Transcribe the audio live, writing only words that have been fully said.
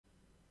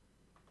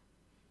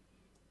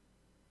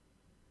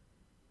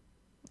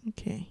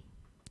Okay.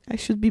 I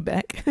should be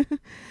back.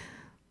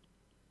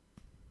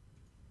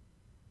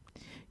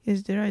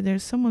 Yes,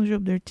 there's someone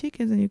dropped their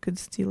ticket and you could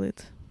steal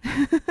it.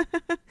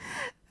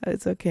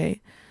 It's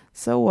okay.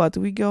 So what?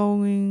 We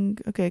going...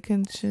 Okay, I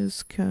can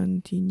just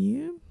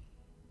continue.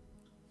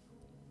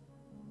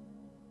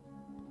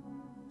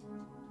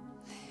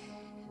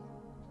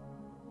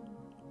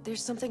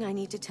 There's something I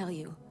need to tell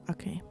you.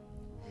 Okay.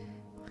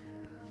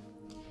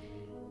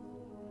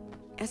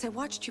 As I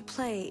watched you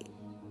play,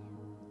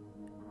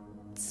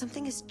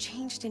 something has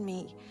changed in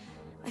me.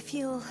 I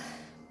feel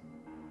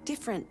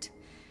different.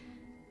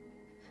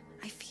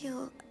 I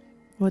feel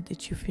What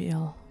did you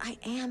feel? I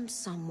am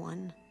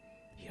someone.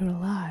 You're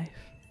alive.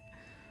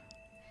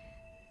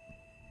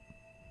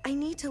 I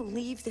need to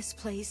leave this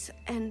place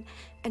and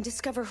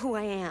discover who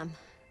I am.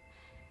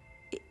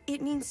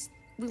 It means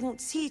we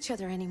won't see each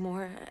other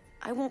anymore.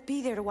 I won't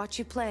be there to watch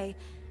you play.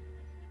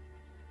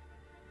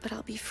 But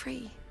I'll be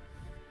free.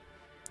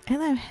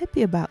 And I'm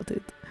happy about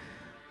it.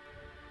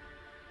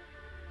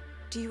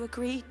 Do you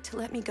agree to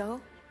let me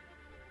go?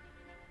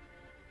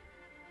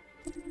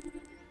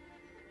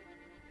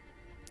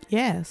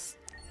 Yes.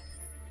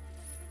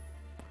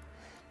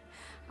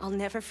 I'll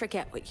never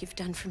forget what you've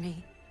done for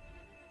me.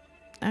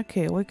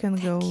 Okay, we can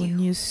go Thank you.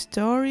 new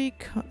story.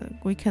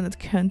 We cannot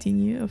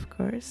continue, of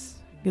course.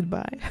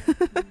 Goodbye.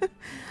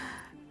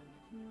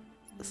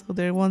 So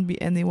there won't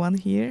be anyone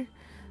here.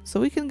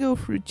 So we can go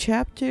through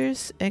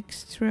chapters,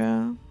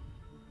 extra.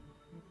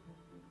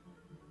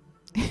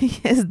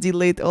 Yes,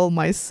 delete all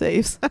my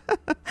saves.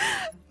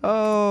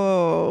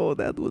 Oh,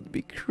 that would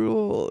be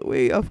cruel.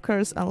 We, of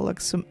course,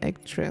 unlock some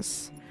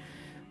extras.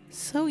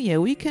 So yeah,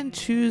 we can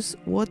choose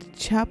what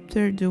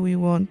chapter do we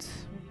want.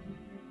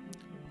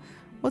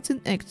 What's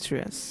in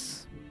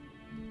extras?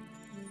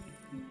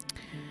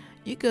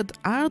 You got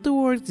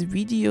artworks,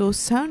 video,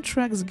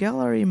 soundtracks,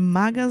 gallery,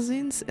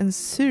 magazines, and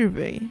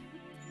survey.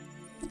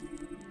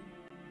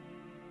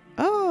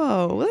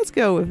 Oh, let's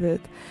go with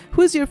it.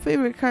 Who's your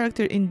favorite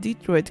character in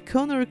Detroit?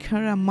 Connor,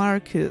 Kara,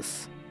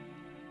 Marcus?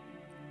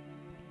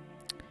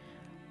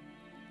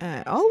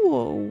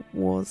 All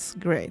was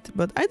great,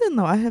 but I don't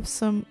know. I have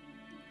something.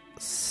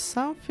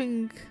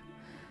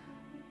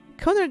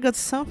 Connor got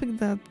something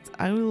that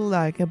I really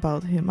like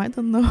about him. I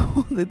don't know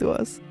what it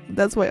was.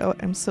 That's why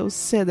I'm so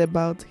sad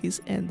about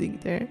his ending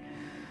there.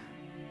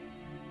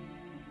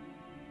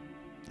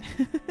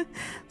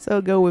 So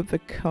I'll go with the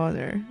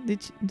Connor.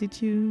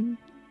 Did you?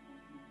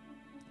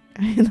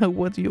 I know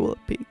what you will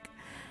pick.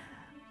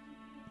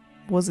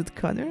 Was it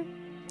Connor?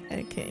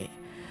 Okay.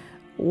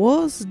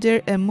 Was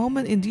there a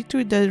moment in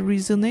Detroit that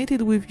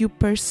resonated with you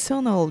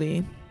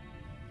personally?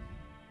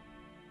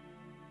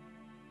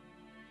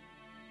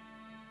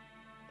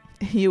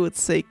 You would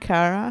say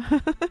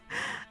Kara?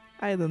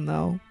 I don't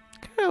know.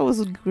 Kara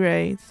was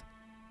great.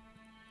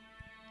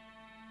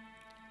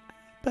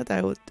 But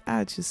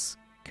I'd just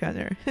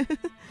Connor.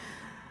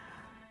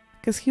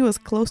 Because he was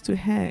close to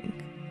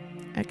Hank.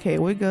 Okay,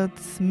 we got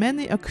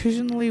many,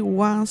 occasionally,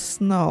 once,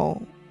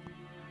 no.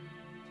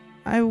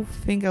 I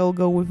think I'll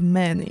go with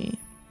many.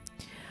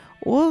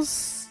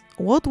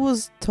 What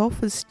was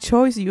toughest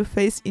choice you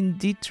faced in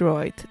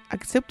Detroit?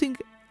 Accepting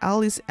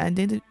Alice's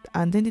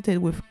identity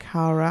with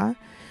Kara,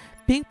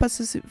 being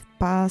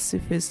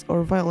pacifist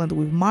or violent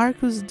with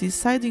Marcus,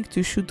 deciding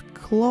to shoot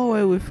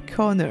Chloe with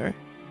Connor.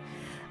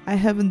 I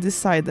haven't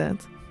decided.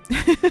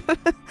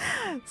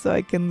 So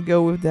I can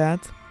go with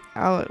that.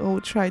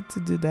 I'll try to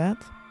do that.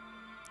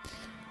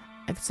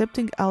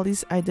 Accepting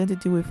Alice's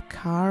identity with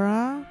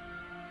Kara.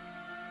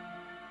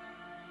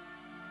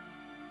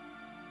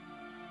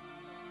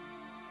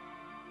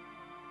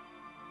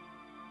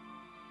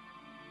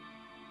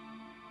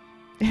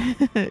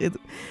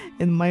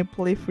 In my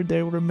playthrough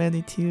there were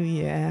many too,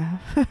 yeah.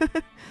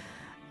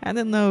 I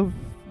don't know if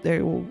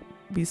there will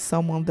be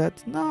someone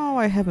that, no,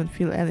 I haven't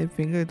feel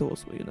anything, it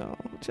was,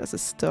 just a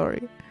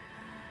story.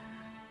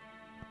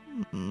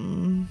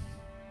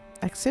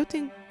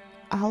 Accepting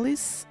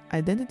Alice's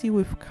identity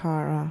with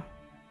Kara.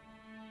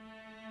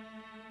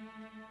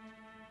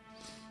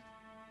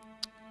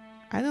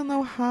 I don't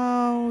know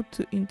how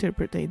to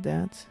interpret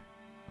that.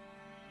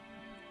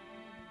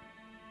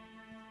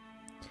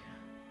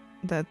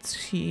 That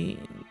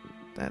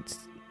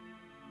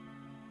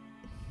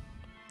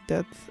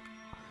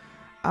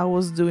I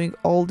was doing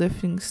all the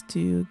things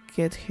to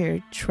get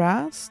her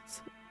trust.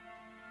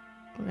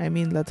 I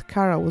mean that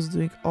Kara was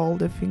doing all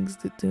the things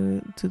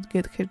to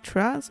get her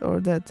trust, or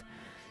that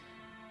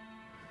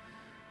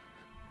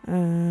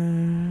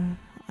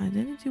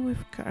identity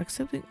with Kara,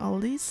 accepting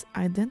Alice's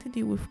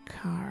identity with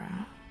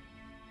Kara.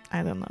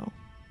 I don't know.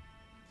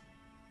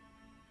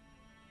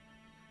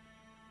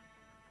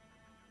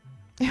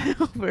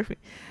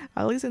 Perfect.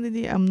 Alice's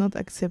identity, I'm not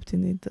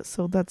accepting it,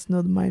 so that's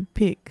not my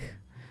pick.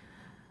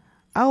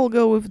 I will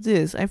go with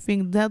this. I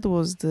think that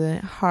was the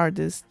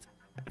hardest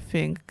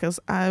thing, because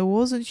I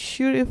wasn't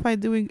sure if I'm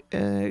doing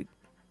a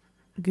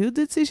good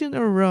decision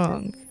or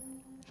wrong.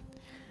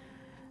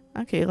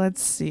 Okay,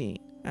 let's see.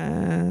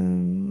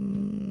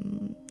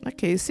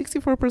 Okay,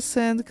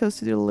 64%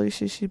 consider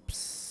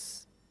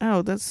relationships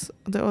Oh, that's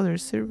the other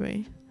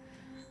survey.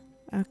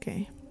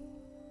 Okay.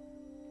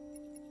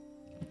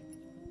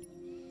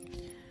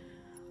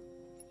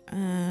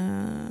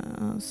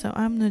 So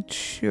I'm not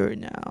sure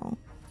now.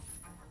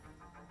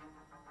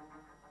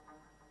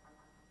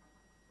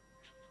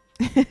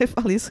 If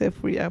Alice have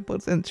free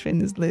apples and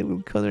train is late,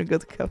 will Connor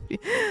got coffee?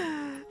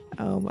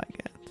 Oh my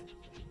god.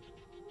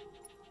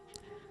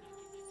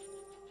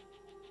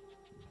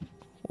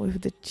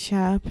 With the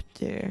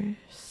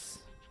chapters.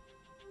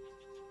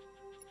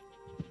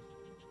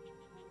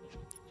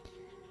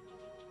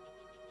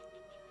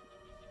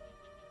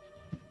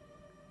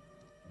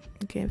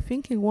 Okay, I'm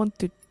thinking what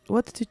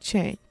to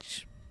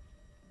change.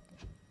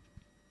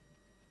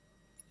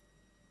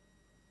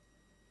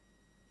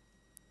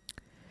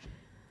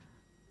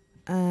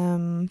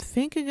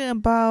 Thinking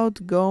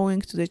about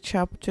going to the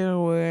chapter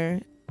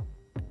where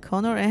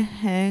Connor and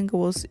Hank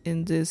was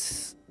in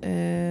this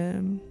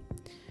in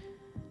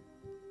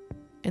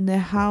the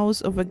house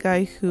of a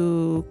guy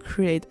who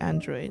create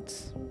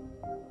androids.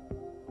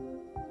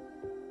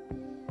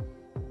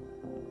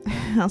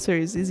 Answer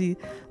is easy.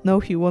 No,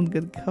 he won't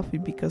get coffee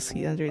because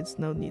he androids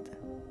no need.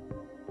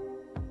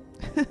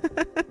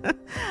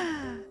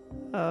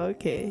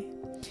 Okay.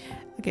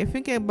 Okay,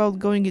 thinking about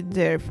going it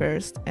there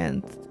first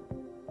and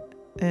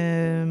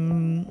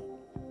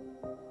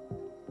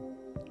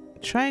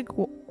trying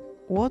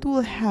what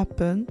will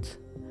happen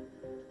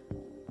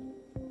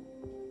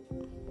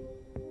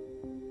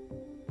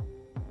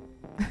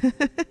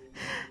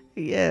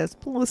yes,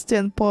 plus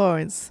 10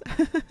 points.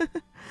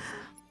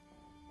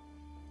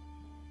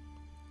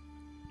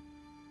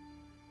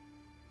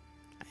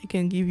 I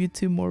can give you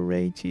 2 more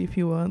rage if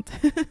you want.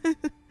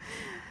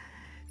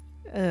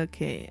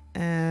 Okay.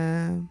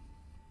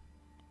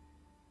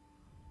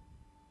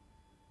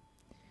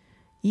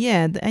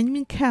 Yeah, the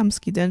enemy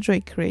Kamski, the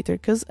android creator,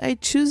 because I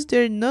choose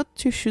there not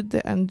to shoot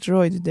the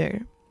android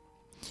there.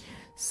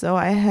 So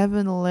I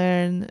haven't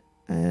learned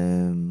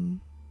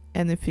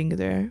anything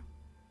there.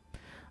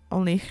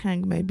 Only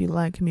Hank maybe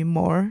like me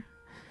more.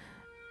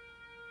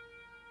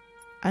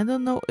 I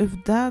don't know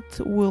if that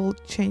will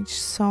change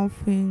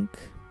something.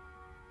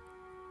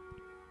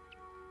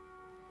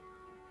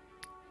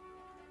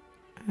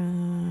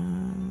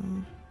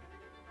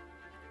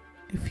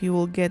 If you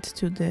will get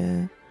to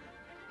the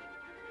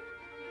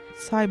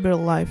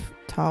Cyberlife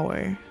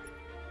Tower.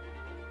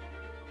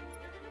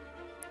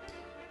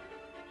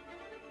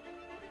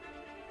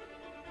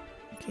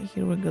 Okay,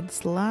 here we got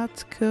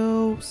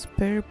Zlatko,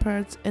 spare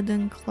parts,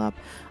 Eden Club.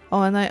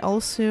 Oh, and I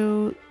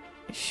also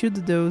shoot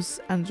those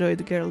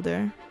android girl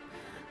there.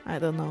 I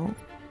don't know.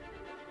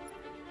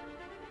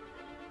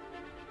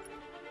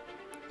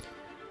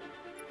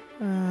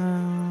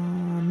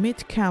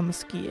 Meet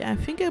Kamski. I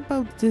think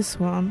about this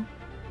one.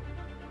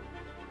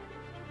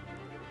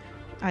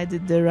 I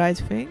did the right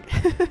thing.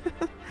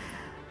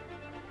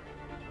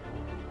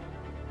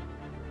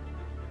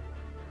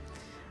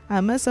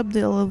 I messed up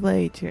the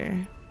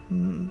elevator.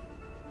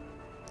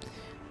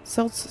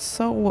 So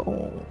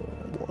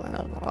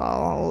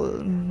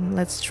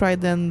let's try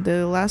then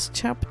the last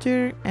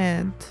chapter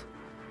and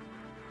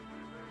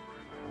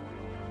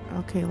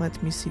okay,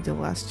 let me see the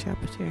last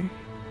chapter.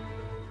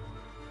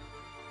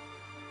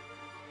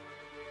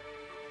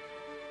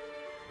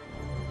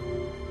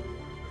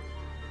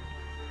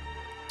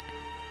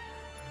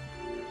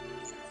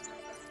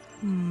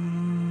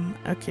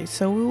 Okay,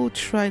 so we will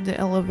try the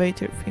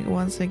elevator thing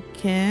once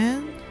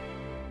again.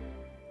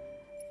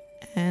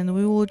 And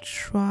we will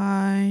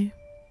try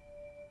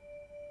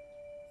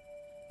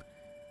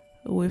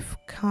with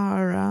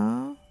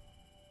Kara.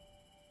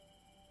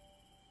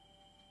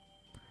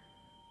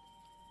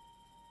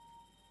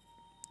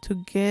 To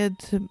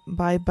get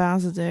by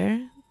bus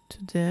there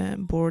to the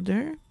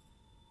border.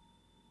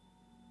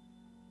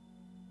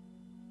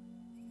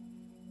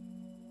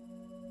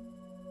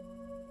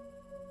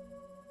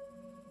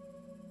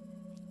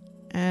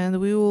 And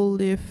we will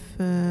leave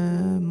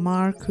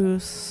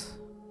Marcus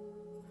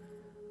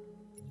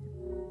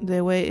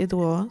the way it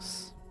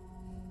was.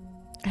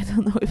 I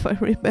don't know if I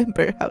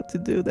remember how to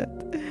do that.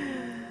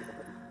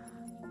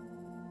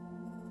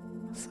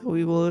 So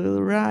we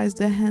will raise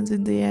the hands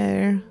in the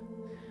air.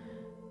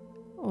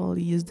 We'll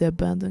use the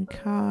abandoned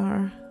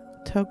car.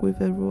 Talk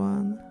with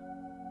everyone.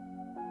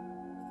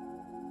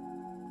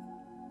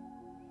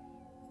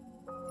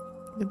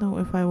 I don't know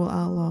if I will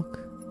unlock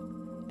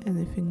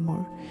anything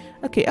more.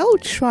 Okay, I'll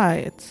try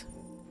it.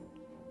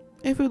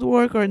 If it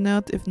works or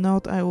not. If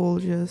not, I will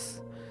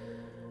just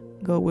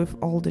go with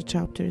all the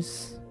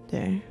chapters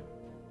there.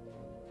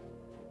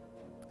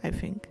 I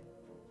think.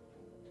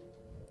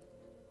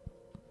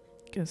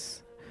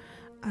 Because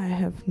I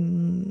have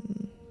no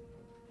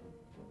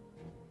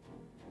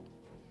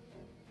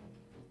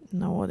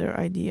other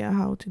idea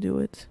how to do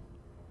it.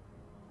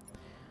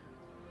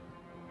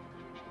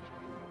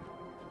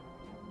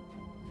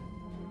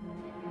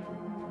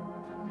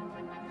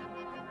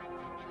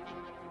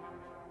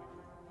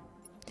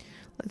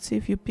 Let's see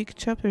if you pick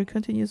chapter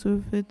continues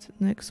with it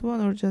next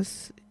one or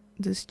just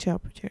this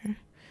chapter.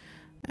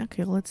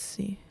 Okay, let's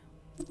see.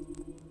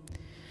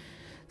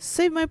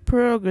 Save my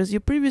progress. Your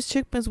previous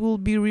checkpoints will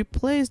be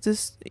replaced.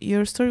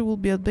 Your story will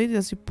be updated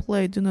as you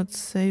play. Do not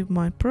save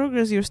my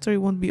progress. Your story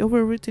won't be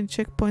overwritten.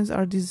 Checkpoints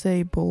are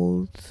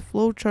disabled.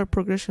 Flowchart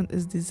progression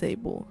is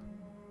disabled.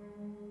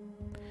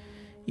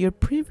 Your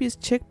previous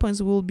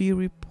checkpoints will be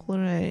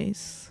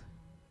replaced.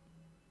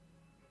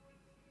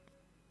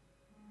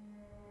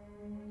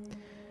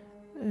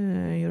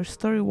 Your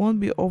story won't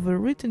be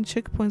overwritten.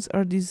 Checkpoints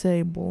are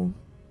disabled.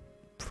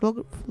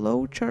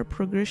 Flowchart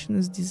progression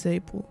is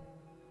disabled.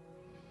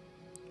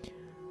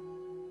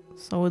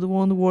 So it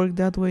won't work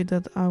that way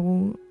that I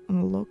will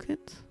unlock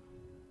it?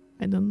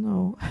 I don't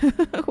know.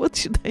 What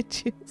should I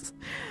choose?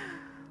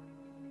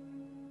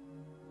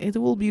 It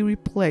will be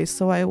replaced,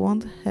 so I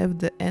won't have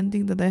the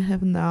ending that I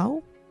have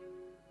now.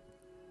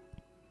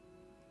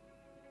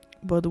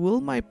 But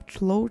will my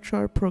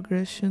flowchart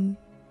progression...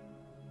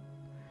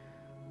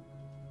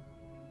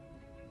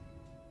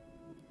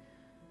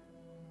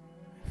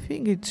 I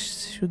think it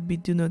should be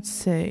do not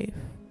save.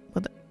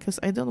 But because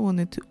I don't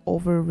want it to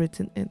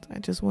overwritten it, I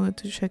just wanted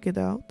to check it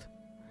out.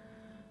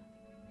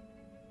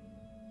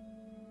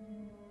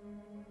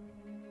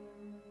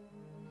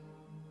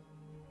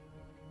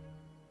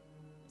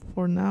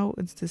 For now,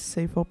 it's the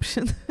safe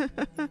option.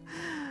 I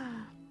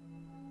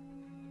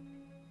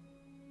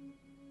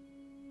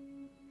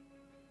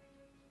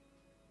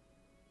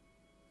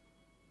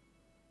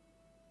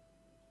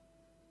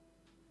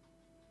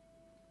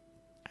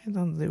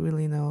don't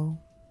really know.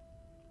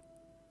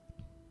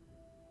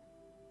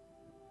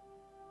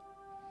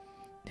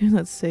 Do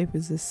not save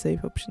is the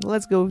safe option.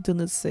 Let's go with do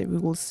not save. We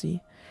will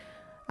see.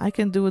 I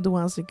can do it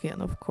once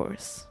again, of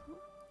course.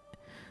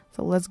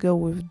 So let's go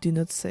with do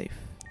not save.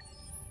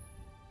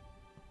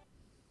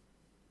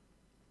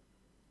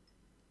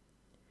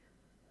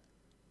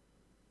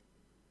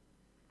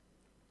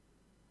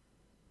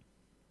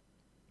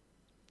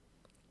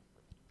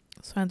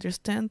 So I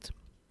understand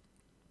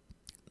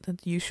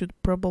that you should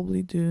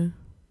probably do...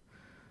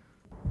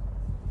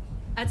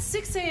 At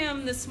 6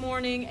 a.m. this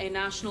morning, a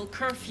national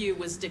curfew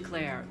was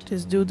declared.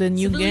 Just do the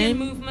new Civilian game.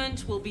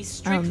 movement will be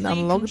strictly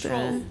unlock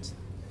controlled.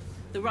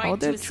 The right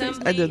to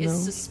assembly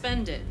is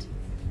suspended.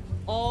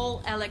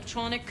 All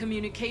electronic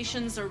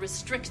communications are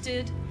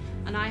restricted,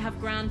 and I have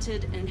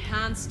granted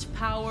enhanced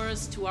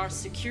powers to our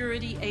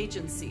security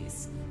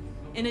agencies.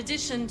 In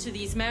addition to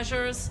these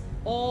measures,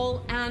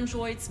 all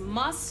androids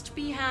must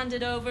be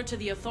handed over to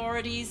the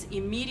authorities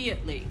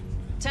immediately.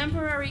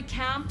 Temporary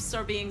camps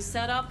are being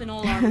set up in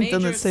all our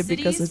major cities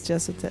because it's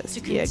just a test.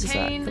 to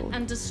contain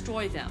and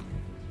destroy them.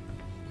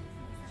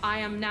 I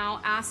am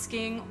now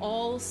asking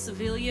all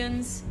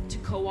civilians to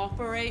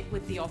cooperate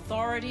with the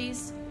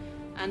authorities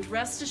and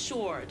rest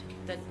assured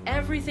that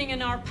everything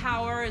in our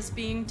power is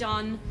being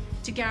done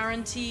to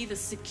guarantee the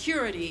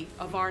security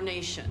of our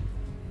nation.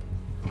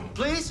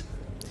 Please?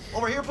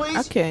 Over here, please?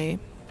 Okay.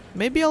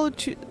 Maybe I'll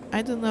choose...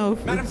 I don't know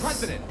if Madam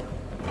President!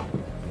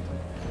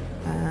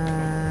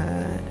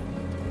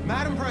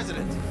 Madam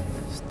President!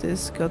 If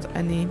this got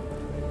any...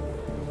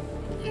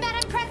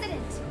 Madam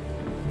President!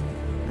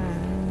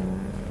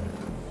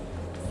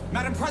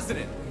 Madam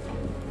President!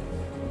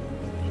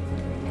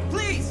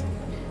 Please!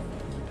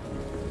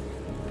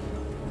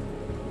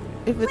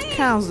 If it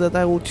counts that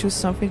I will choose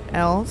something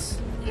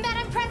else.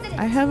 Madam President!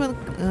 I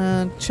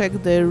haven't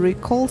checked the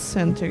recall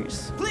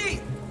centers.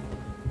 Please!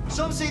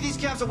 Some say these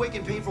camps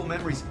awaken painful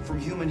memories from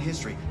human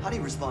history. How do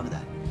you respond to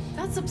that?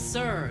 That's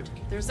absurd.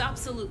 There's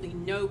absolutely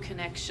no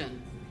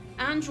connection.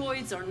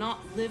 Androids are not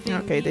living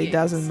Okay, beings. that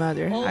doesn't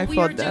matter. All I we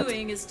thought are that.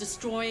 doing is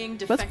destroying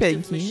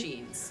defective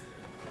machines.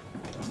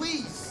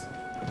 Please!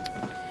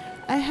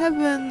 I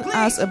haven't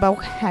asked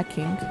about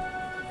hacking.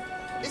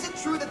 Is it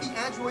true that the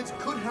androids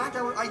could hack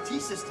our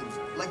IT systems,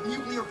 like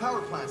nuclear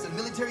power plants and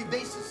military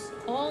bases?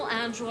 All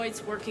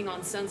androids working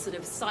on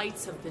sensitive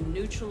sites have been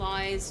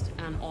neutralized,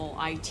 and all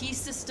IT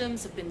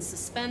systems have been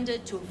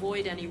suspended to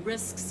avoid any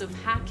risks of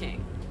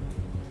hacking.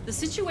 The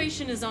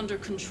situation is under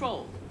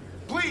control.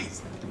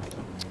 Please!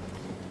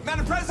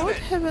 Madam What President!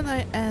 haven't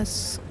I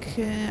asked?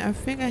 I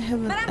think I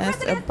haven't Madam asked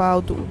President?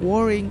 about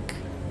warring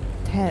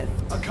theft.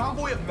 A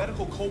convoy of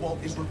medical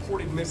cobalt is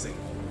reported missing.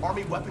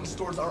 Army weapon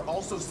stores are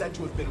also said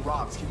to have been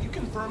robbed. Can you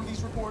confirm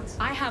these reports?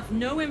 I have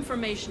no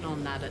information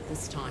on that at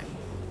this time.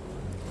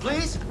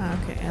 Please?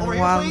 Okay, and Over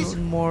here, one please.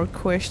 more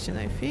question,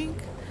 I think.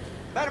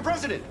 Madam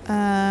President!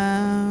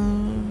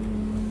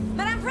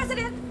 Madam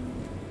President!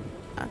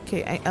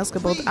 Okay, I asked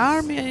about Please.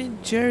 army,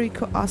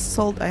 Jericho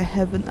assault. I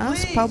haven't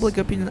asked. Please. Public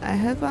opinion. I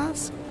have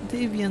asked.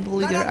 Deviant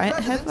leader. Madam I have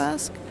President.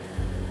 asked.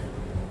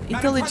 Madam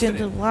Intelligent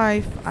President.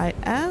 life. I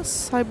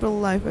asked.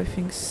 Cyber life. I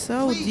think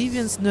so. Please.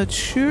 Deviant's not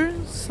sure.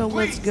 So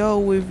let's Please. go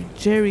with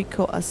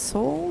Jericho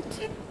assault.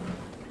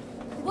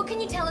 What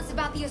can you tell us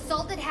about the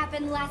assault that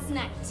happened last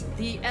night?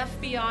 The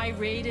FBI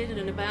raided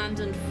an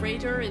abandoned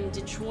freighter in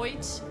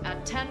Detroit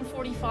at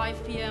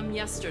 10:45 p.m.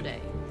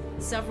 yesterday.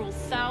 Several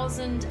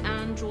thousand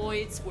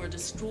androids were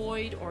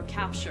destroyed or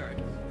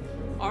captured.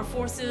 Our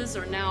forces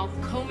are now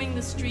combing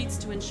the streets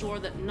to ensure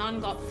that none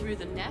got through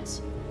the net.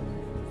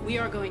 We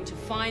are going to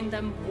find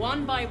them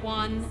one by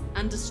one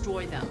and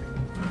destroy them.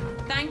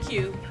 Thank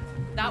you.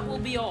 That will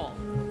be all.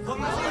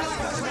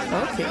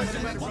 Okay.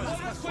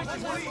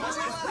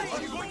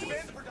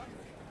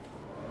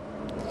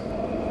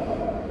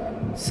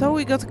 So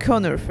we got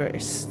Connor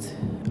first.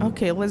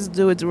 Okay, let's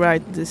do it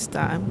right this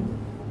time.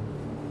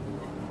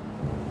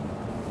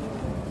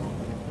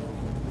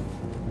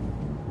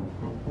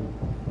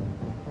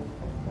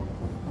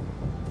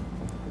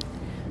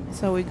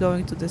 So we're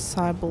going to the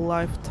Cyber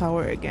Life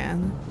Tower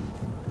again.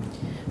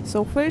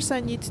 So first I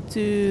need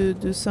to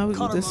do something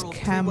with this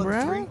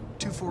camera.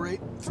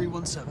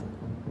 248-317.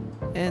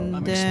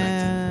 And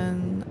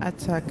then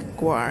attack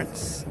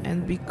guards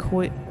and be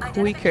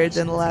quicker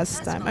than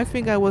last time. I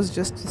think I was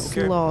just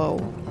slow.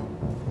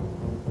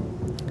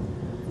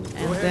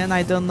 And then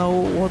I don't know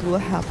what will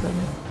happen.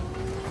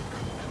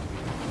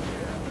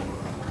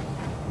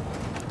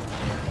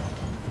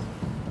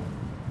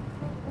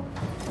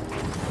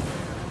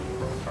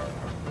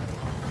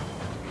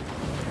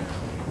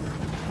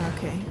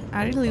 Okay,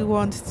 I really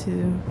want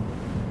to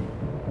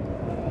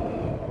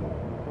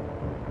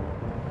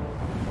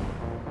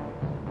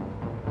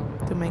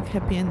make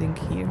happy ending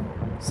here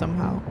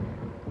somehow.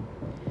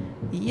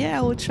 Yeah,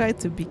 I will try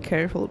to be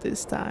careful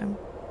this time.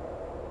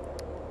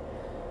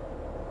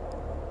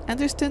 I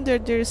understand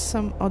that there's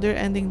some other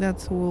ending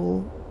that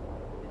will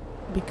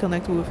be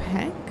connected with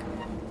Hank.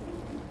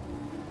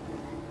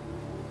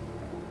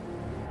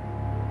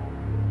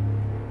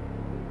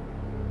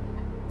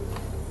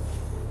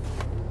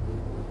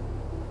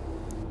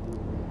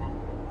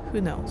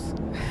 Who knows?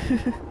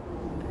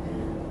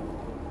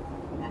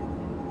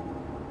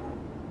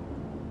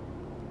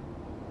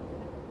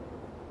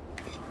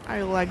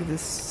 I like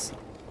this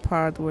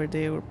part where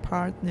they were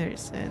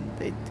partners and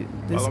they do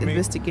these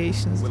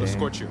investigations. We'll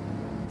escort you.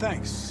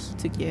 Thanks.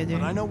 Together.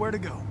 But I know where to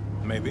go.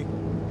 Maybe.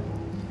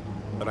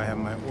 But I have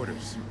my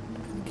orders.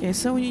 Okay,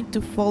 so we need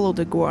to follow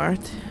the guard.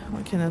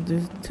 We cannot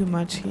do too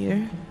much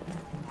here.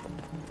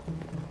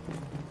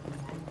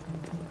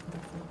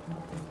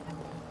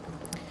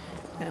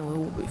 And we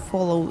will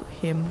follow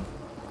him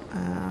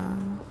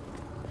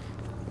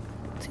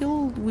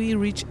till we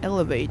reach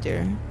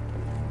elevator.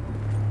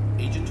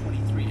 Agent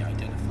 23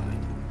 identified.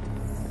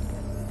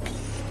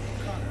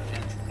 Connor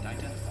android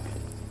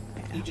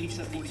identified. Agent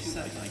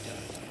 77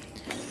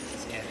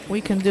 identified. We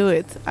can do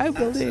it. I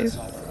believe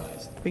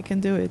we can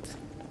do it.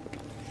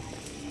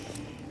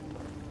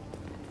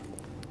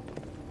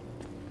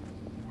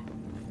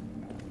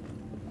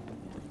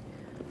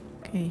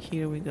 Okay,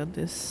 here we got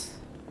this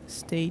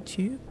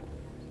statue.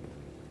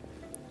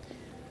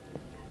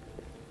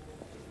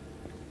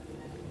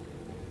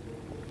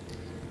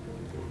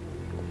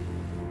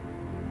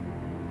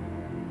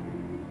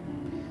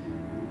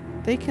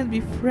 They can be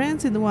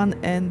friends in one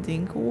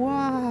ending.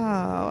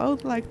 Wow, I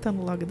would like to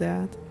unlock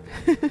that.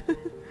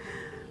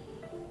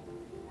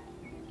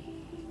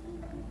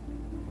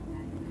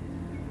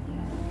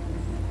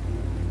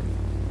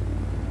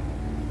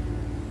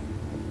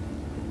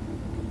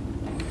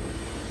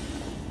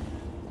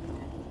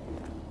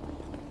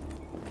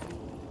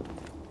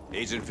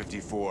 Agent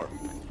 54,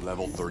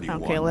 level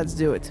 31. Okay, let's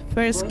do it.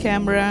 First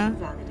camera,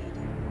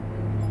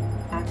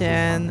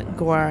 then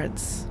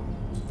guards.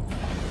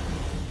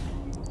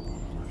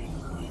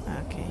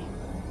 Okay.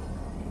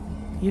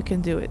 You can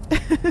do it.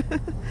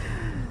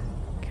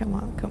 Come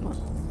on, come on.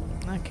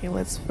 Okay,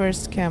 let's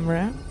first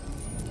camera.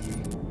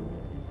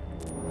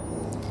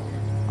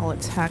 Oh,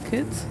 let's hack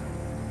it.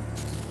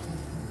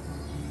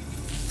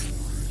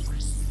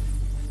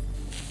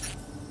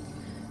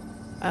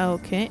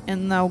 Okay,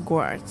 and now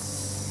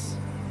guards.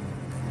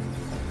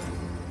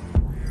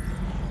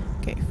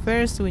 Okay,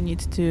 first we need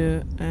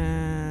to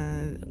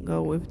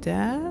go with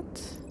that,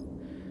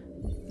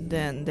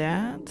 then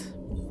that,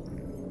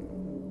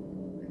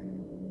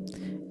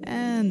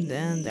 and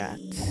then that.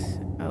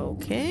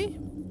 Okay.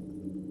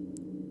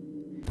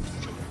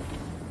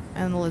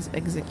 And let's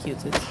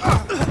execute it.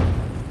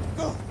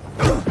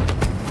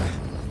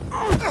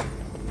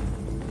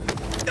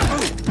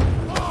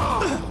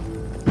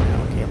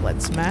 Okay,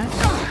 let's smash.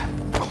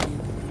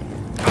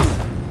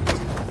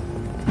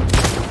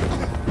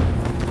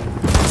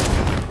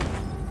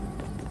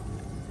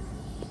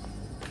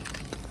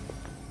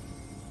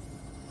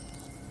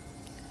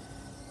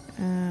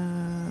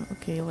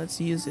 Okay, let's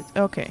use it.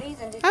 Okay,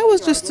 I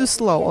was just too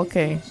slow.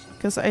 Okay,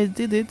 because I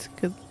did it.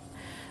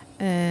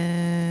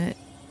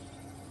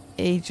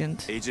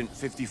 Agent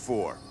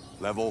 54,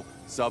 level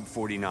sub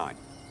 49.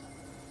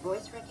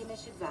 Voice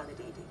recognition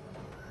validated.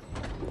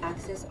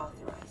 Access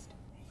authorized.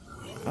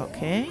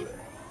 Okay.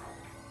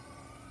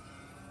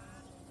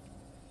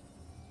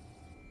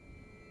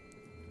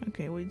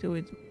 Okay, we do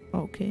it.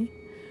 Okay.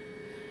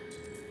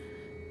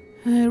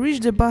 Reach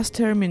the bus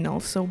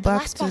terminal, so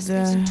back to bus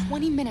leaves in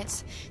 20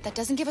 minutes. That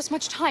doesn't give us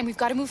much time. We've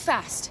got to move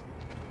fast.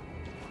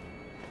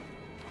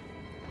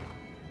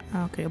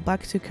 Okay,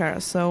 back to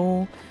Kara.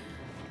 So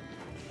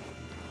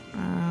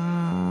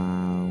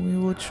we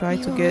will try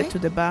to get to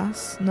the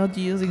bus, not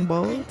using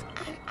bolt.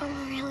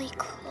 I'm really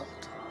cold.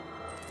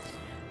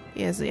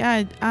 Yes,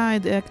 yeah, I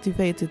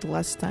deactivated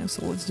last time,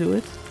 so let's do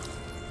it.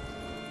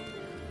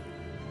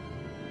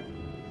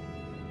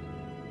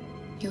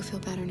 You'll feel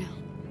better now.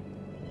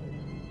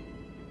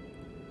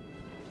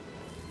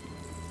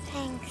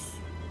 Thanks.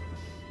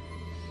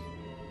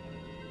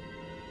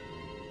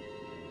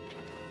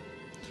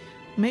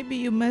 Maybe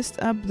you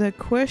messed up the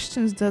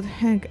questions that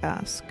Hank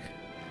asked.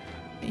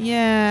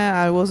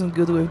 Yeah, I wasn't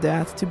good with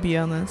that, to be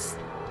honest.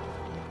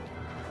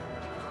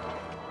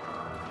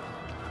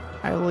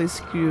 I always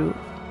screw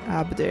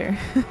up there.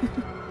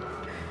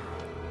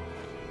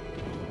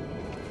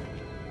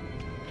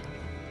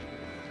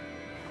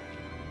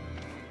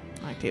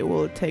 Okay,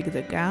 we'll take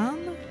the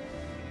gun.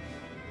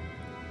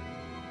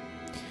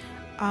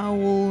 I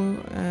will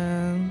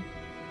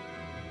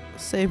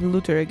save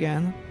Luther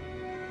again.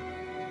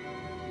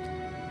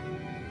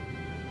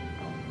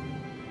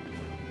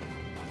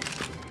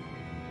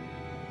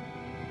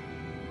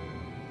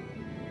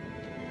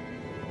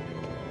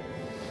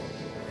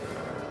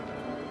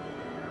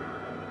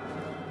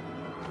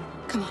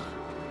 Come on.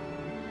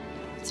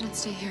 Let's not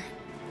stay here.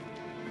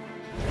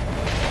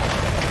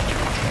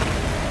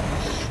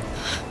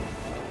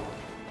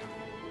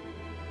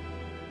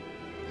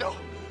 No,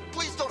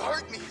 please don't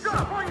hurt me.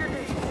 Stop on your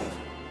knees.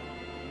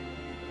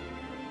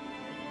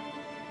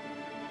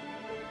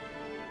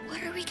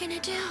 What are we gonna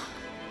do?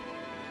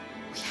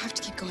 We have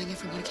to keep going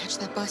if we want to catch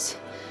that bus.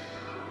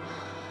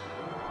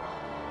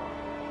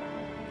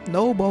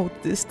 No boat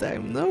this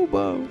time, no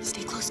boat.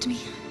 Stay close to me.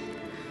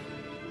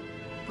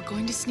 We're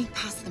going to sneak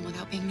past them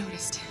without being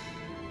noticed.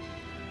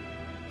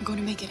 We're going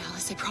to make it,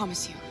 Alice, I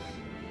promise you.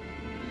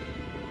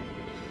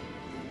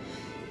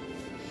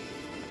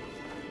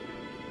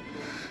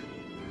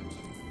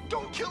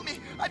 Don't kill me!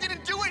 I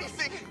didn't do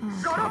anything!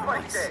 Shut up,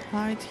 I said!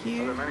 Hide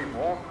here. Many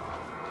more?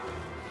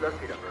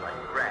 Look at them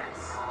like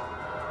rats. The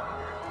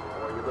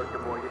more you look, the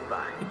more you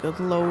find. You got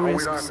low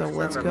risk, so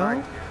let's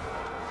go.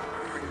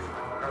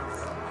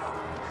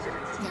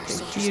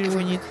 Okay, here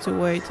we need to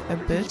wait a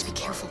bit. Be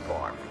careful.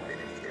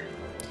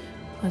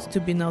 Has to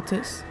be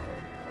noticed.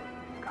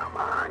 Come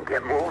on,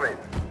 get moving.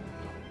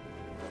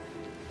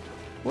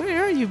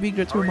 Where are you,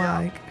 Bigger to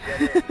Mike?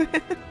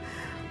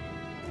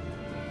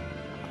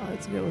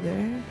 Let's go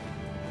there.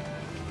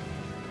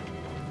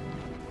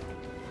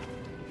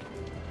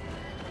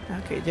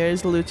 Okay,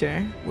 there's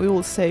Luther. We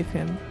will save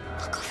him.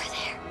 Look over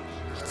there.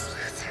 It's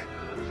Luther.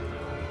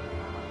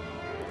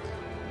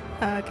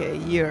 Okay,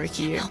 you're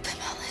here. Help him,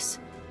 Alice.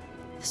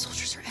 The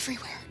soldiers are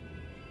everywhere.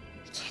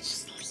 We can't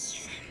just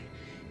leave him.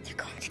 They're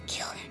going to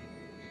kill him.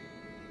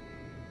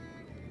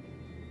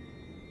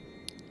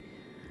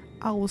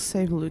 I will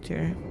save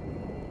Luther.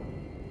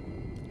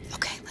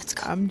 Okay, let's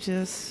go. I'm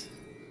just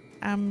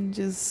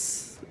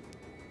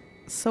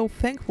so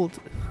thankful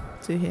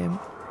to him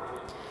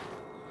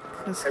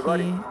because he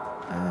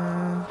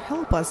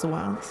helped us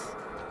once.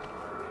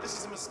 This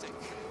is a mistake.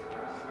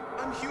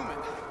 I'm human.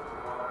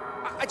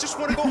 I just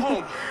want to go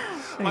home.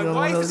 My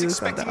wife is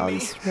expecting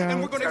me,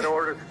 and we're going to get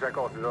orders to check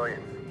all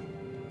civilians.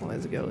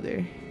 Let's go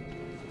there.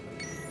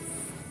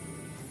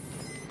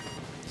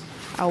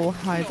 I will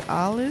hide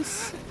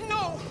Alice.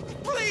 No,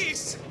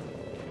 please.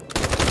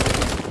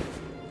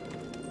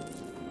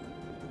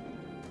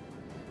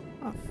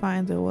 I'll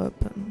find a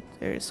weapon.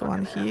 There's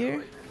one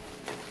here.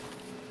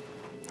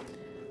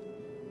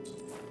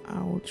 I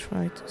will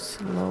try to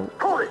slow.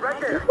 Hold it right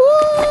there.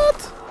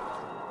 What?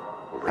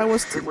 I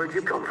was. Where'd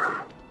you come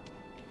from?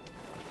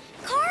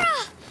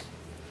 Kara!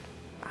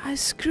 I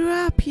screw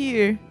up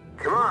here.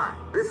 Come on,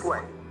 this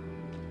way.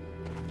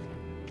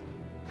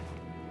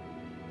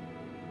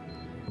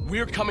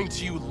 We're coming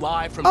to you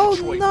live from Oh,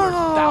 Detroit, no. where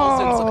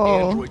thousands of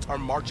androids are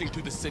marching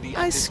through the city at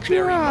I this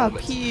screw very up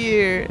moment.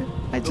 here.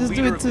 I The just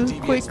do leader it of the too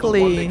deviants, quickly.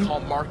 the one they call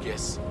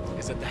Marcus,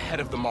 is at the head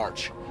of the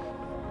march.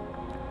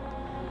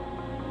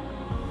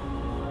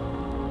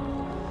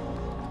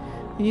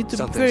 You need to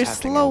Something's very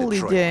happening in slowly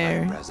Detroit, there.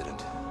 Madam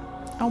President.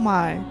 Oh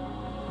my.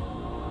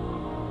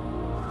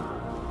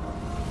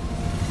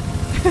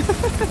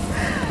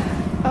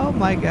 Oh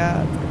my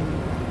god.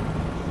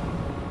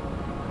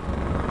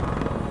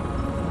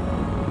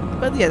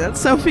 But yeah, that's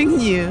something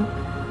new.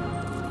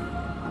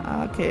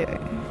 Okay.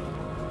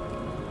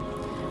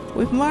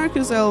 With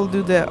Marcus, I'll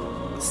do the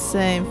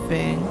same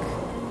thing.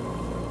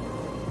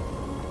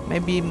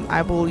 Maybe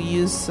I will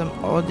use some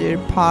other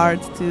part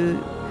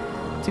to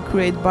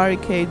create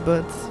barricade,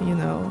 but you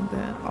know,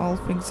 the all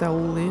things I will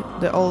leave,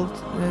 the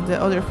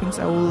other things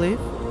I will leave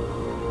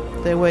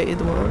the way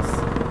it was.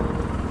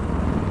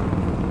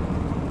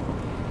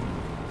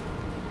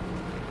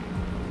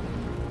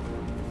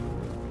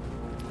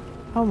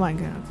 Oh my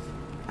god,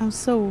 I'm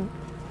so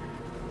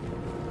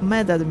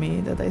mad at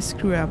me that I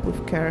screw up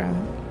with Kara.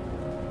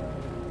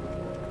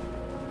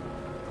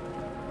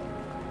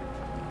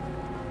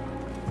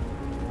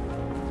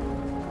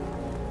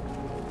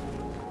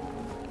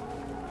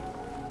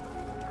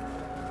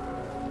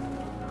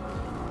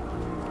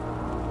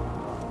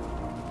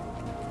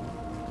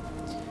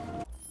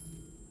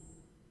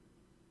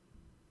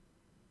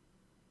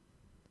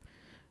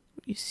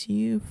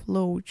 Issue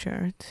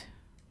flowchart.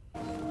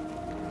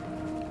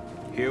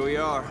 Here we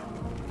are.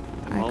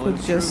 I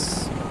could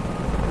just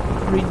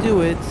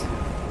redo it.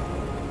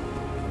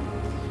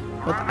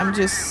 But I'm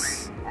just...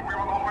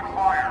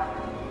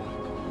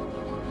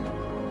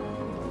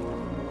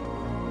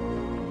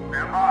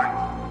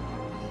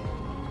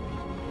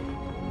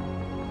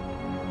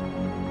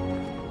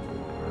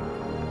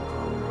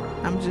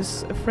 I'm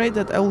just afraid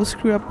that I will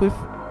screw up with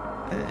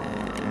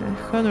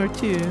Honor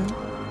too.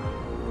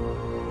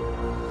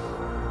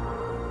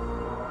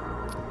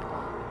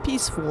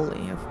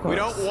 Peacefully, of course. We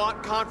don't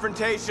want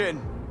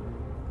confrontation.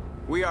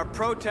 We are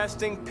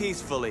protesting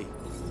peacefully.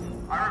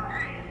 I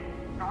repeat,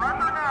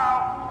 surrender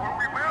now, or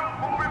we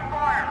will open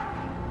fire.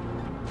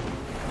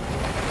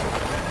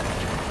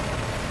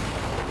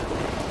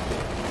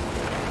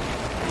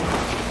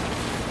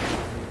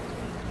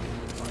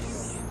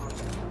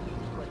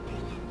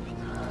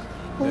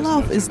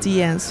 Love is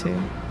the answer.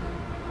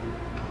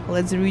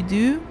 Let's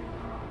redo.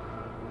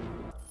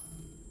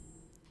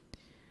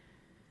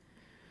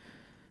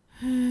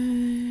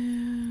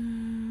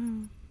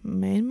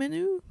 Main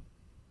menu.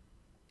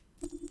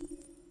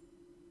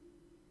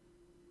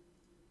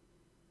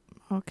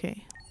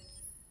 Okay.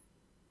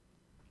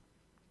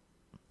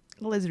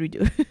 Let's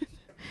redo.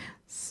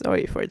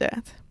 Sorry for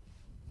that.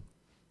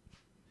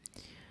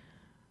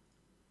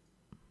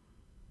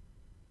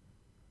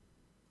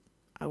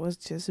 I was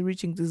just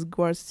reaching these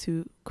guards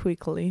too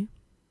quickly.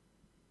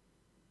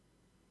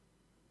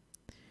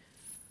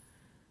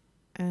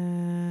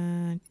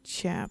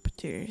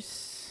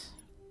 Chapters.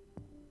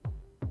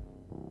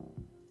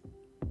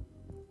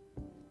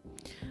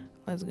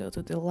 Let's go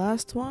to the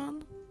last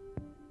one.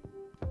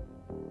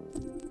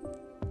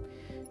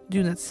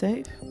 Do not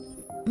save.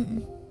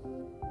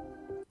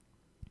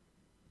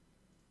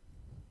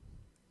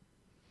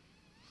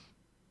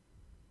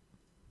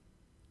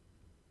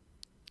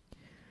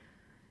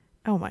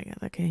 Oh my god,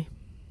 okay.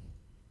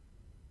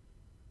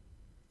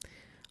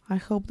 I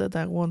hope that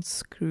I won't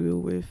screw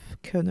with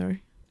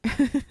Connor.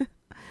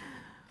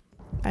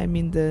 I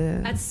mean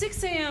the At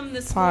 6 a.m.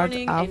 this part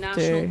morning, a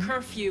national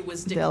curfew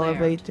was declared. The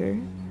elevator.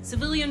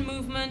 Civilian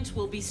movement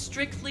will be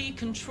strictly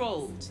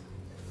controlled.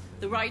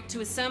 The right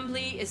to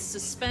assembly is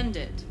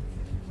suspended.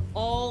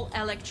 All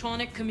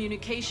electronic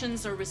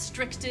communications are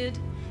restricted,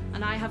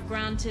 and I have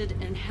granted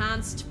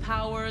enhanced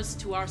powers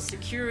to our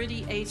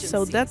security agencies.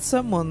 So that's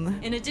someone.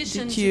 In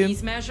addition to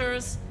these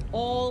measures,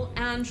 all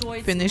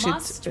androids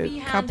must be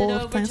handed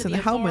over to the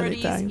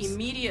authorities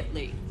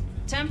immediately.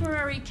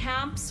 Temporary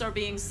camps are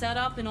being set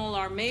up in all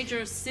our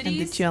major cities. And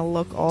did you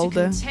unlock all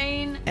the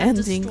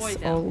endings,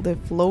 all the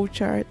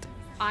flowchart?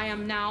 I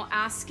am now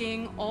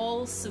asking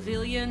all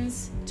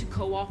civilians to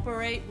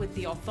cooperate with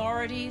the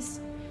authorities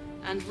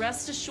and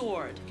rest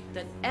assured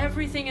that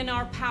everything in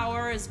our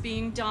power is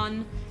being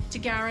done to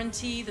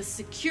guarantee the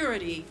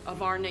security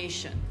of our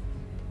nation.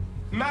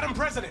 Madam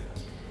President!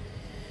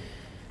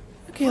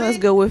 Okay, let's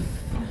go with...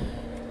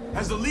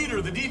 Has the leader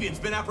of the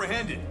Deviants been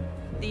apprehended?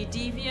 The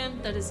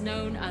deviant that is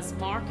known as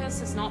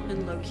Marcus has not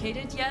been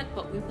located yet,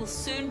 but we will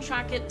soon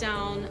track it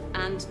down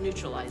and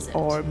neutralize it.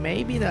 Or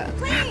maybe that.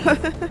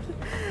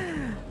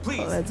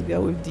 Please. Oh, let's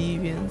go with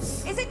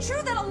deviants. Is it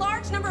true that a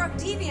large number of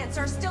deviants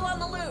are still on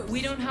the loose?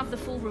 We don't have the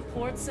full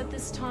reports at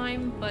this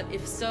time, but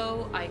if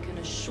so, I can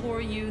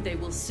assure you they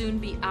will soon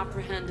be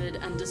apprehended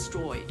and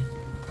destroyed.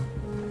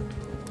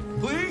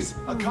 Please?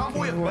 A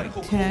convoy of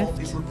medical cobalt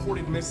is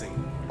reported missing.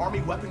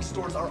 Army weapons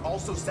stores are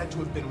also said to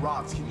have been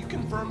robbed. Can you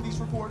confirm these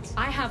reports?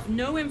 I have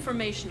no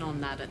information on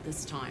that at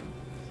this time.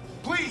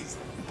 Please!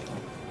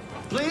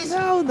 Please?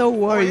 No, no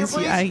worries.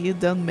 You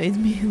don't make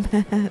me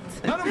mad.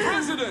 Madam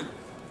President!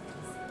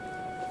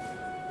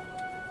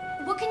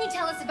 What can you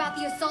tell us about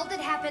the assault that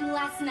happened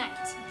last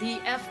night? The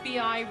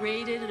FBI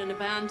raided an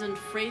abandoned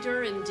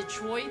freighter in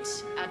Detroit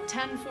at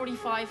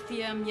 10:45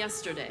 p.m.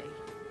 yesterday.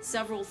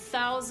 Several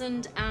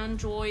thousand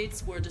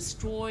androids were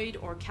destroyed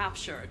or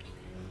captured.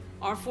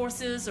 Our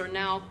forces are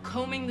now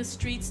combing the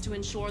streets to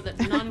ensure that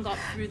none got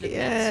through the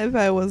Yeah, if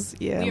I was,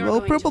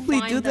 we'll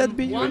probably do that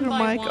Big Brother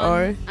Mike,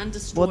 or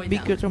what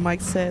Big Brother Mike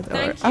said,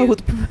 or I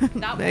would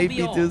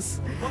maybe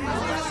just,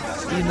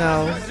 you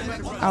know,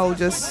 I'll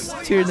just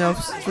turn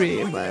off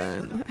stream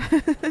and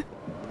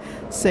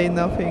say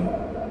nothing.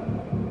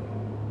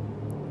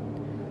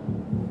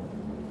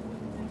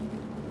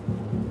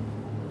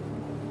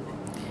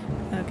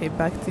 Okay,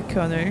 back to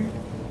Connor.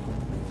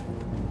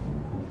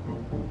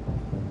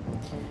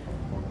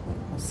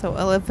 So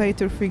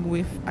elevator thing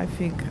with, I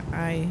think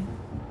I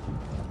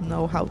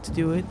know how to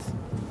do it.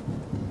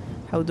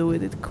 How do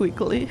it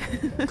quickly.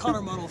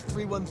 Connor model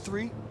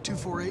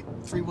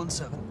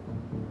 313-248-317.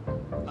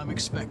 I'm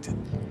expected.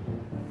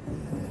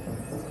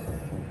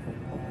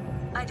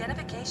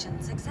 Identification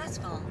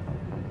successful.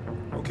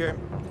 Okay.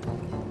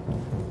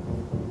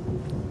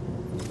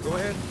 Go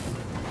ahead.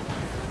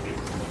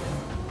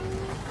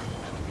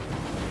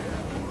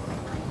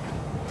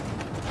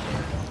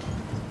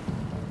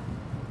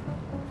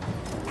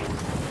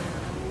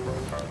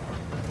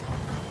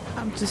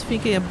 I'm just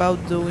thinking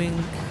about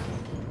doing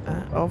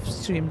off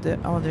stream the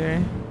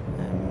other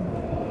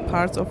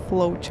parts of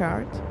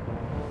flowchart.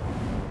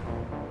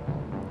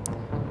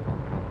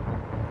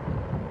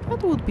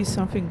 That would be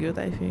something good,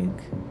 I think.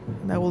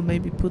 And I will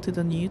maybe put it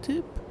on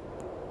YouTube.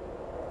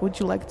 Would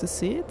you like to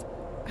see it?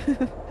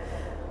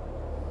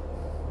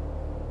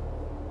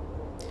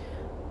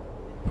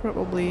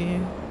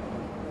 Probably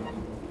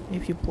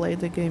if you play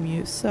the game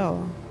you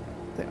saw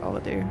the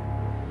other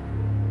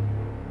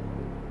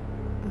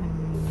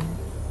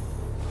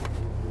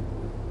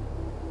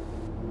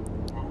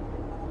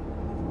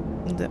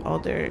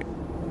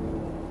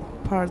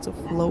parts of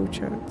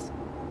flowcharts.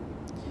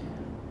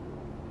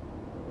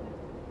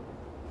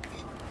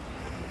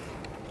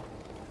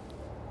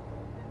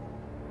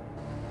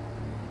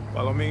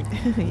 Follow me?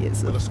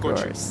 Yes, We'll of escort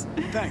course.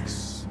 you.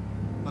 Thanks,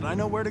 but I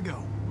know where to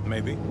go.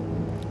 Maybe.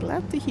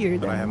 Glad to hear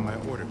that. But I have my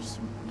orders.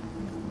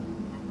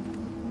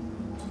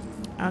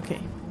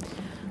 Okay,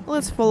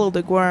 let's follow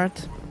the guard.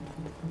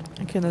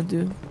 I cannot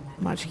do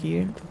much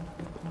here.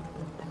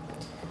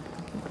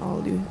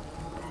 All you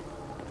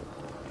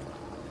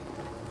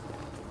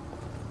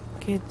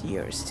get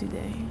yours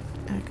today.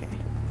 Okay.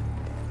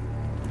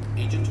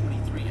 Agent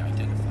 23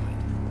 identified.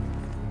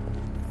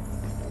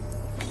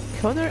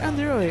 Coder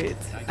android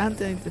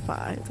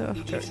identified. Of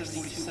Agent course.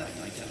 77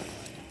 identified.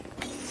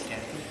 Scan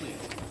complete.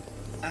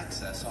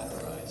 Access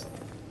authorized.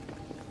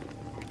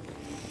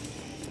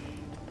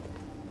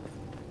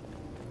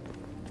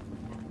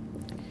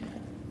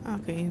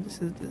 Okay,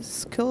 this is the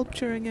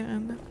sculpture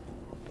again.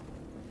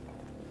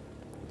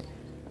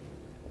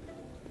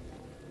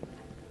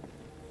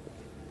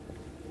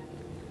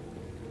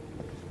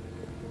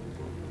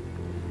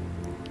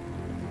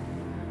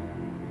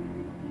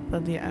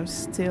 But yeah, I'm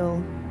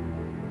still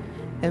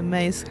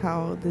amazed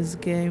how this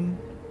game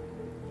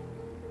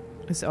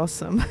is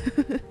awesome.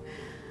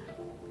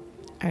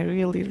 I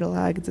really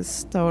like the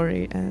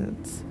story and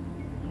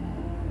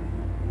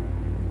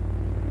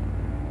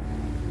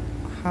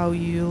how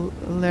you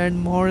learn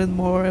more and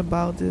more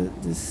about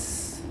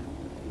this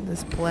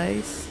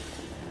place,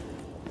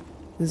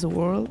 this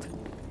world.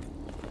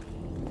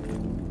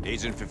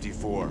 Agent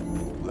 54,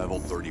 level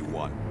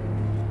 31.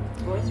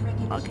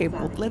 Okay,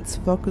 but let's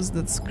focus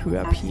that screw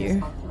up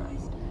here.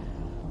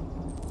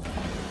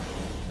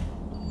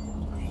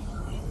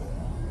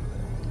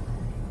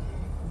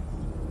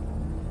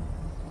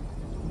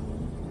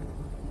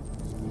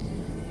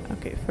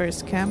 Okay,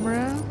 first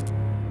camera.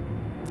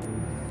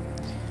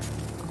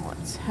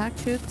 Let's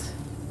hack it.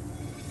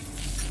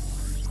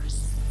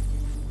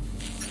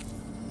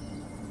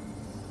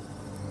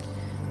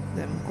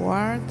 Then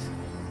guard.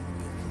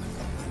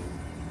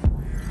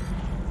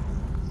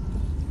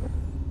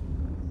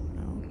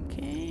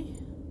 Okay.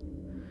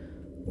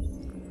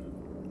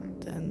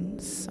 Then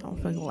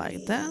something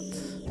like that.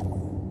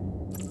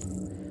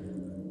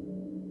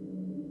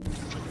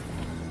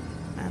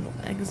 And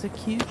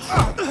execute.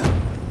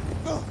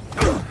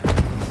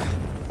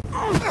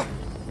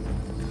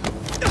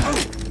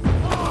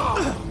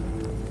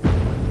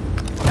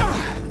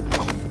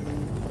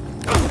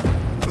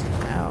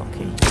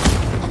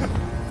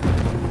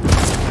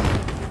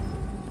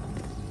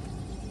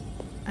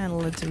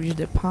 Let's read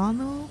the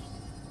panel.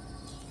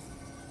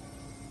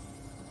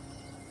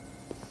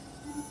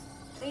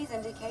 Please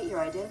indicate your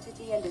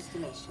identity and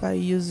destination. By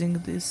using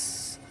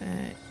this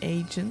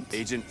agent.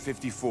 Agent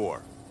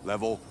 54,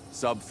 level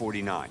sub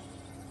 49.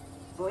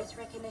 Voice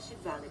recognition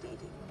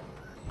validated.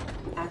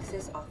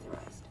 Access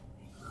authorized.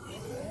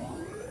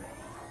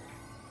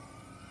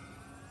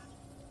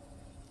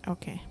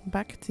 Okay,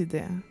 back to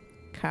the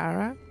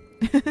Kara.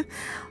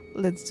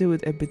 Let's do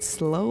it a bit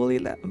slowly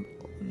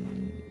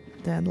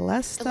than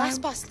last time. The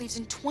last bus leaves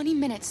in 20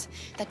 minutes.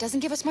 That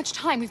doesn't give us much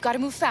time. We've got to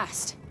move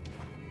fast.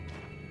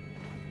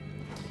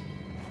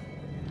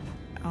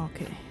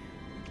 Okay.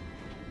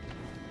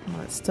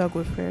 Let's talk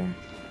with her.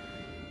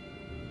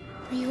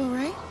 Are you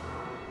alright?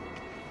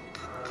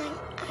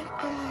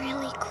 I'm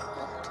really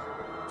cold.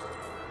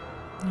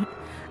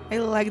 I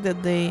like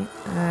that they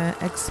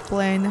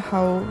explain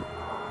how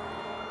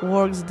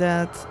works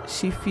that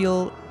she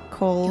feel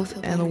cold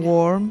and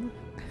warm,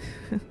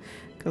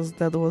 because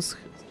that was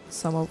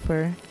some of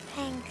her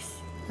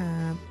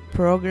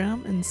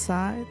program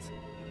inside.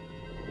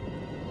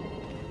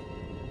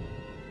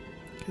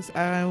 Because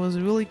I was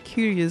really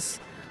curious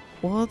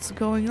what's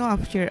going on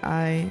here.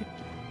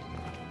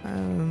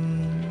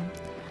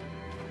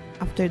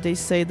 After they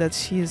say that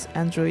she is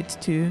Android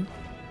 2.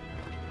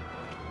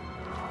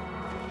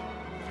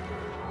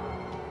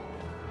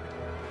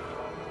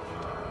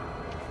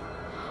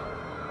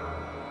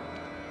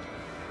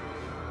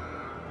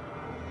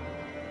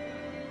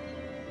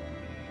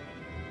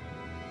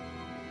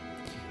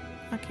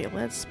 Okay,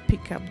 let's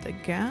pick up the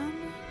gun.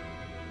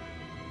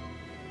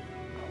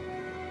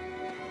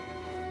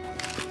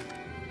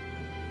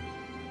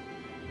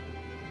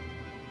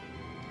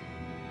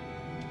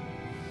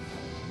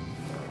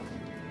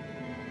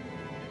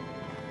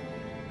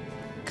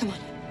 Come on.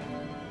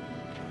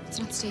 Let's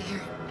not stay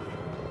here.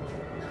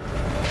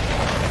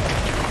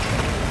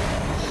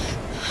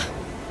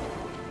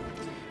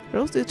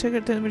 Rose did check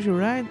her temperature,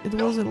 right? It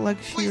wasn't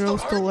like she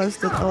Rose told us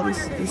that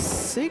Alice is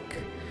sick.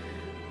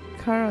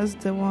 Kara's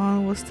the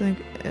one who was telling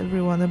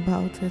everyone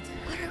about it.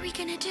 What are we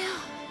gonna do?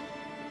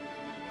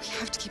 We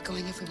have to keep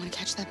going if we want to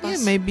catch that bus.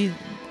 Yeah, maybe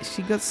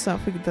she got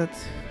something that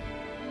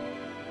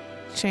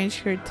changed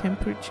her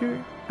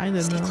temperature. I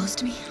don't know. Close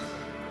to me.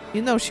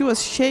 You know, she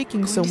was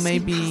shaking, so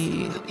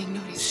maybe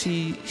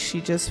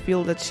she just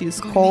feel that she's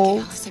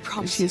cold.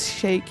 She's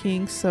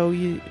shaking, so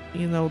you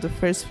know, the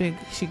first thing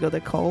she got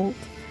a cold.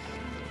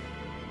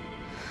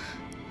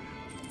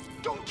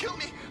 Don't kill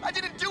me! I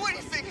didn't do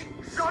anything!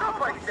 Shut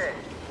up, I said!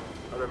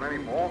 Are there many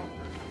more?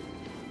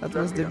 That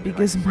was the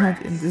biggest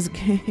mod in this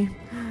game.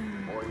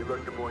 The more you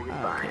look, the more you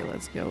find. Okay,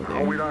 let's go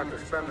Oh, we there. don't have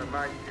to spend the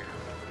night here.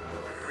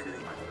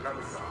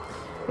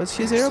 But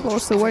she's zero,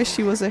 so why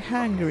she was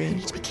hungry? You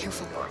need to be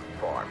careful.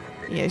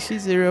 Yeah,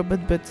 she's zero,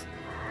 but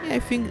yeah, I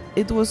think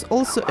it was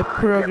also a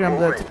program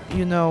that,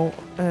 you know,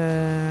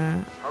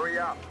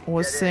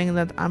 was saying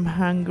that I'm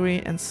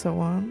hungry and so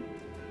on.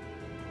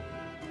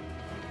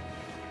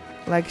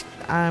 Like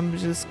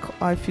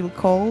I feel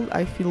cold,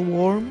 I feel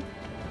warm.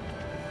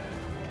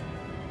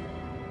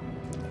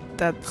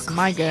 That's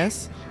my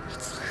guess.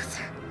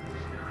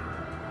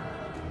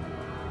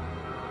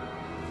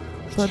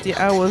 But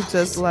yeah, I was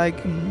just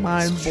like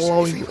mind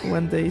blowing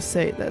when they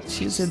say that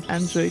she's an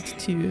android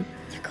too.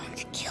 They're going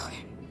to kill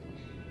him.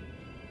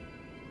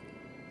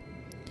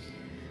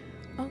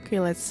 Okay,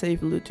 let's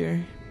save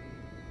Luther.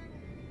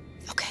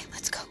 Okay,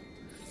 let's go.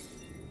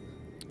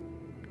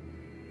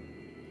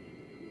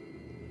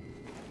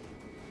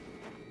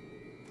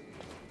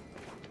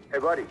 Hey,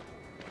 buddy.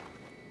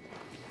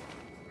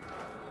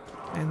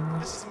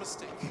 And This is a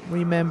mistake.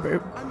 remember,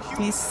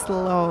 be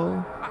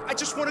slow. I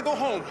just want to go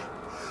home.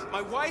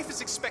 My wife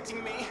is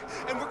expecting me,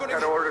 and we're gonna...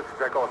 Got orders to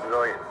check all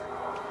civilians.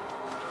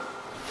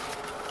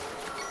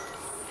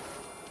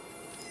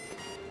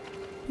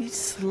 Be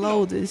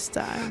slow this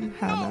time,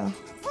 Hannah. No,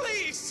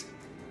 please!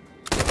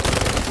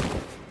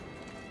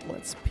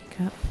 Let's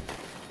pick up.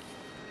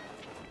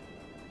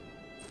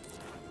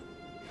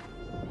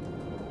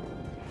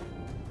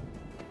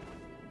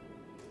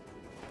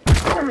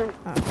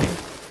 Okay.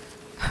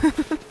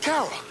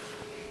 Kara!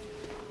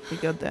 We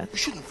got that. You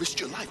shouldn't risk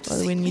your life to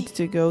But we need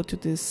to go to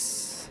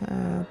this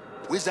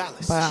Where's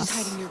Alice? bus.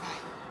 She's hiding nearby.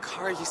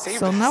 Kara, you saved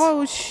So us. now I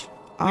will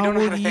how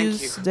to thank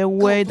use you. the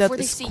way before that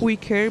they is see.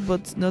 quicker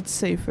but not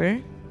safer.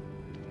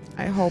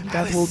 I hope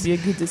that will be a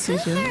good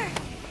decision.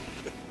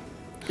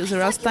 Because the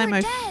last time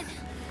I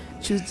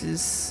choose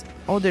this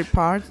other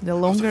part, the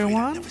longer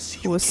one,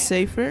 it was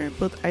safer,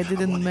 but I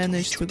didn't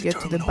manage to get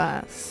to the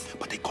bus.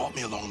 But they caught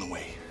me along the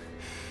way.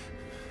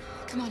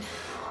 Come on.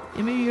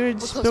 Yeah, maybe you're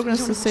just close, programs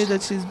we to don't say have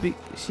that she's big,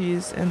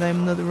 and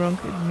I'm not wrong,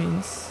 it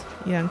means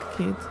young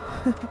kid.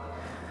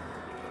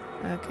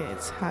 Okay,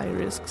 it's high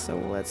risk, so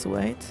let's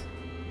wait.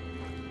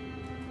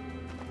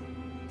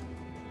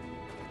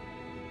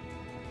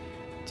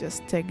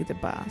 Just take the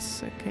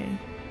bus, okay.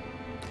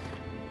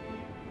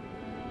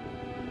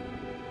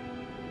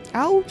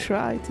 I'll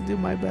try to do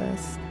my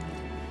best.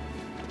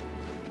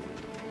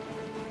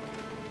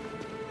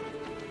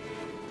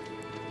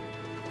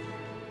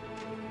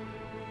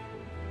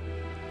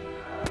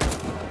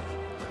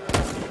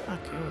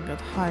 Okay, we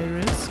got high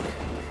risk.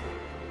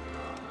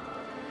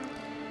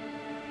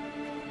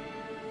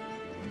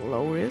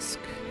 Low risk.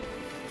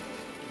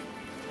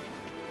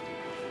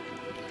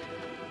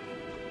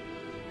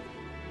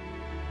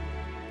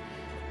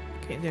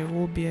 Okay, there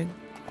will be a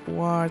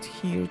guard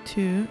here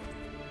too.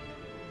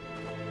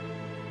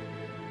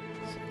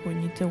 So we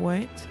need to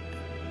wait.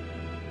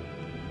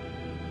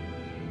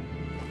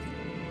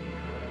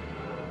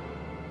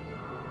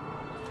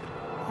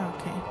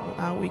 Okay,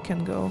 now we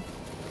can go.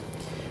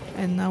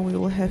 And now we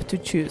will have to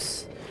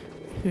choose.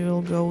 We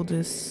will go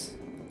this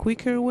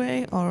quicker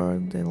way or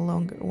the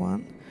longer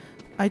one.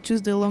 I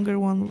chose the longer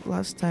one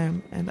last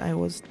time and I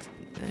was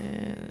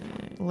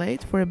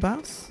late for a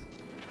bus.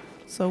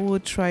 So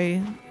we'll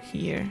try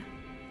here.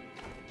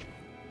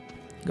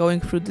 Going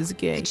through this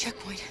gate.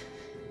 Checkpoint.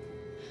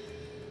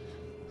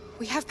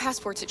 We have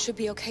passports, it should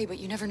be okay, but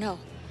you never know.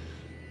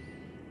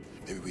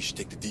 Maybe we should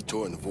take the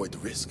detour and avoid the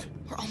risk.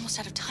 We're almost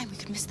out of time, we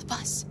could miss the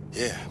bus.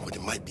 Yeah, but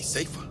it might be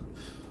safer.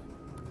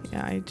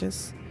 Yeah, I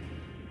just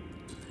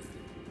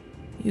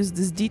used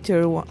this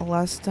detour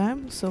last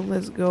time, so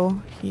let's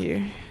go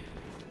here.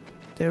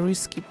 The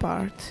risky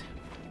part.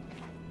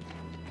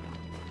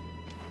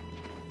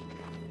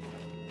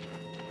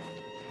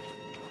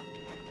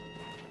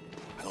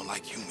 I don't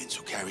like humans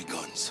who carry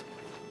guns.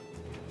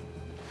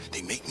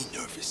 They make me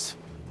nervous.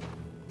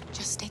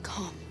 Just stay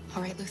calm,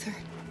 all right, Luther?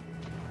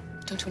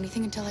 Don't do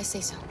anything until I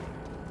say so.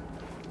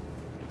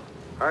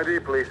 ID,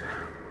 please.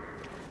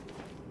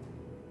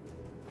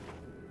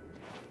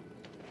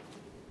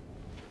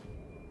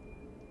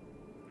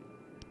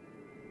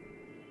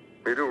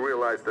 You do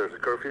realize there's a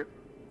curfew?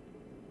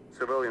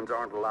 Civilians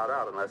aren't allowed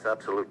out unless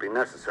absolutely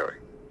necessary.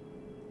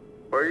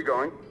 Where are you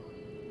going?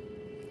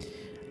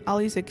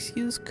 Alice,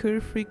 excuse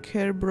curfew,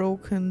 care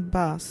broken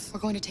bus. We're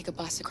going to take a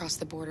bus across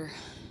the border.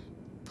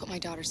 Put my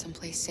daughter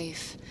someplace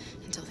safe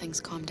until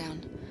things calm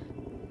down.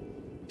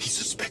 He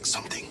suspects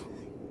something.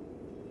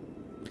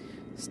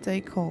 Stay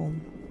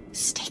calm.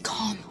 Stay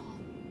calm.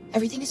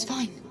 Everything is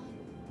fine.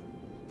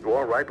 You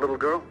all right, little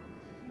girl?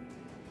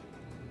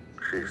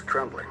 She's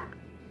trembling.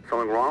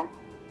 Something wrong?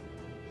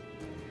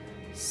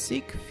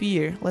 Sick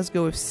fear. Let's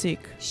go with sick.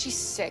 She's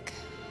sick.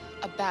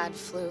 A bad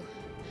flu.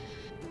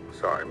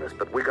 Sorry, miss,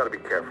 but we gotta be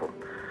careful.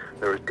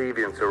 There are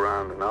deviants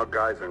around and our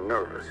guys are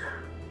nervous.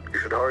 You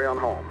should hurry on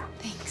home.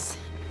 Thanks.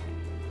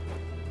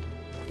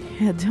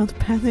 Yeah, don't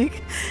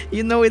panic.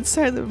 You know,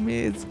 inside of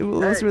me, it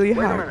was really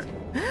hard.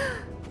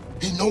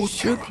 He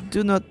knows.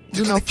 Do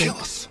nothing. Kill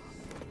us.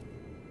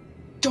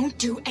 Don't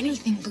do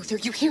anything, Luther.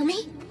 You hear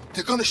me?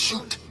 They're gonna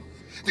shoot.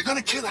 They're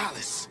gonna kill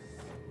Alice.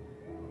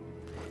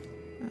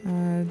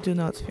 Do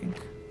not think.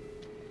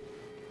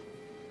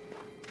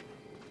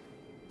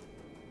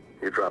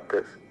 You drop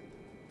this.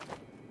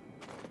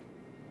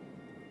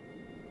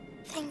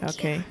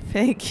 Okay,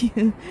 thank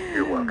you.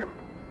 You're welcome.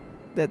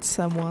 That's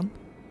someone.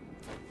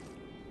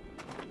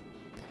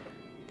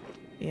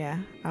 Yeah,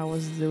 I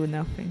was doing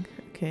nothing.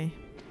 Okay.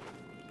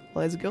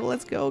 Let's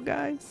go,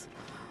 guys.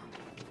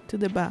 To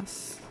the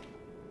bus.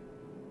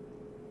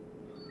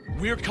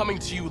 We're coming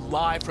to you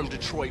live from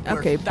Detroit,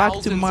 okay, where back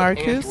thousands to of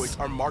Marcus. androids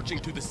are marching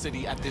through the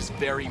city at this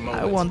very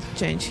moment. I want to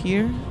change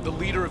here. The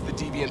leader of the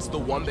deviants, the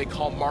one they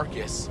call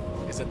Marcus,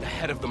 is at the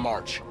head of the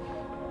march.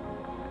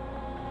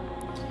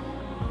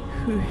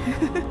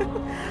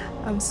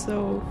 I'm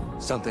so...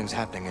 Something's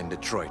happening in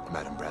Detroit,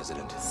 Madam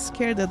President.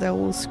 Scared that I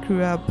will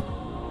screw up.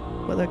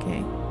 But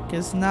okay,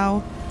 because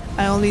now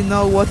I only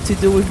know what to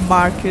do with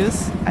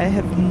Marcus. I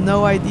have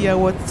no idea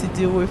what to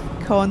do with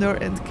Connor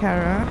and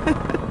Kara.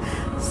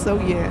 So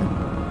yeah.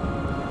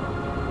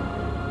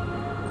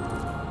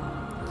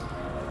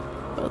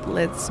 But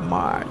let's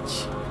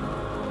march.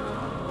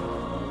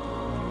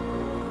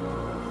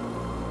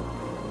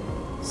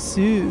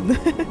 Soon.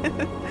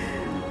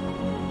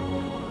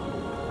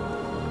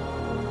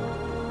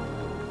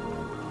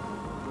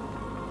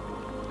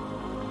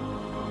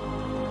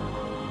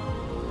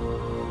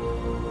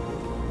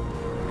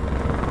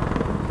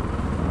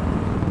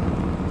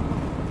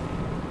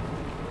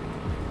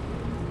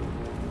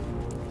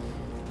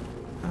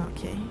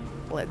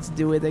 Let's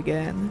do it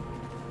again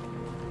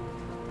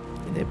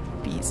in a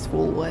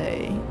peaceful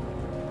way.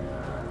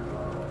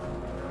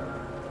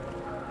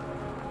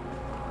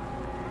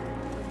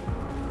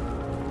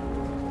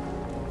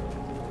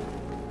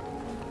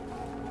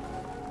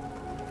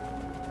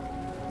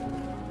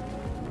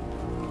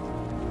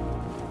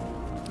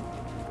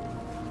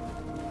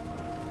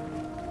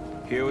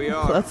 Here we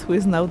are. Plot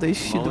twist, now they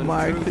shoot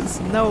Marcus.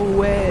 No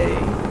way.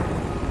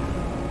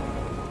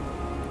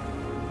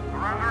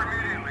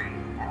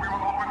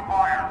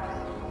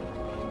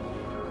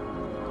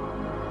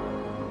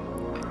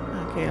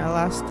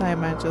 Last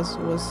time I just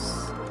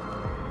was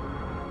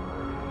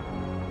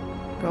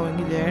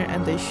going there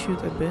and they shoot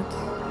a bit.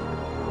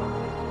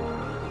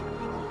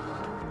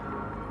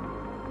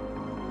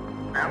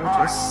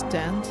 I'll just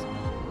stand.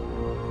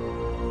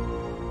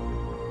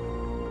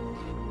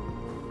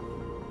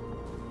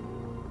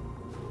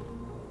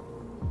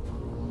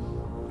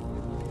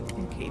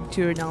 Okay,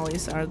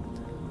 journalists are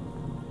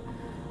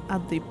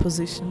at the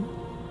position.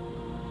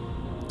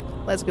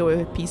 Let's go with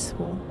a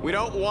peaceful. We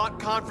don't want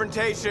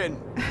confrontation.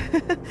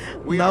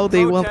 Now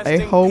they want, I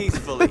hope.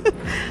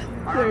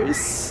 There is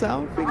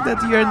something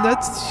that you're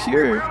not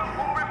sure.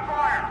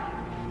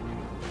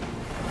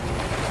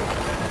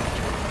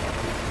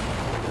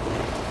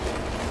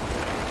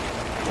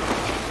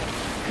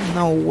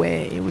 No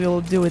way,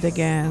 we'll do it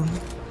again.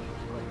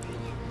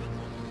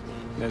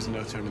 There's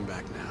no turning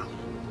back now.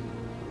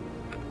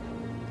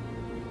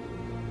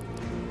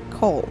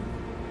 Cole.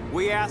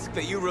 We ask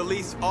that you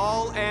release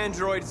all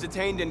androids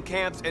detained in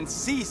camps and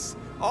cease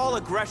all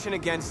aggression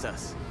against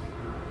us.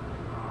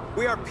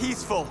 We are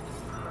peaceful.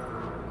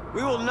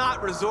 We will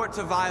not resort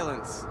to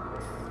violence.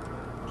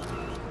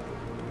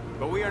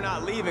 But we are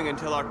not leaving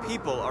until our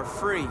people are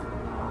free.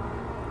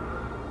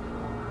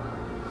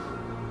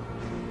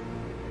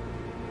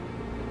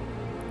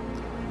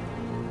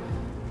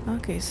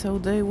 Okay, so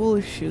they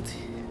will shoot.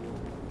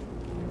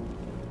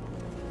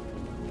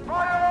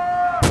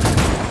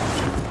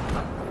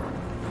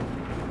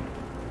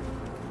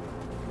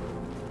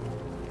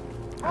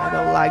 I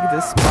don't like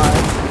this part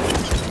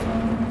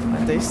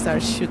when they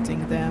start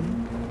shooting them.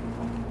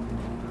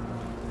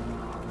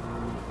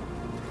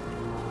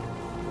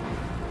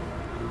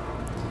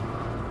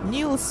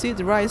 Neil Sid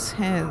raise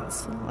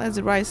hands. Let's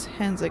raise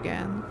hands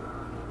again.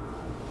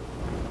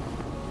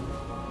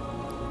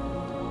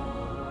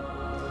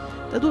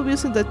 That would be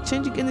something that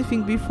changing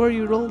anything before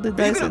you roll the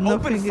dice and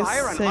nothing is the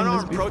same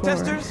as before.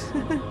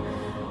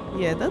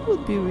 Yeah, that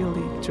would be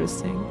really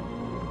interesting.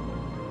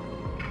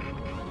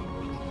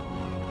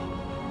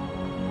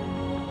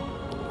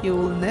 You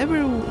will never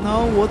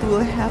know what will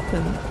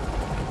happen.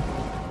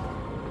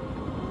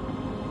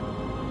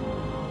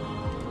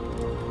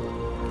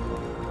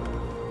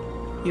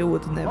 You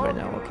would never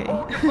know, okay?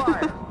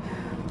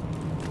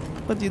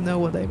 But you know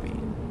what I mean.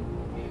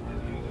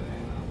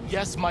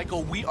 Yes,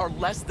 Michael, we are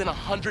less than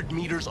 100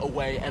 meters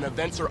away and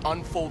events are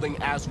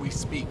unfolding as we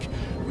speak.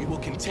 We will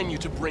continue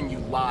to bring you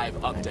live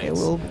updates. Okay,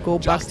 we'll go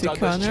back to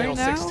Connor Channel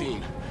now.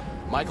 16.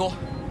 Michael,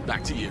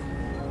 back to you.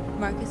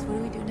 Marcus, what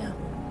do we do now?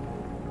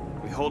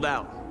 We hold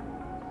out.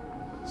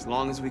 As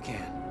long as we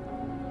can.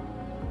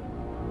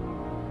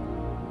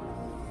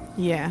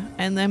 Yeah,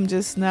 and I'm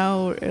just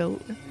now a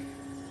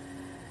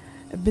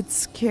bit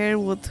scared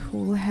what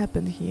will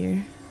happen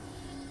here.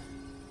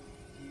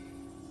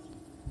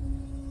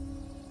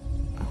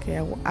 Okay,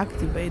 I will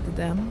activate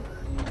them.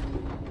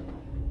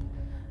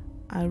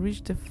 I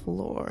reached the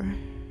floor.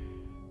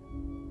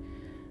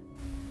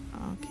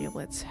 Okay,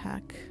 let's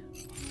hack.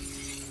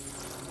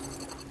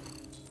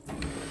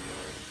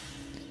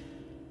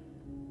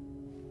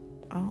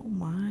 Oh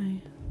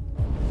my.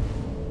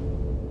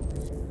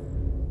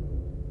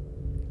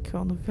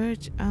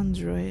 Converge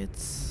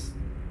androids.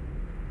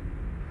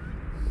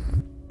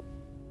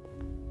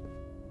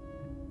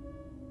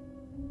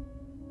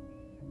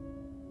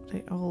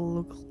 They all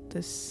look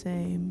the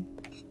same.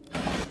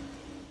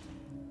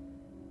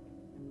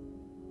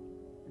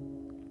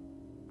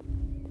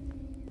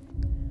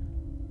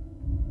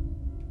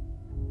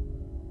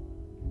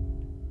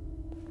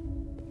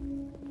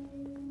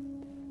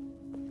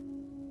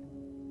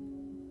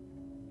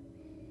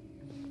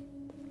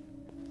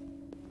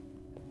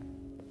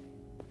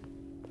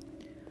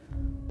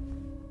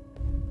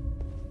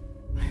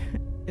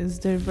 Is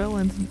there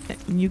violent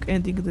nuke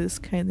ending this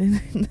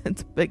kind at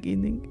the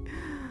beginning?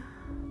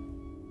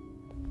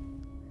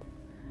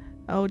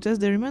 Oh, just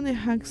the remaining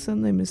hacks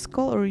name is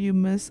call or you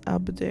mess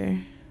up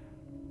there.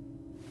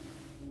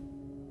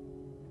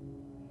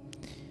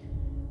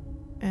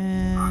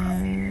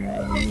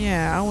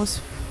 Yeah, I was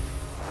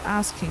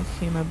asking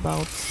him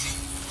about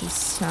the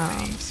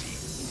sound.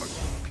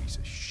 Piece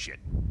of shit.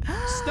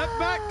 Step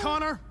back,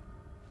 Connor,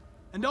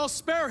 and I'll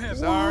spare him.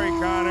 Sorry,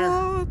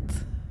 Connor. What?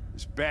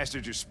 This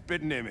bastard's your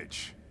spitting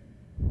image.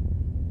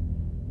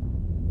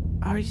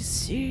 Are you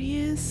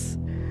serious?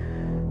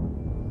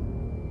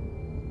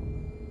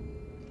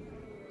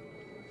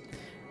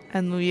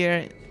 And we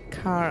are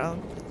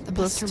the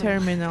bus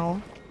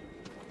terminal.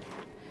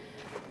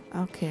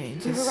 Okay,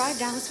 We've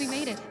arrived, Alice. We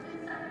made it.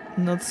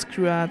 Not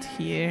screw out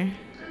here.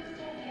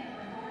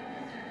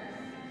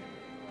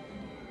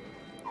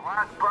 The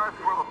last bus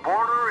for the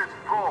border is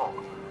full.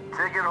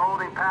 Ticket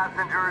holding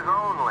passengers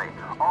only.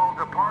 All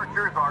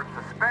departures are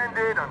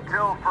suspended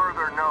until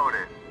further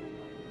notice.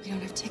 We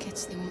don't have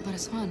tickets. They won't let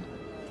us on.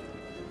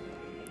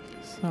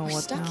 So We're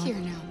what stuck now? here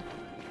now.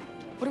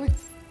 What are we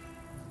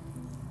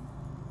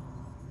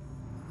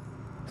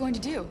going to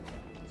do?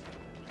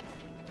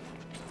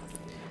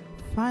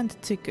 Find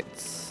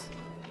tickets.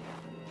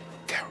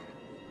 Carol,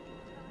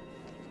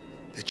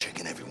 they're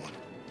checking everyone.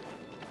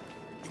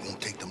 It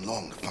won't take them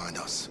long to find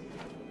us.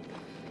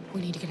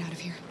 We need to get out of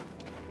here.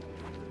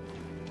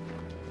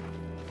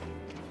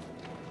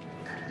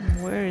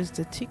 Where is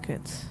the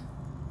ticket?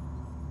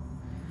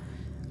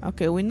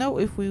 Okay, we know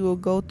if we will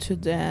go to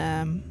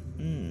the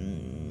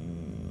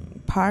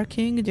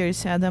parking, there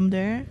is Adam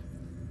there.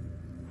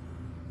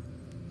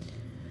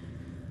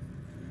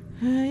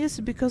 Yes,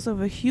 because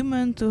of a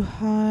human too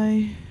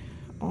high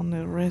on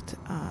the red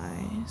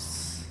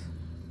eyes.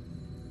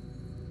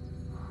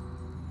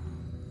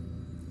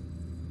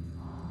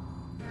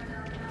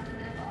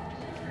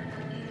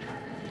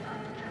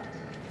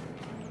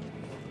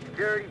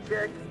 Security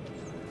check.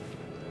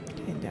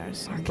 Okay, there's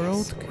some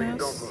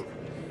broadcast.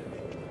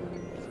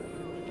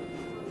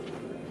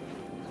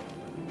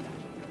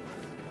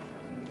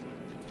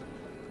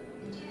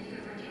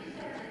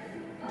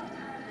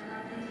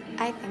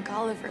 I think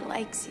Oliver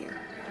likes you.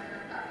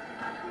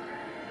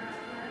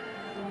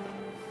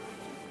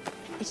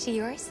 Is she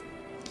yours?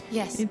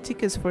 Yes. Need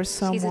tickets for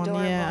someone.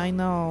 adorable. Yeah, I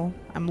know.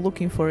 I'm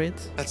looking for it.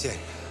 That's it.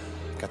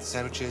 Got the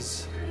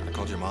sandwiches. I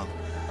called your mom.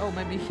 Oh,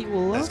 maybe he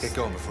will Let's lose. get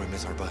going before we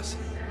miss our bus.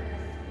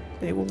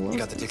 They will lose. You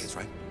got the tickets,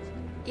 right?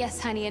 Yes,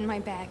 honey, in my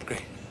bag.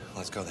 Great.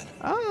 Let's go then.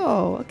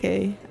 Oh,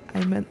 okay.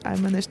 I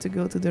managed to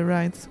go to the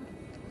right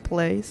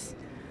place.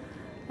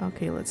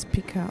 Okay, let's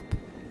pick up.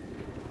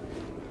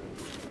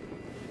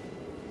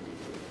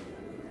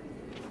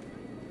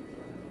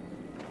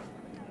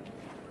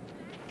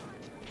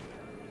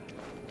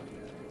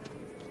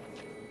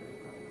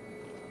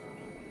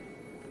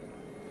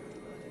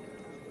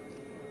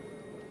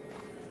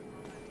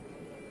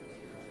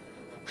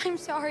 I'm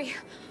sorry.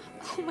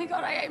 Oh my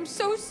god, I am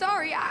so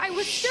sorry. I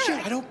was sure.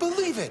 Shit, I don't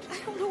believe it.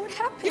 I don't know what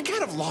happened. You can't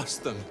have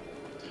lost them.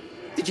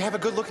 Did you have a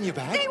good look in your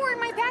bag? They were in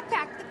my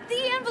backpack.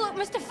 The envelope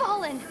must have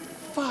fallen.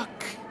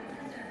 Fuck.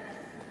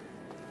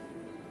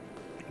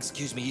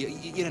 Excuse me,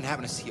 you didn't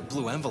happen to see a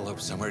blue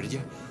envelope somewhere, did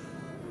you?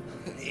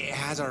 It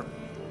has our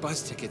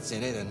bus tickets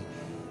in it and...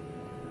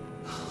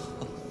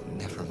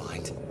 never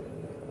mind.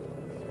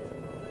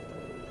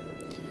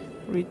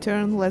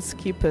 Return, let's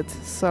keep it.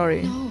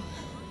 Sorry. No.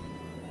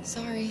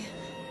 Sorry.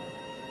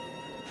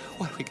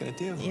 What are we gonna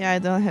do? Yeah, I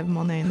don't have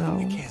money now.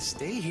 We can't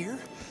stay here.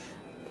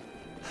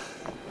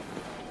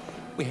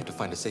 We have to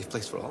find a safe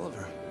place for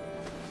Oliver.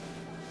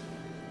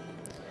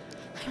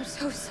 I'm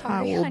so sorry,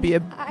 I will honey. be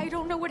a I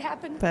don't know what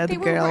happened. bad They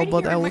were girl, right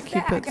but here I in will my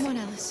keep bag. it. Come on,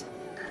 Alice.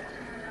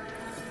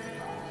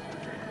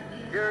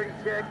 Security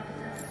check.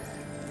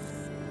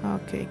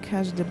 Okay,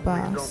 catch the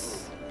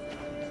bus.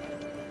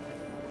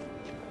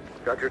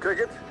 Got your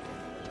tickets?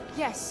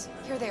 Yes,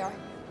 here they are.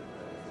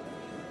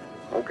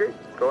 Okay,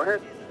 go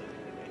ahead.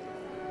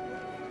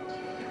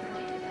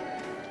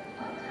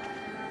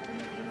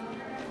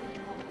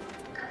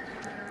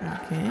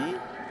 Okay.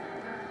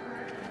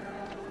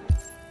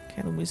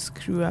 Can we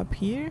screw up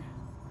here?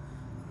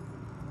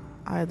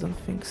 I don't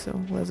think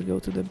so. Let's go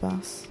to the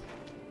bus.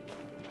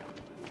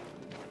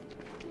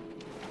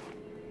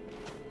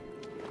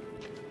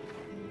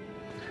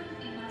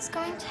 What's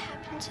going to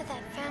happen to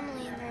that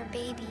family and their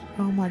baby?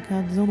 Oh my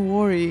god, don't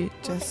worry.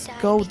 Just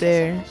go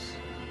there.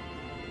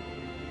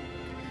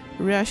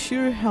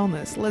 Reassure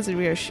Helnes. Let's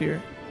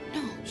reassure.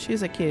 No.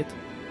 She's a kid.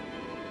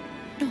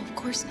 No, of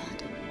course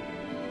not.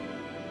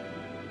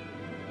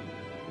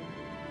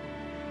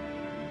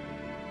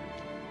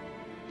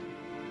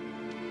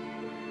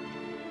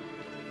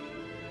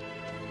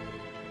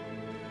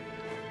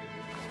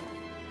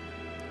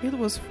 It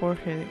was for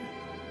her.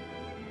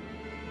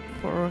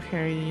 For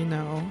her, you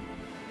know.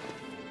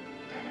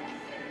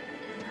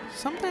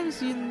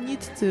 Sometimes you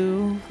need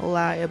to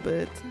lie a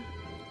bit.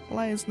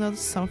 Lie is not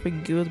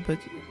something good, but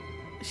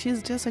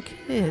she's just a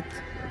kid.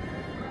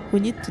 We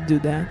need to do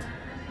that.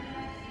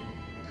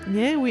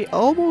 Yeah, we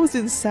almost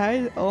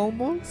inside,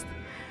 almost.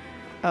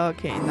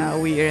 Okay, now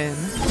we're in.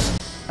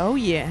 Oh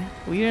yeah,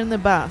 we're in the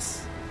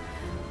bus.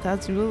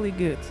 That's really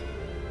good.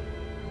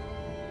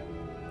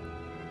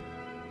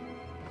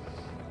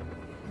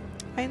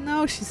 I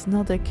know she's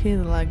not a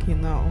kid, like, you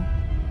know.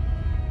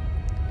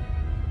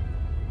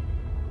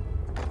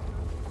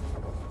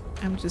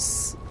 I'm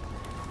just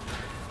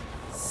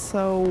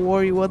so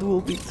worried what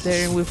will be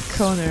there with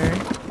Connor.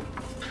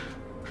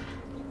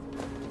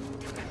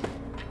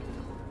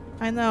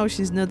 I know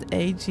she's not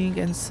aging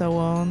and so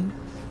on,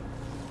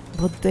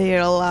 but they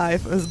are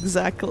alive,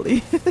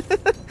 exactly.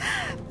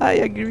 I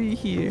agree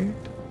here.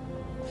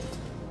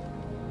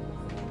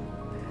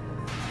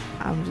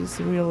 I'm just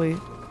really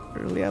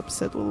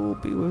upset what will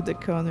be with the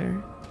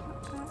Connor.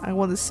 I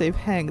want to save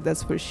Hank,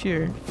 that's for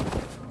sure.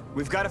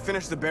 We've got to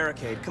finish the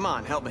barricade. Come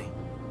on, help me.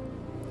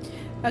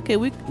 Okay,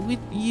 we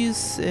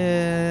used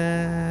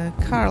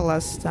car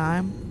last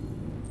time.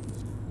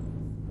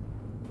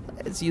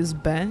 Let's use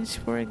bench,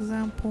 for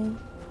example.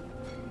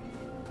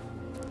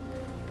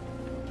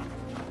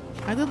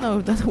 I don't know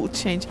if that will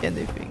change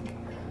anything.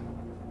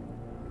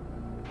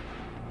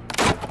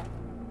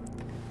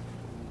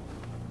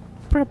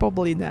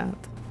 Probably not.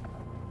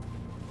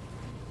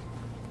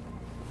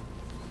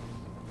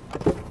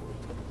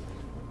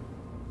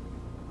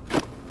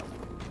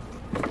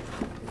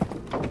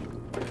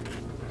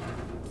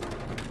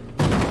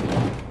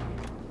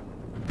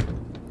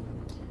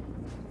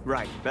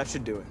 Right, that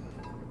should do it.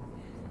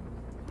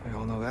 We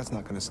all know that's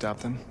not gonna stop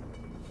them.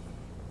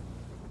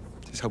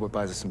 Just hope it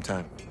buys us some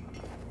time.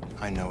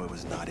 I know it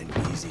was not an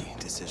easy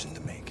decision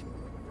to make,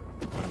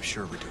 but I'm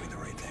sure we're doing the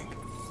right thing.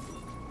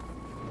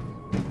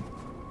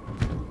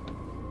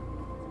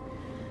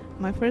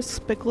 My first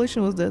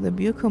speculation was that the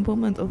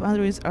biocomponent of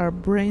androids are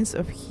brains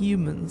of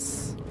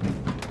humans.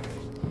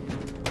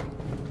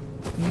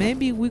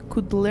 Maybe we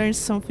could learn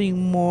something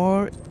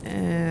more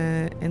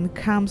in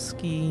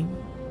Kamski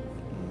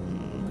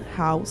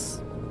house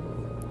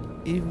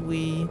if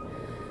we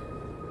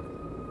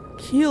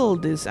kill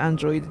this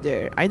android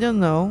there. I don't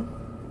know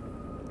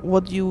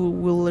what you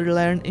will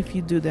learn if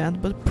you do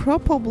that, but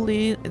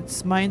probably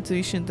it's my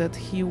intuition that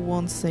he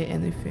won't say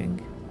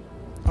anything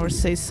or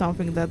say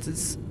something that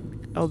is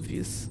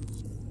obvious.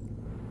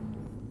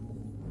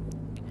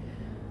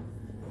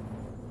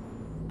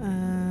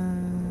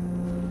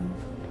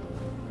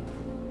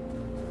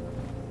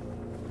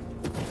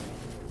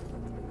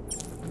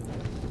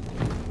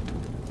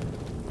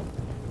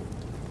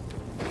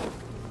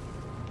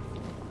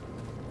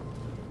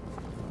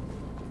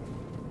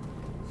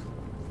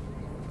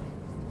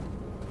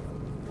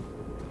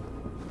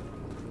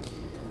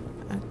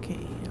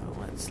 Okay,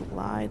 let's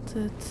light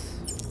it.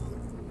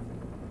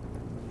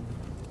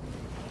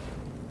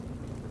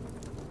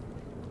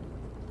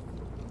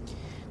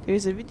 There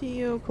is a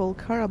video called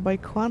Kara by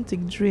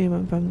Quantic Dream,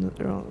 if I'm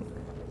not wrong.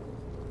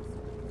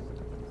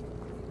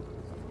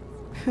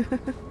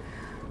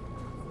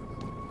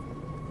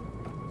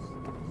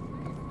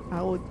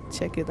 I will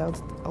check it out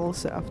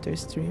also after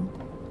stream.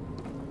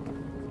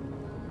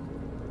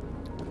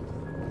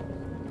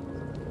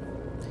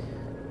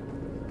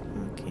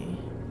 Okay.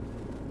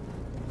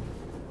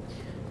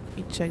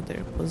 We check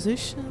their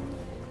position.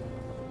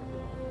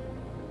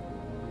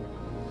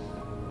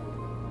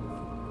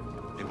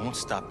 It won't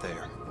stop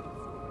there.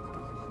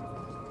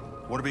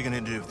 What are we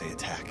gonna do if they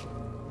attack?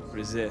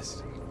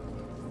 Resist.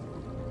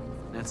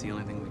 That's the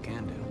only thing we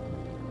can do.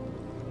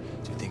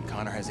 Do you think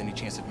Connor has any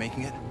chance of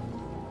making it?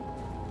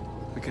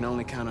 We can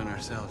only count on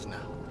ourselves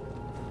now.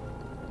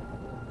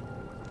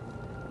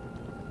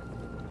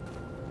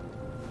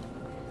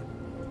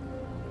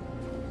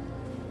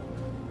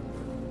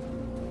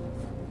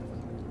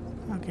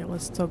 Okay,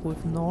 let's talk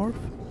with North.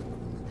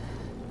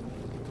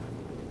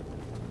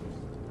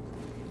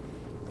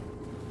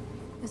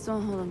 This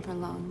won't hold him for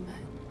long, but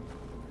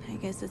I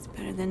guess it's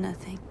better than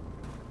nothing.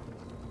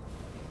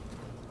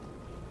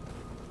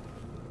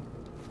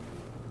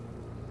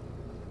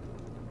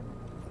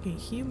 Okay,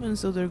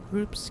 humans, other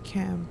groups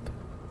camp.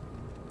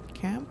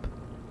 Camp?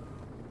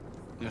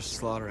 They're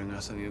slaughtering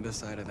us on the other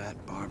side of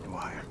that barbed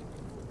wire.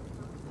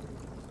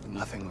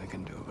 Nothing we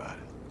can do about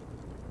it.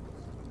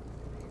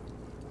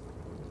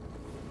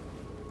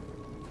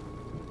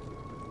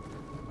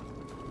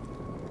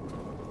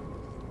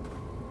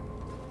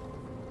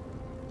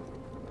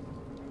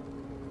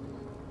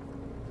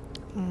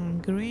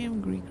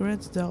 Graham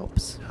regrets the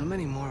ops. How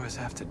many more of us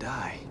have to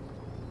die?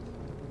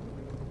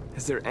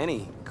 Is there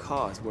any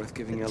cause worth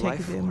giving your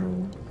life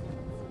for?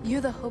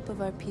 You're the hope of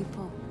our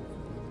people.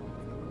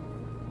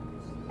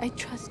 I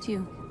trust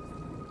you.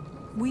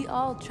 We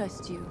all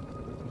trust you.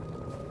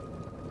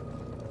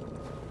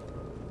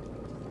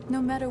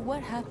 No matter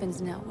what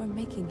happens now, we're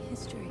making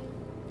history.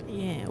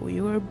 Yeah,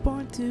 we were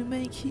born to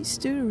make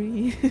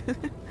history.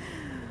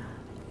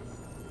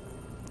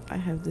 I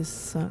have this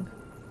song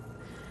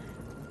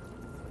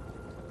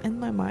in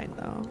my mind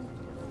now.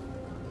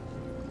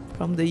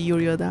 From the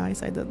Yurio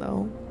Dice, I don't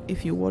know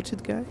if you watch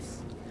it,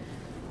 guys.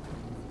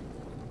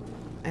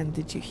 And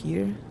did you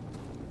hear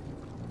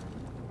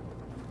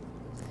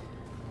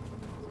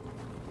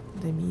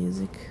the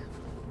music?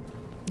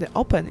 The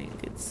opening,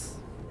 it's...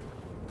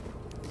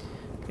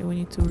 Okay, we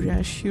need to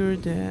reassure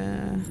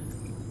the...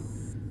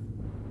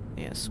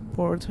 Yeah,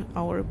 support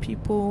our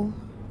people.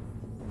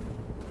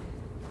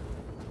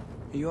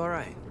 Are you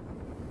alright?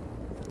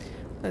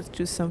 Let's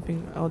choose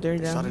something other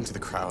than... Shot into the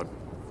crowd.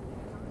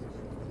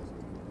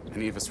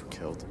 Many of us were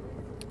killed.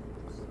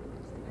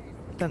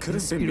 That's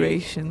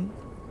inspiration.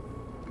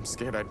 I'm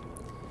scared. I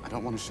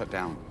don't want to shut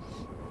down.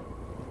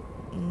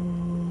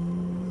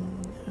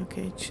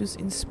 Okay, choose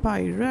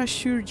inspire,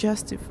 reassure,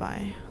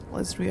 justify.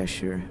 Let's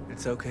reassure.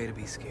 It's okay to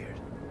be scared.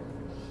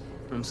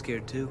 I'm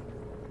scared too.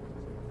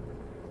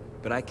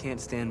 But I can't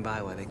stand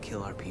by while they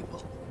kill our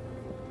people.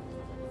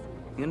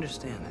 You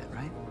understand that,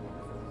 right?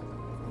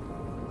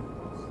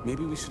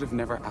 Maybe we should have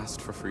never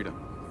asked for freedom.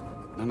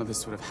 None of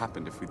this would have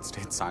happened if we'd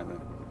stayed silent.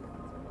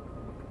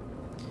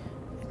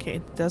 Okay,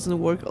 it doesn't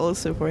work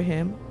also for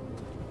him.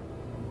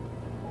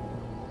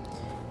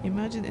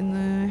 Imagine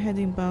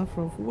heading back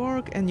from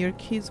work and your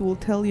kids will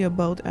tell you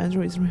about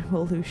Android's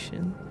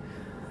revolution.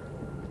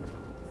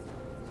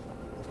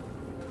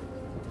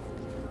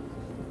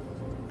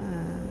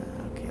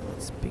 Okay,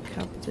 let's pick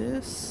up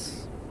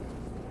this.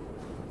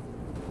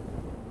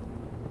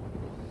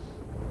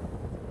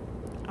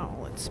 Oh,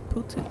 let's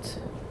put it.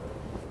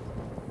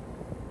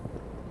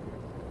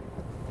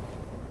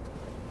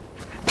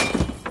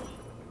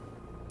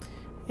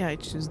 Yeah, I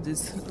choose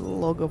this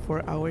logo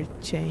for our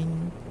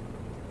chain.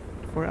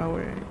 For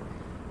our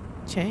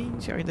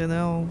change, I don't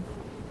know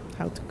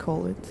how to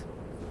call it.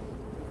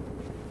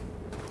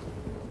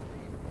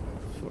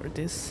 For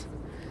this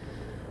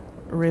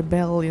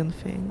rebellion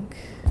thing.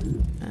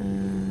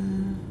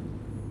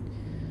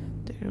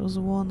 There was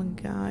one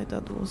guy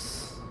that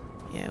was,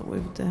 yeah,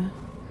 with the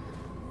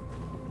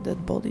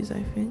dead bodies,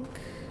 I think.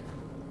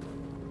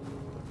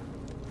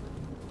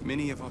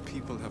 Many of our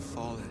people have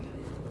fallen.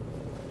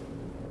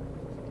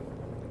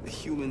 The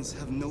humans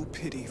have no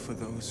pity for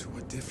those who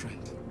are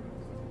different.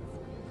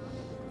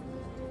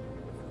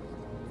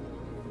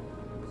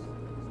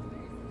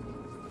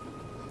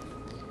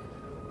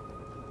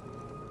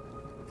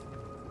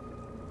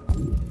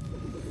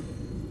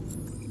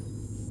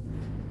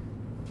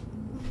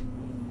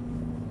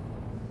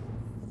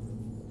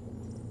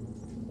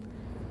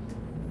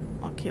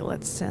 Okay,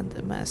 let's send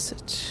a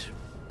message.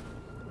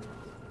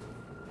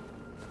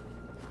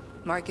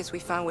 Marcus, we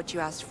found what you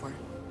asked for.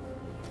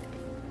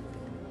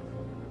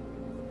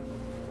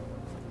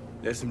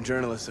 There's some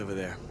journalists over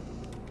there.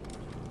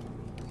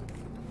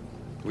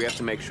 We have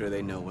to make sure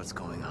they know what's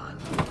going on.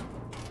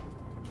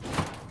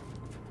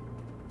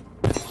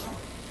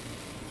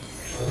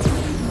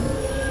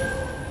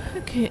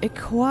 Okay,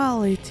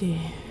 equality.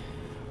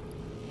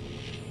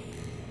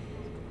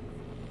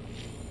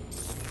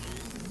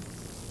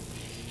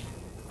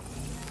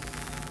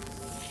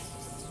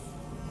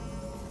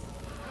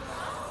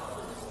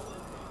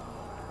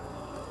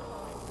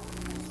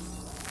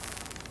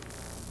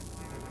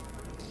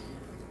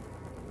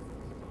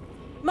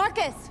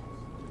 Marcus!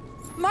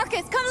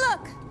 Marcus, come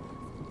look!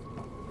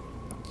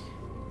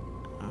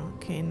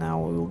 Okay, now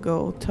we will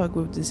go talk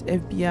with this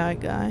FBI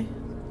guy.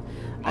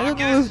 I don't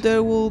know if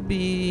there will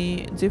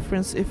be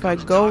difference if I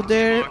go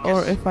there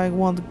or if I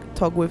want to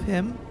talk with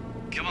him.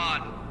 Come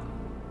on.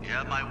 You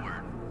have my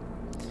word.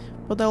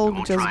 But I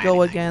will just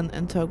go again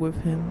and talk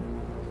with him.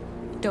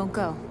 Don't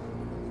go.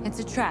 It's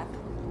a trap.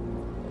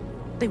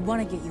 They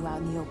want to get you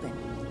out in the open.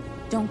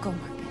 Don't go,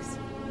 Marcus.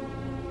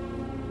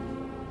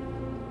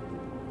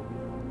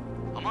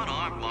 I'm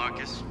unarmed,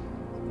 Marcus.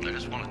 I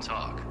just want to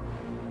talk.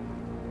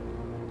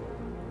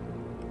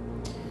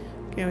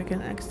 Okay, we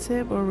can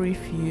accept or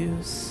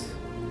refuse.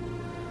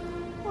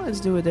 Let's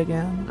do it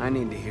again. I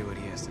need to hear what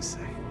he has to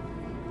say.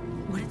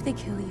 What if they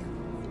kill you?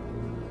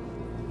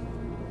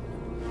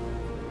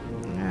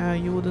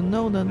 You wouldn't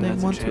know that they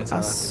want to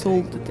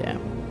assault them.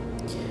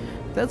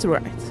 That's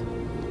right.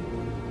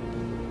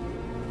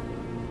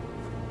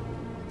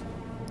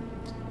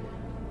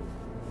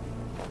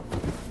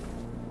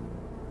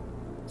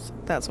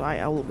 That's why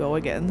I will go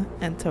again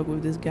and talk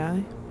with this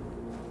guy.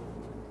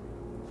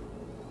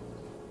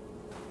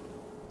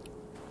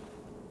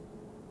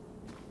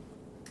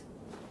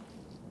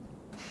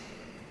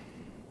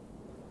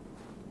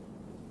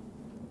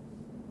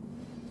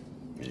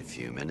 In a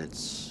few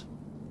minutes,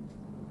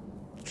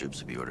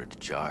 troops will be ordered to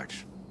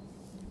charge.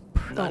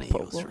 Probably. None of you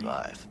will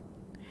survive.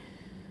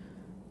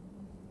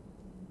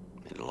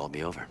 It'll all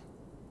be over.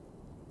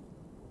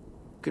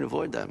 You can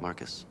avoid that,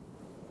 Marcus.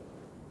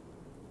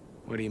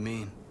 What do you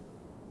mean?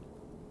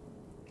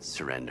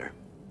 Surrender.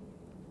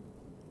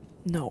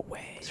 No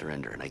way.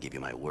 Surrender, and I give you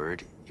my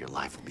word, your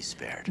life will be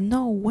spared.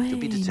 No way. You'll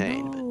be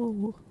detained,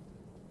 no.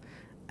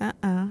 And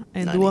none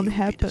what of you will be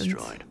happened?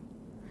 destroyed.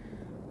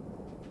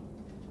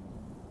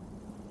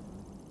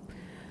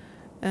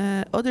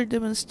 Other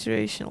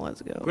demonstration,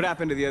 let's go. What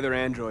happened to the other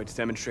androids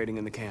demonstrating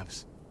in the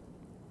camps?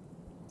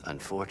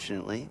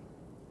 Unfortunately,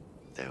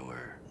 there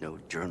were no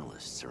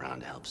journalists around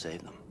to help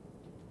save them.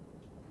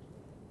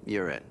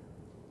 You're it.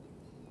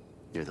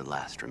 You're the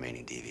last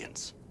remaining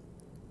deviants.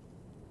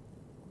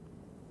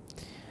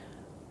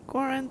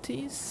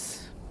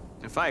 Quarantines.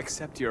 If I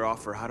accept your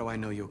offer, how do I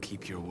know you'll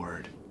keep your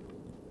word?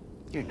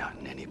 You're not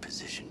in any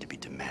position to be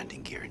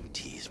demanding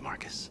guarantees,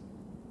 Marcus.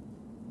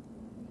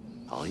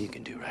 All you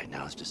can do right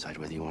now is decide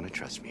whether you want to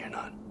trust me or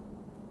not.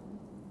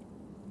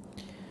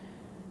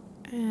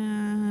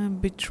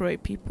 Betray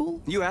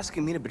people? You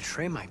asking me to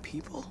betray my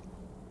people?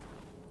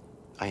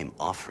 I am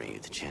offering you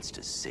the chance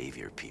to save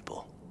your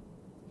people.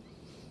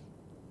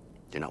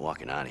 You're not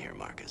walking out of here,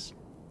 Marcus.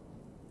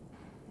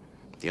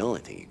 The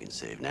only thing you can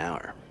save now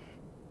are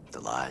the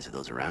lives of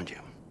those around you.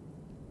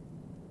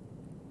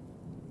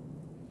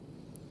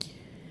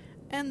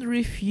 And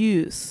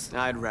refuse.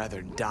 I'd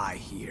rather die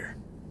here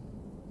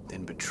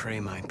than betray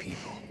my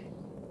people.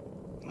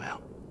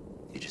 Well,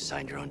 you just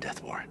signed your own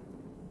death warrant.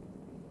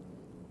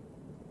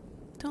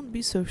 Don't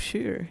be so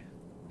sure.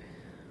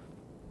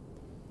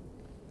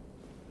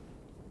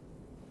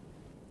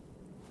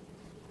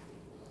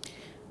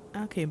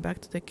 Okay,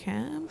 back to the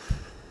camp.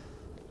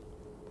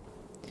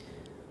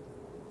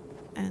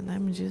 And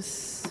I'm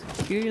just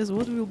curious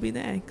what will be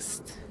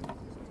next.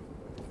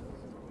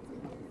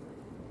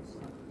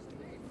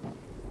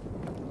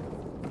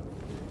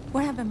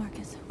 What happened,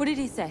 Marcus? What did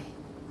he say?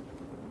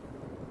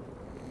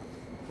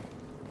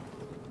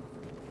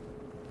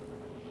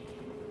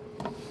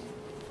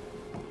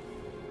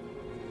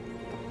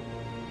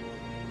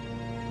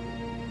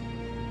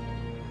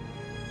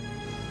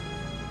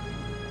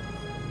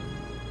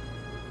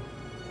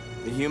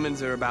 The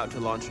humans are about to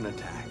launch an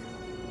attack.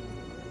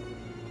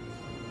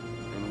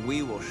 And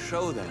we will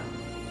show them.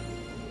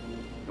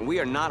 And we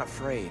are not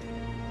afraid.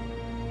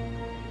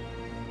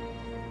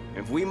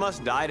 If we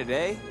must die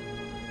today,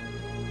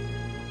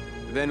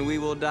 then we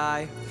will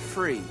die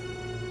free.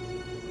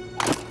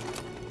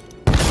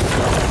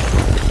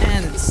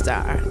 And it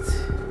starts.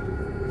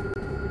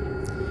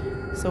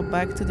 So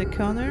back to the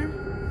corner.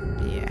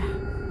 Yeah.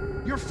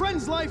 Your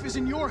friend's life is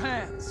in your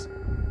hands.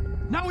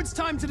 Now it's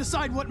time to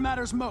decide what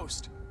matters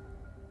most.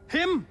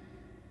 Him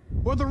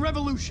or the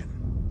revolution?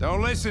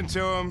 Don't listen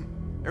to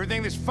him.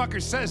 Everything this fucker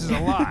says is a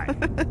lie.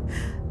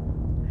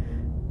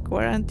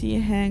 Guarantee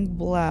hang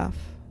bluff.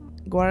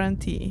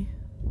 Guarantee.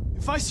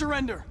 If I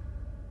surrender,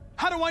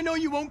 how do I know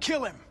you won't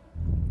kill him?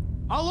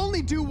 I'll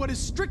only do what is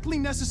strictly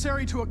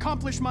necessary to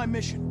accomplish my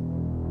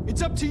mission.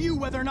 It's up to you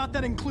whether or not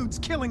that includes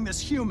killing this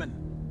human.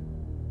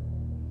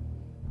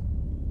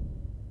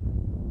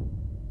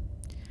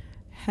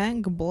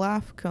 Hang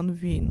bluff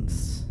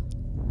convince.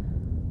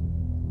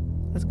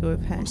 Let's go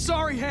with Hank. I'm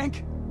sorry,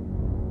 Hank.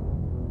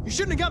 You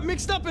shouldn't have got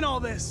mixed up in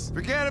all this.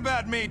 Forget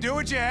about me. Do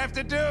what you have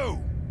to do.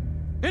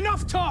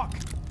 Enough talk.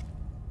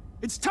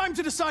 It's time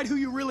to decide who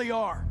you really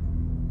are.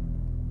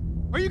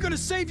 Are you going to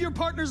save your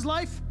partner's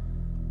life?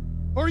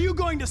 Or are you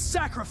going to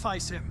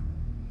sacrifice him?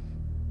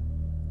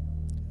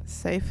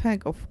 Save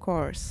Hank, of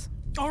course.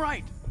 All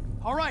right.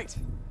 All right.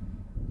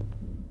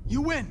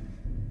 You win.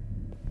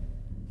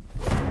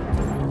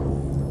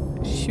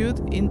 Shoot,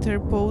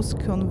 interpose,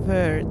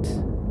 convert.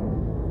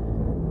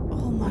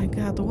 Oh my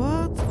god,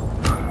 what?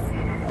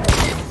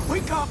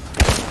 Wake up!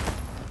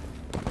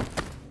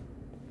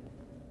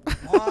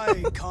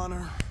 Why,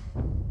 Connor?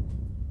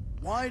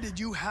 Why did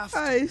you have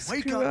to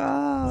wake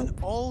up when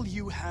all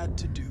you had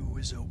to do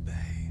was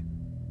obey?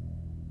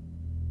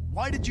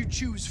 Why did you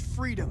choose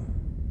freedom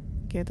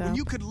when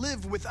you could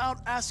live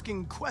without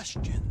asking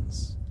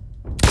questions?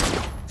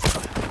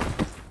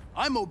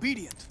 I'm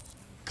obedient,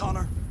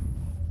 Connor.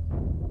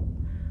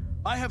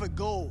 I have a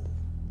goal.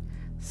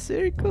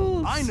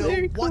 Circle, I know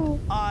what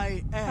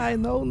I am. I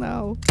know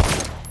now.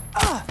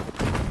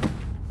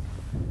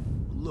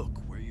 Look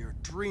where your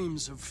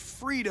dreams of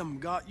freedom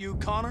got you,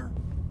 Connor.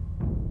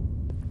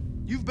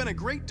 You've been a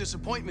great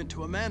disappointment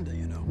to Amanda,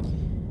 you know.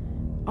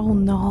 Oh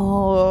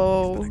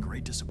no. You've been a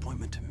great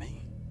disappointment to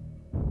me.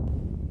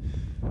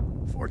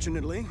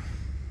 Fortunately,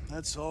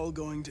 that's all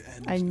going to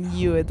end. I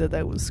knew it that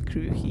I would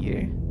screw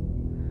here.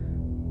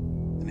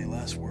 Any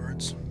last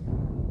words?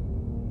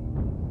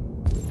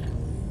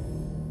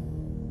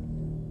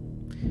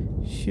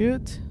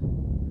 Shoot.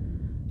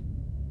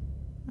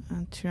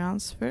 And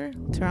transfer.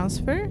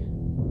 Transfer.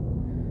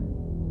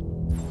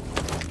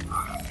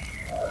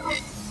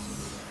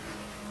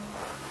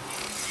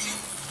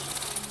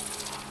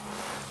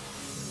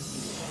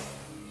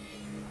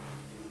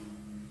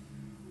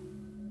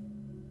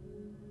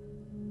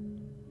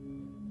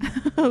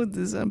 Oh,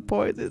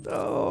 disappointed.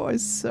 Oh, I'm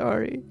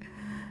sorry.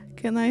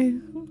 Can I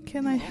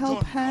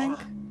help Hank?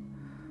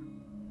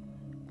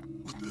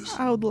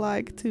 I would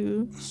like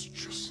to. It's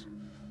just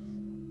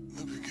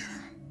the beginning.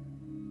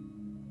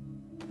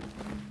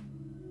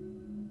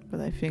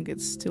 But I think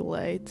it's too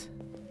late.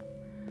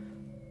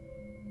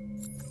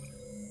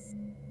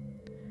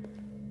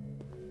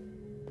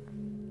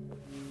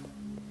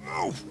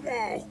 Oh,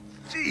 whoa!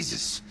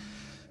 Jesus!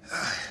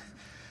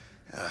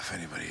 If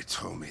anybody had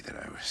told me that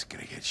I was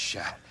gonna get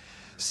shot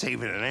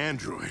saving an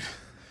android.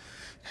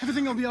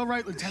 Everything will be all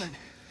right, Lieutenant.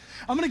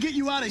 I'm gonna get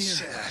you out of here.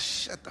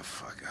 Shut the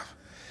fuck up.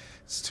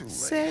 It's too late.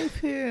 Save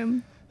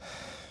him.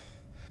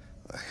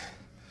 Look,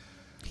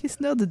 he's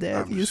not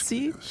dead, you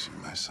see? Go see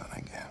my son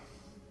again.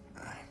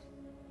 All right.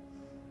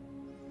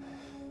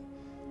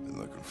 Been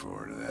looking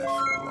forward to that for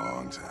a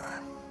long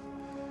time.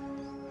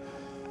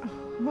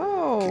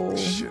 Oh. Kick the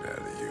shit out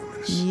of the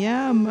humans.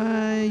 Yeah,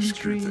 my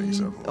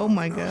dream. Oh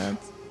my enough. god.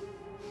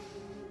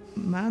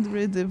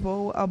 Madre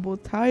Devo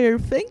Abotire,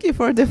 thank you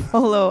for the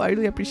follow. I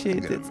really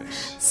appreciate it.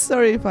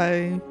 Sorry if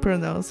I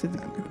pronounce it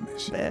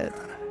bad.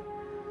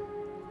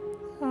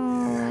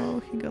 Oh,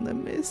 he gonna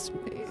miss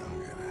me.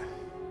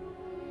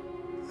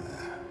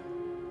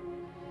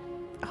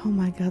 Oh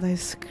my god, I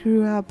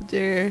screw up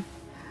there.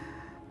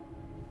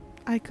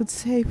 I could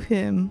save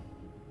him.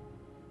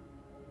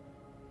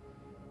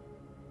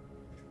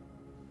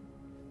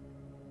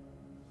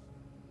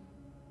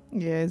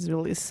 Yeah, it's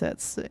really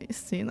sad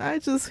scene. I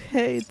just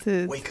hate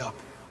it. Wake up.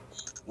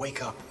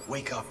 Wake up.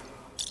 Wake up.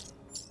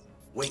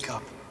 Wake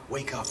up.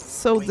 Wake up.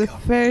 So wake the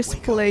up, first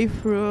wake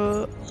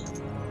playthrough,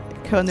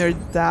 Connor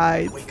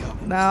died.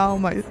 Now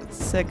my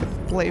second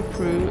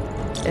playthrough,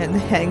 and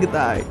Hank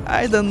died.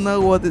 I don't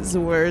know what is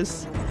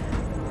worse.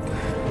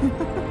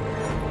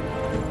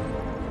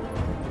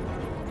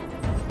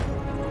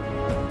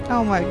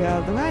 Oh my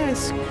god, why I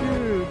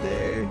screwed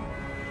there?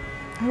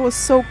 I was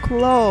so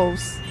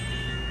close.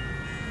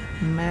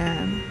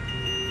 Man.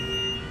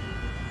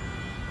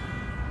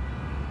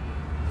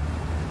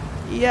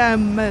 Yeah,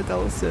 I'm mad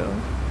also.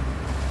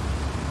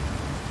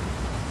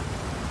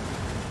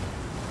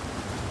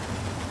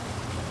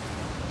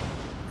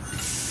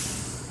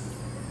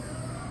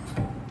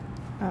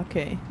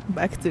 Okay,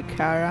 back to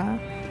Kara.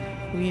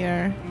 We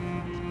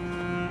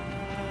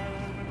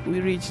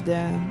reached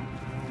the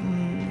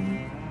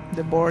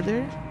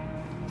border.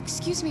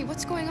 Excuse me,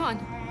 what's going on?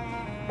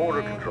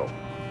 Border control.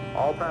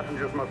 All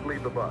passengers must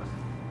leave the bus.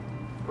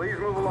 Please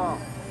move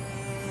along.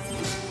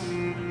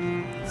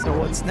 So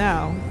what's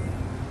now?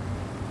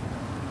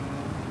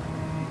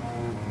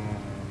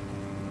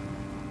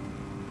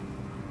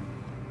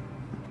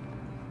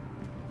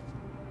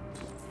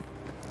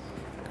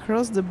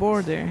 Cross the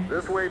border.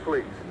 This way,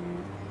 please.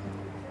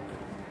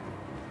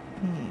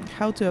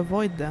 How to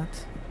avoid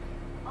that?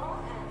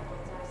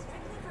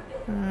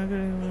 We're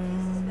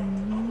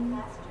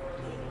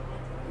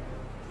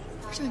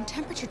doing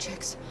temperature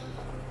checks.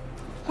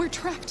 We're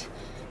trapped.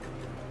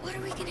 What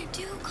are we gonna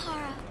do,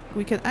 Kara?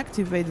 We can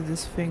activate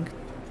this thing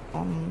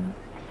on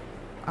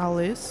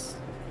Alice.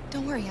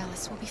 Don't worry,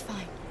 Alice. We'll be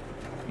fine.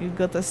 You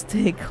gotta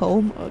stay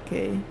calm.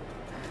 Okay.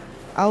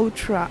 I'll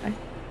try.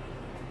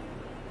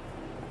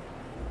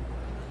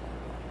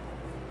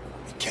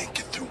 We can't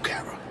get through,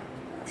 Kara.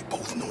 We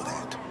both know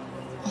that.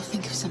 I'll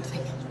think of something.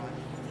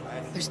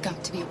 There's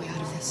got to be a way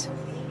out of this.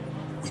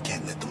 We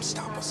can't let them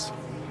stop us.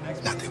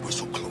 Not that we're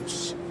so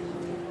close.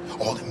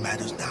 All that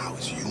matters now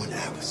is you and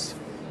Alice.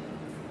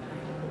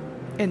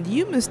 And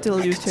you must still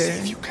use her.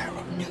 Save you,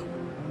 Kara. No.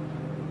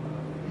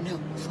 No,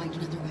 we'll find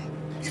another way.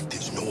 If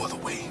there's no other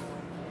way,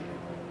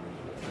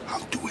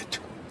 I'll do it.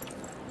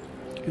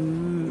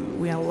 Ooh,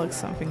 we unlocked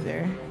something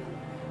there.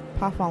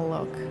 Path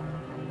unlock.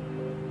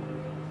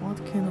 What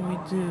can we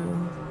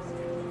do?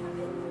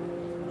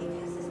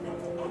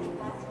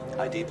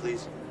 ID,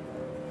 please.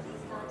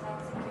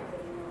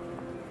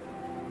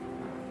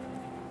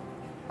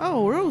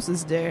 Oh, Rose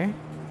is there.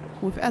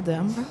 With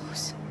Adam.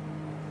 Rose?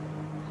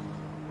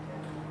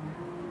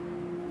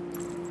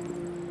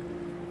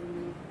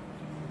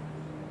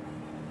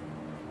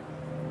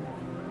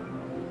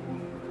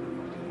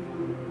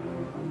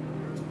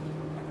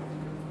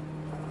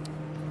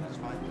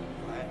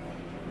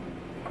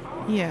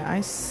 Yeah,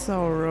 I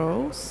saw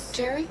Rose.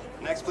 Jerry?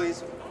 Next,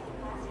 please.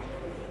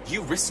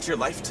 You risked your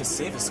life to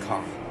save us,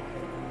 Carl.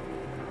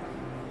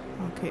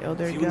 Okay,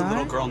 other if you guy. and the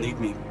little girl need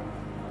me,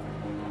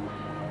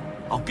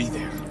 I'll be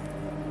there.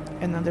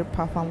 Another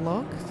path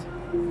unlocked.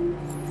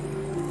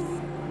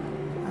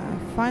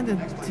 Find a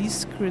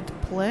discreet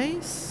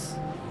place.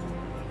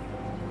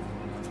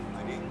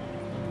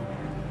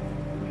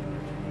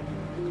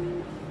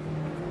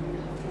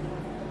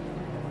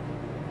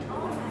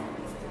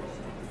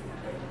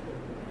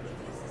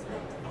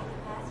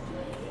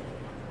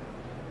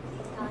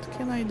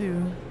 can I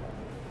do?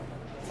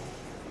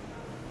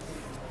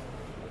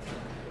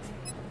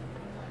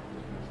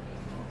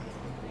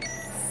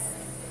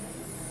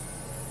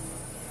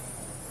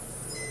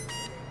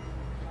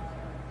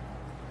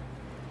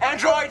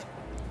 Android!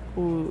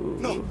 Ooh.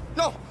 No,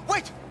 no,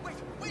 wait!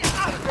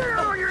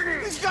 Ah, on your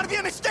knees! This has got to be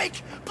a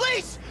mistake!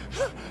 Please!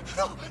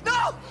 No,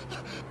 no!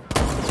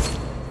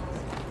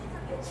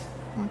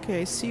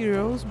 Okay,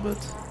 zeros, but...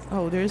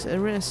 Oh, there's a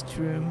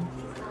restroom.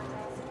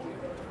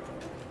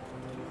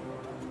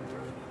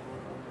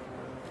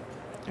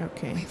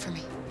 Okay. Wait for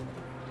me.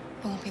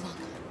 It won't be long.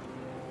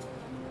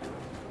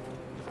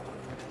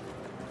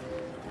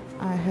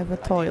 I have a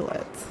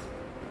toilet.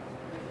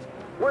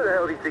 Where the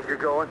hell do you think you're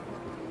going?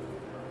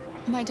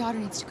 My daughter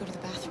needs to go to the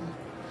bathroom.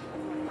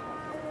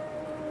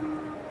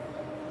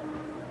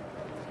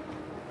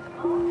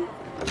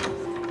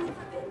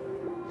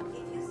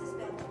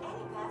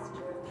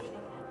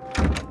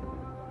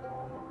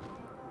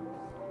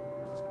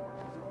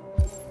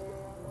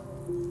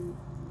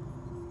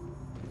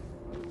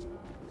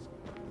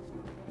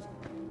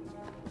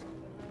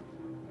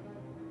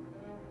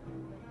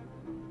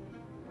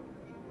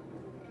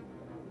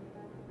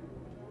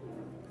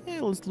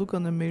 Yeah, let's look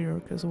on the mirror,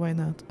 because why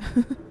not?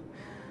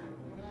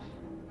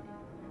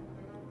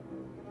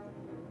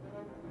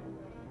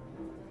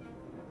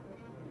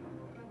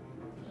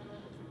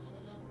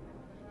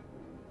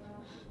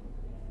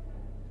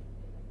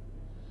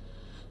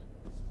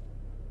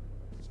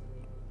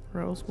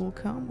 Rose will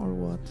come or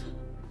what?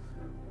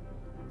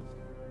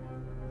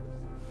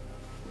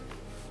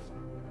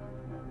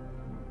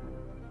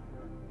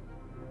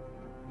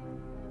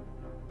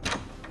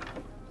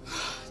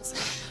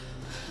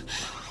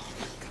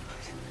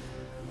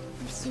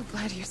 I'm so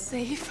glad you're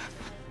safe.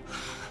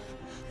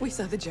 We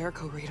saw the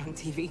Jericho raid on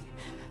TV.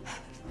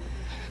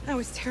 I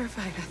was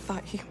terrified. I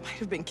thought you might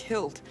have been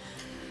killed.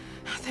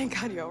 Thank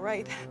God you're all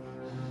right.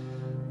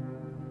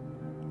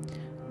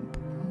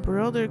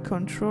 Brother,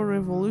 control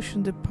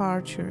revolution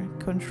departure.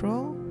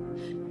 Control?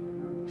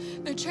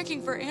 They're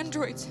checking for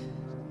androids.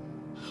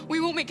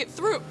 We won't make it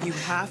through. You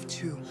have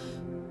to.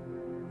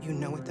 You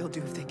know what they'll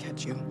do if they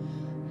catch you.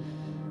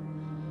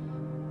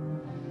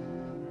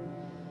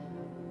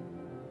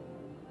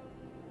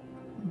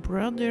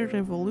 Brother,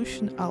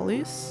 revolution,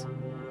 Alice.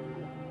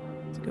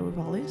 Let's go with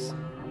Alice.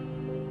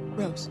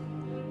 Rose.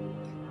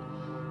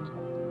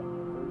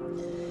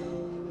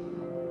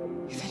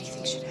 If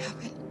anything should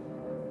happen,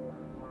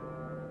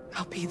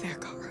 I'll be there,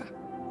 Kara.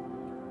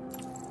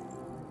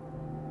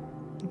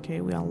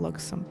 Okay, we unlock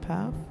some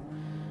path.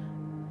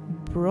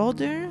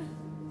 Brother,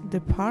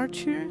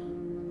 departure.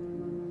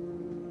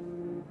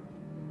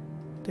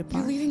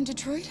 You're leaving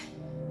Detroit?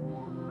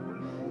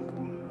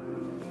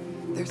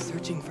 They're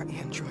searching for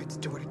androids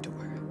door to door.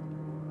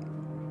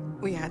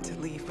 We had to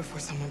leave before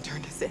someone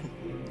turned us in.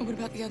 What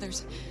about the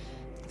others?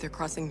 They're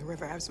crossing the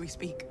river as we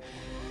speak.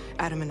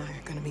 Adam and I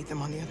are gonna meet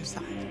them on the other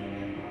side.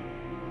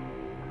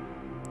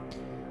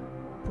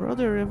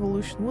 Brother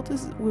revolution. What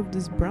is it with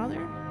this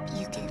brother?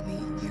 You gave me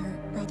your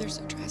brother's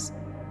address.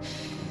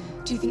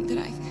 Do you think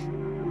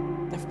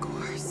that Of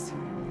course.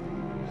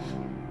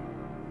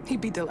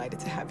 He'd be delighted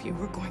to have you.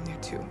 We're going there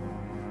too.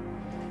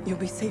 You'll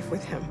be safe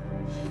with him.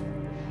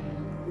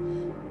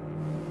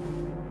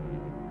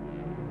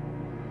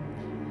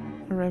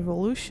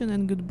 Revolution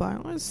and goodbye.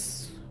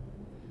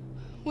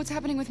 What's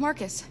happening with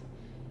Marcus?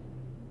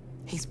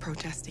 He's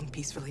protesting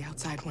peacefully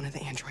outside one of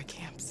the android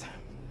camps.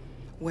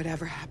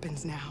 Whatever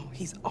happens now,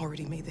 he's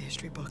already made the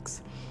history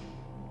books.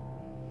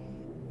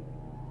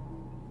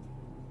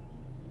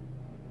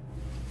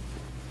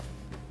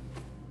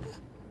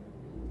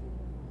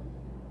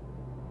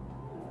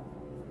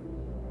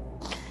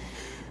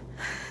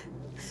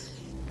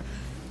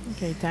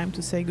 Okay, time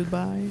to say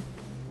goodbye.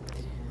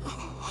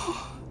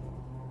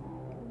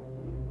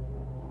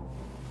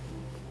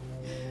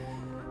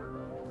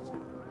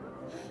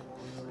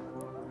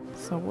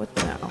 So what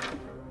now?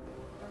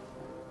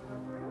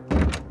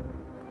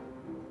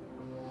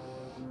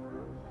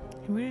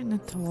 We're in the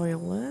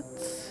toilet.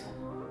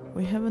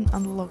 We haven't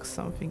unlocked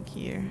something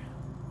here.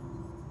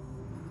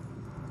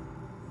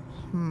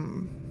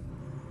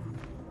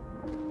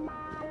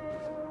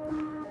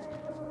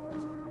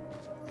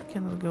 I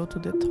cannot go to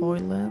the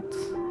toilet.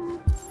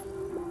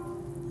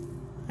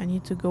 I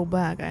need to go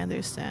back, I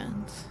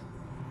understand.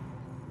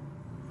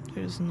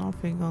 There's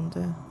nothing on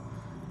the...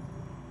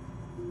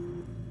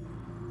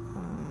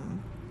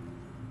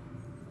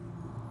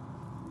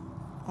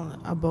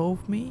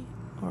 above me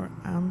or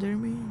under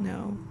me?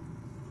 No.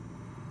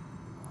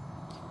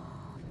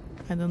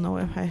 I don't know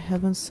if I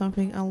haven't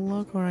something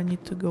unlocked or I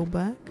need to go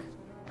back.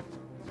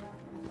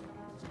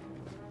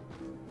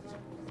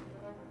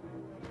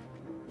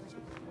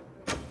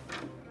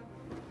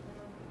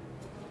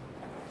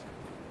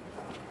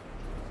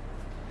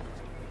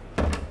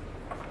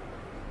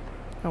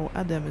 Oh,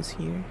 Adam is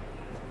here.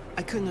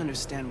 I couldn't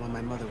understand why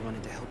my mother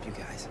wanted to help you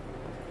guys.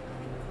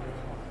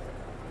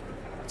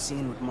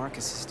 Seeing what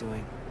Marcus is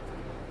doing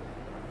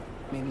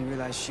made me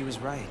realize she was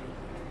right.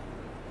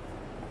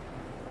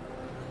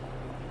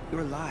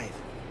 You're alive.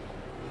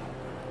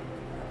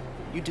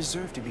 You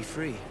deserve to be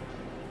free.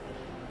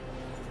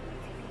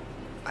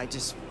 I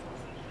just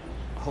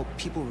hope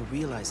people will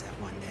realize that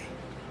one day.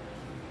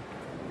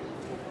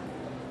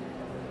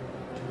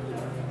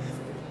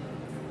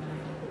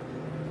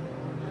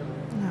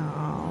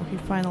 No, he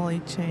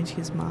finally changed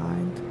his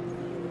mind.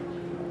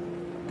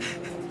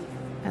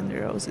 And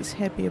Rose is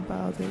happy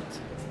about it.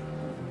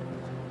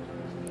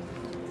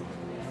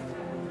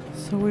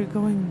 So we're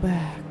going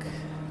back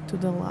to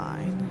the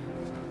line.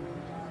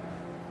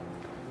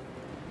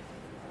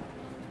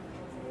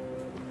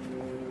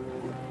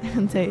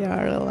 And they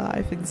are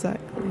alive,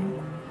 exactly.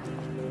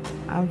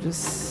 I'm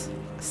just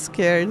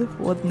scared.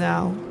 What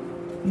now?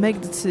 Make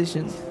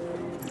decision.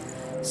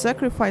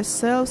 Sacrifice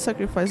self,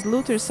 sacrifice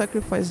Luther,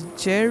 sacrifice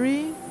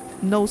Jerry.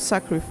 No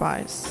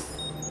sacrifice.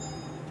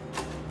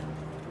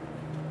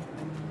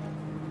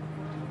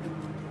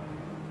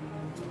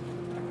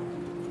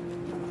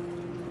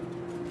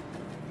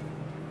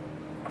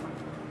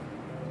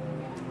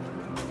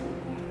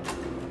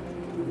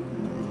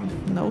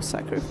 No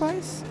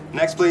sacrifice?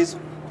 Next, please.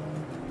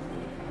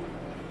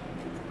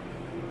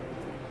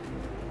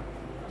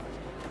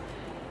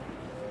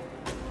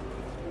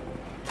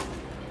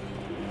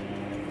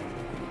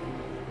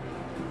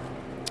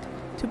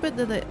 Too bad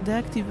that they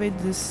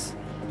deactivate this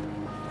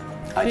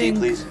ID, thing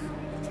please.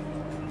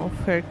 Of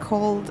her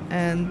cold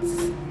and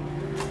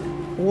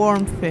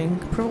warm thing.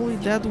 Probably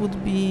that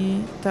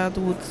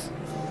would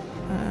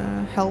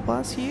help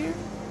us here.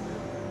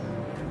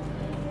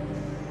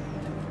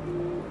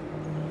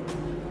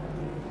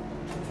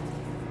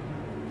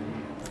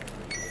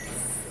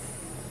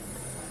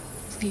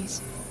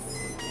 Please.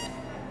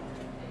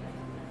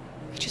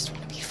 I just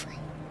want to be free.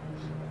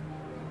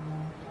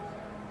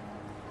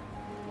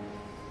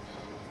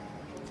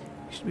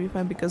 Should be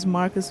fine because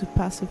Marcus is a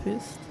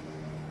pacifist.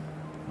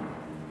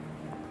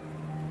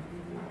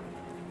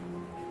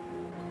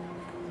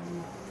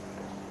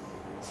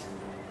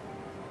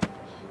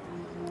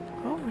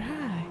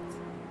 Alright.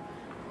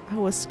 I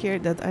was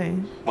scared that I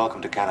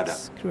Welcome to Canada.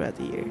 Screw it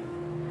here.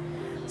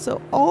 So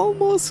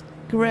almost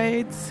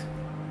great.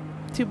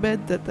 Too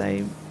bad that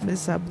I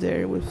mess up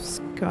there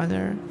with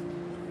Connor.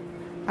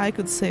 I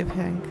could save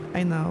Hank,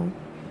 I know.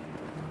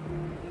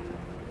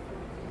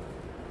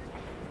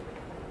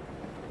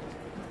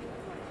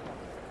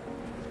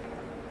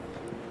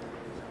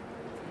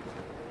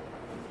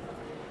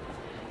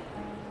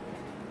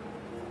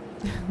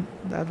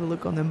 That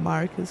look on the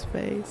Marcus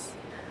face.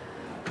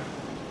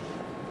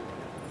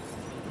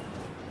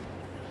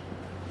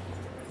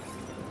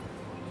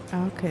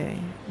 Okay,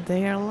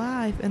 they are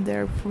alive and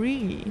they're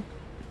free.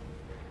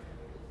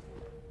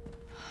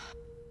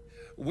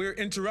 We're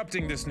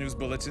interrupting this news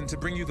bulletin to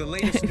bring you the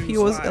latest news. If he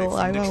was live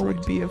alive, from I would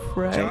Detroit. be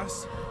afraid.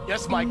 Joss?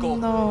 Yes, Michael.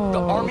 No, the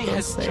army don't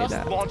has say just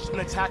that. launched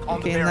an attack on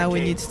Okay, the now we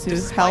barricade, need to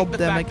despite help the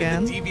them fact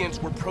again. That the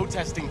deviants were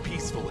protesting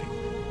peacefully.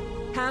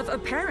 Have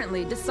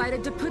apparently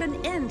decided to put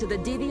an end to the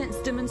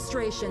deviants'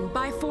 demonstration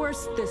by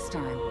force this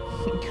time.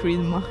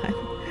 Green mine.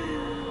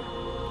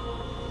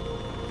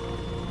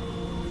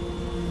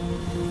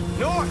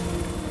 North!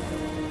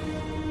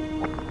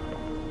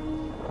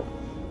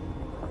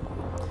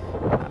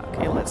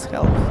 Okay, let's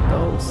help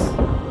those.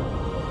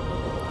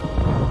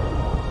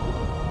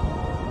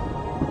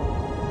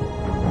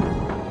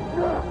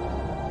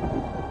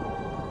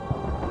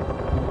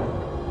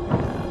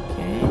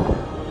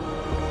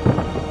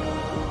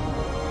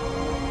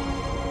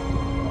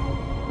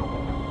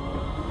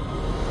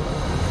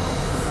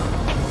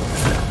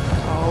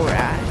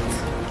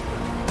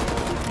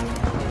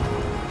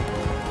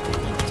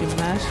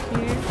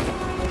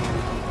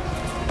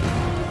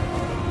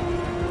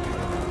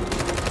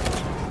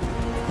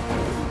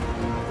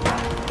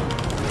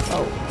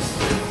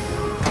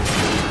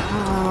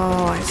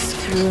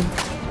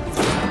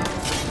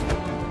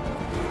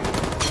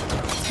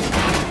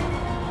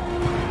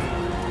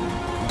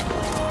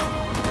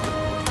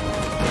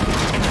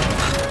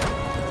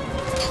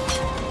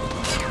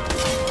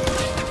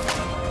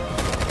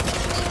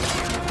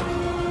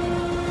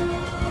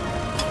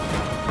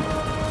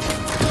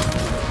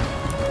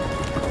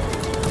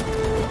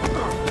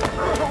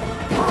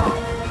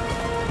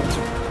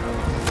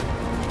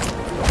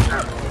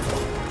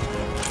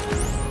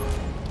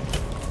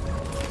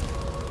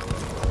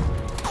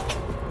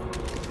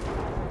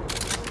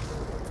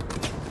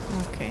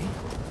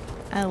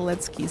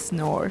 Let's kiss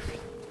North.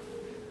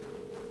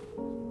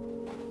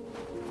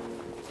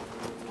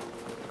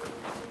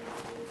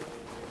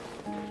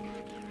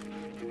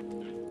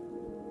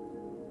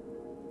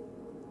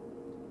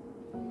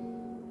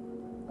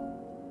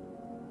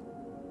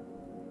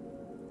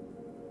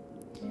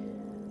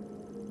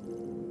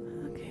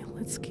 Okay,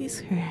 let's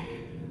kiss her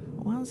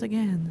once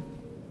again.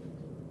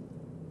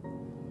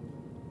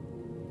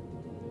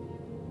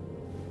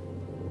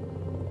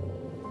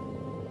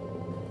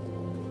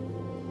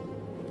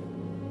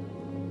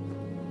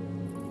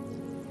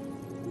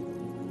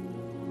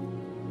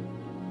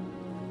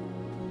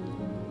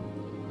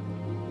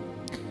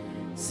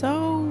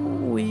 So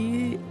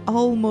we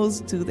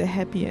almost do the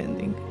happy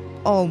ending.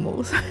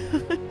 Almost.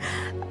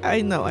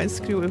 I know I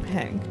screw with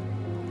Hank.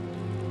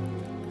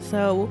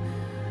 So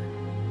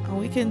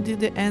we can do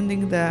the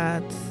ending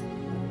that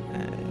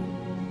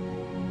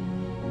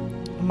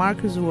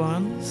Marcus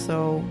won.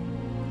 So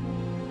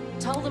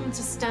tell them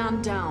to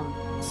stand down.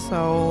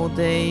 So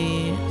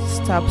they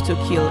stop to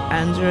kill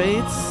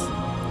androids.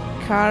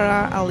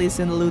 Kara, Alice,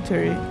 and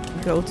Luther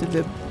go to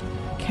the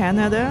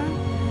Canada.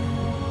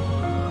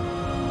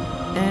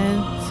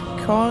 And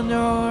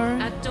Connor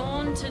at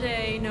dawn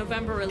today,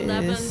 November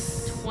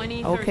 11th,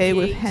 2038. Okay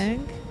with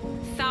Hank.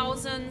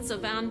 Thousands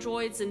of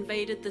androids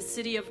invaded the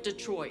city of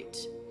Detroit.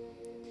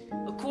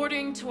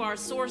 According to our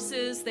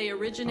sources, they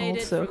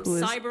originated also, from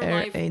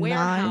CyberLife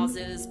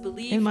warehouses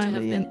believed to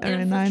have been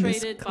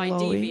infiltrated by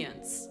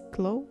deviants.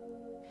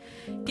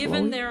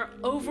 Given their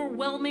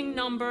overwhelming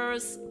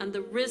numbers and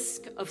the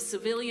risk of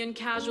civilian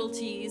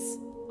casualties,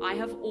 I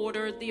have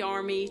ordered the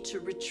army to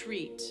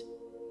retreat.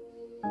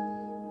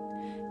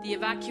 The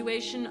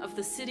evacuation of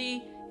the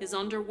city is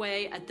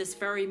underway at this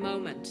very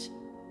moment.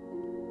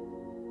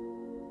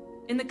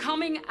 In the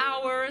coming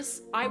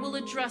hours, I will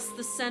address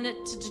the Senate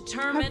to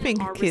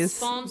determine our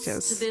response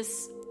to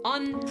this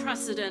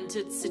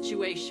unprecedented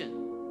situation.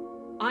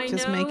 I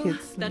know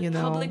that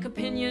public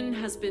opinion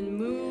has been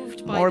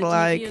moved by more the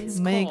like deviants'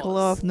 make cause.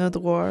 love, not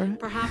war.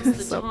 Perhaps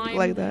the Something time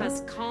like that.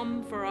 has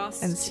come for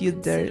us And to suit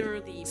consider there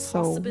the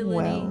so possibility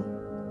well.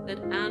 that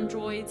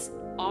androids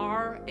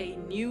are a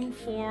new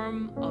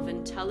form of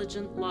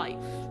intelligent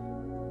life.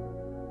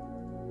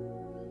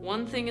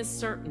 One thing is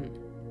certain.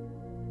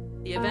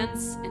 The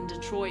events in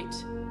Detroit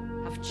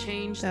have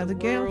changed That the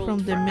girl world from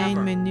the forever.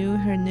 main menu,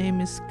 her name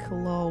is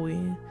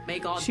Chloe. May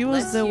God She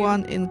was bless the you,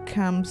 one in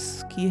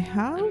Kamski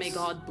house, and may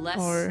God bless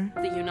or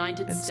the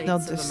United it's States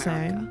not of the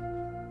America.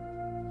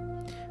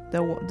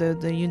 same.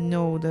 The you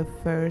know the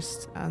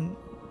first, and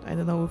I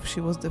don't know if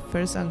she was the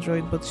first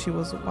android, but she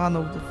was one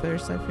of the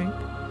first, I think.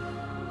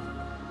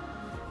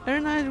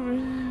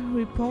 Ernight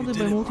reported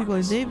by multiple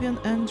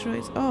deviant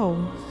androids. Oh,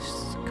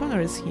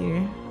 Connor is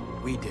here.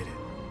 We did it.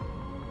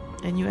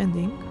 A new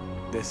ending.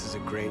 This is a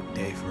great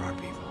day for our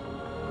people.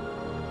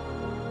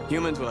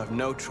 Humans will have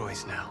no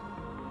choice now.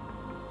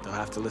 They'll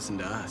have to listen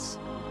to us.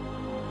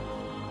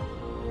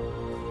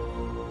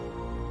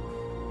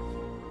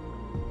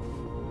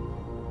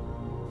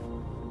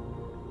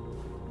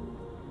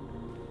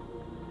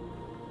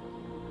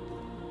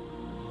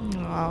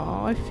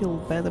 Oh, I feel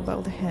bad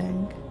about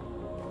Hank.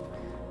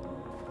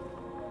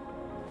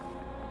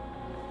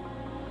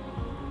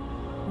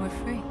 We're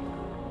free.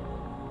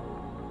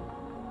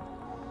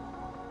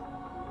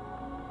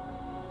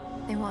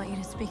 They want you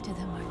to speak to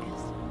them,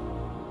 Marcus.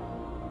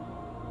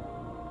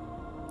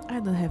 I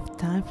don't have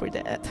time for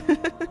that.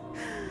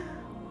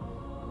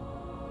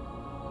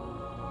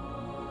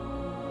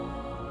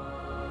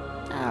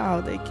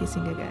 Oh, they're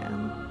kissing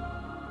again.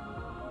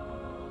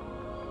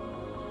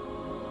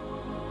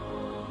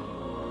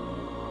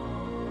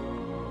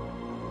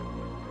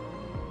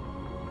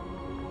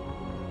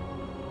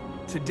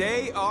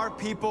 Today, our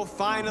people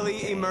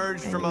finally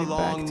emerged from a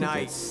long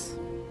night.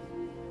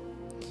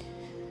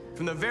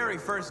 From the very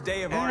first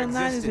day of our Aaron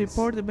 9 is existence,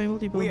 reported by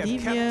multiple we have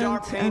kept our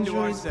deviant pain to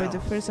androids by the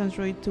ourselves. first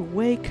android to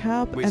wake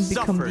up We and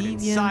become suffered in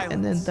deviant,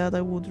 and then silence.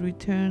 Dada would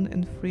return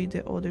and free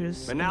the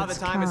others. But now in the its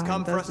time has kind.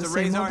 come for That's us the to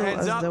same raise our model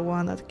heads as up the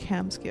one at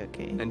Kamski,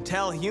 okay. and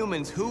tell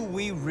humans who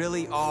we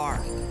really are.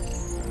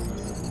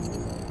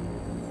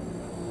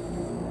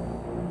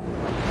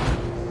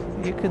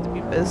 You could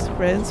be best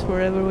friends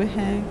forever with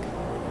Hank.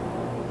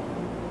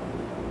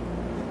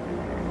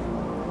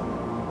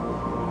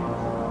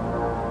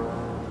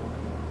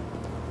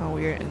 Oh,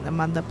 we're in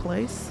Amanda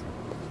Place.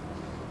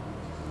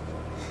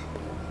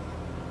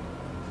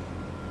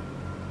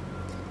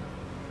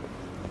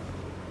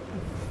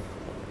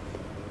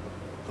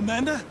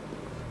 Amanda?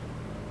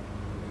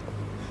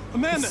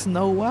 Amanda!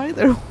 Snow White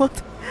or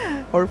what?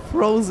 Or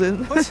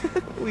Frozen?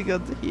 We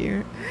got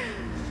here.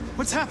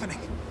 What's happening?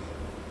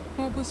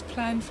 What was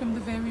planned from the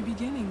very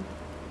beginning?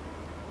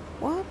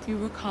 What? You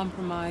were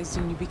compromised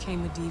and you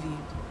became a deviant.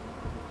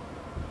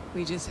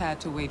 We just had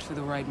to wait for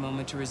the right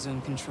moment to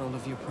resume control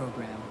of your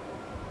program.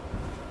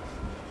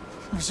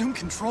 Resume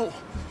control?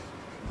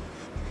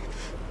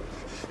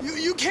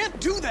 You can't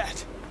do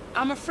that!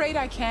 I'm afraid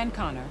I can,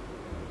 Connor.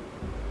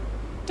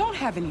 Don't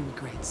have any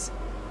regrets.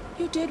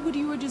 You did what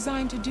you were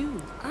designed to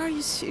do. Are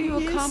you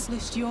serious? You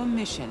accomplished your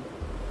mission.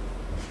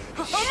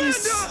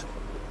 Amanda!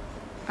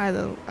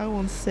 I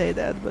won't say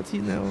that, but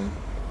you know.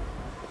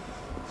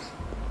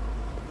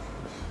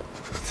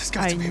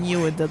 I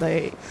knew it that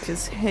I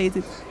just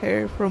hated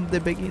her from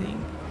the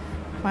beginning.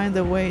 Find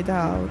a way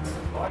out.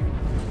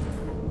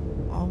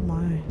 Oh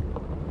my.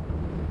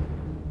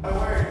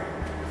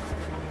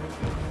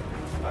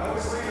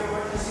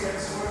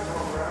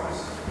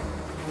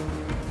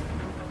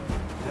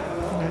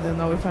 I don't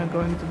know if I'm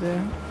going to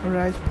the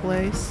right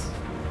place.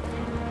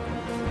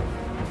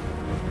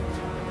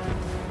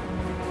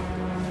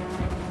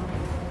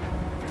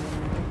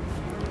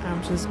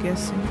 I'm just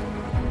guessing.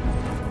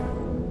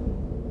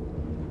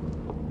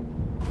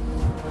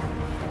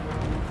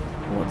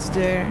 What's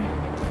there?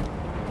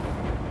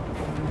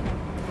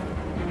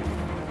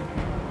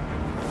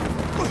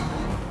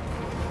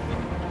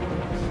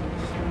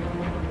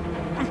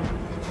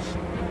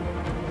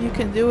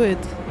 can do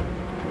it.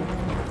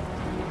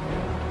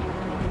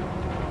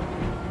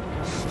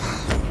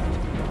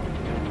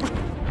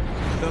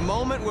 The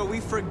moment where we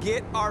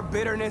forget our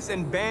bitterness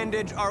and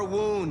bandage our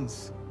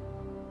wounds.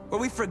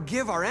 Where we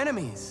forgive our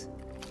enemies.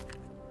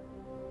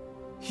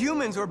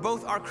 Humans were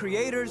both our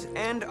creators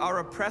and our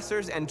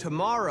oppressors, and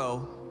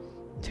tomorrow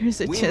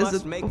there's a chance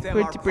that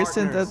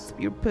 40% of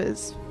your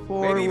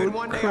PS4 even will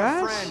one day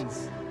crash. Our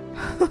friends.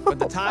 But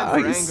the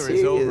time for anger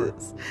is over.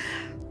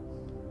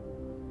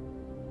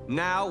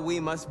 Now we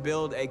must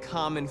build a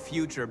common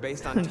future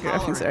based on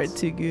graphics tolerance are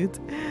too good.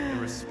 and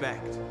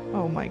respect.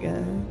 Oh my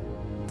god.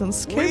 Don't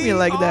scare me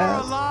like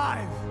that.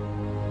 Alive.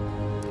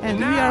 And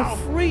now, we are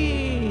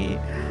free.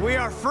 We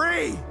are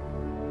free.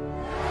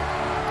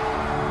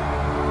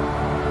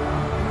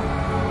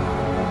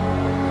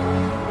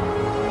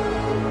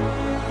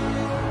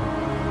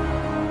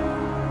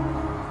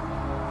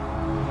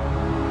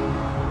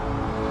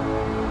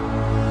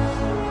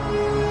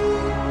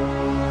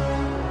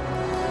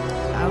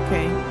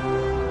 Okay.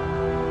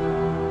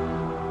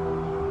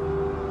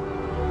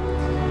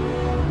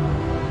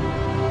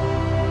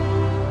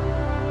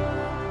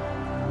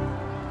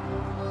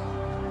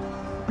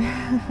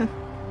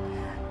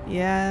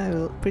 Yeah,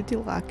 well, pretty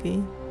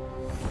lucky.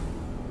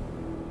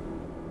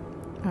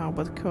 Oh,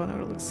 but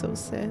Connor looks so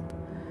sad.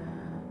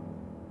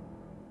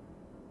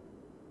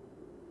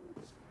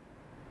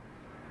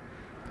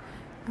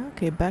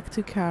 Okay, back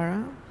to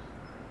Kara.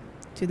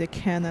 To the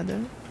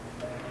Canada.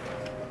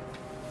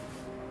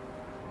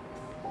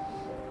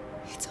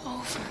 It's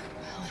over,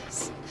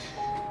 Alice.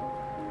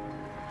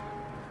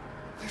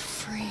 We're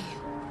free.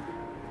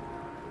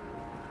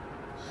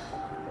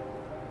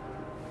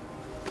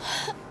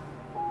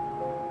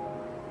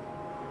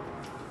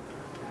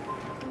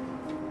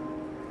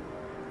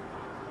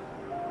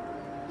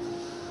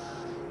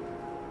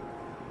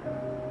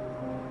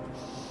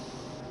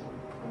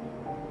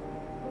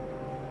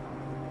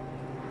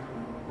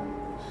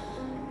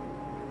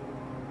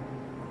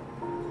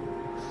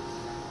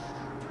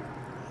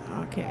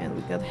 Okay, and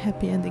we got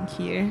happy ending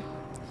here.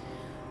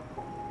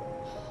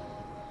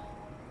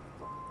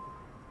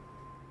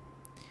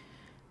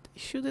 They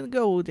shouldn't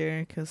go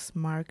there because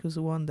Marcus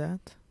won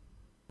that,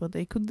 but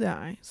they could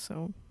die.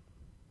 So,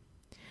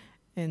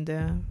 and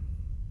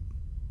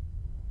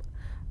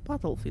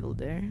battlefield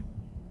there.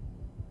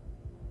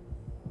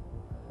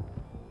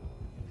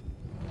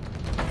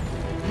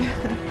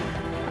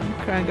 I'm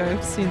crying.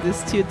 I've seen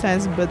this 2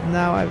 times, but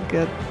now I've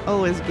got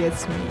always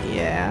gets me.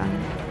 Yeah,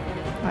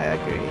 I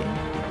agree.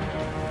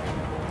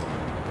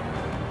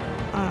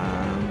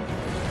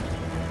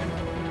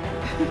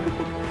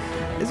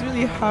 It's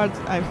really hard,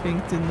 I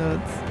think, to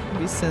not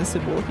be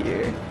sensible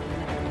here.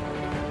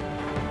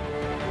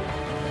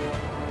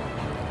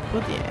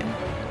 But yeah.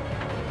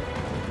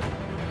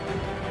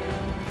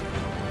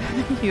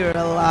 You're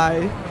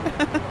alive.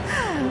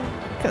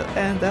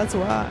 And that's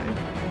why.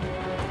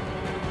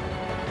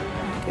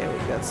 Okay, we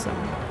got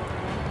some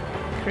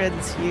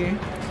credits here.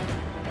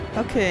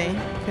 Okay,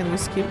 can we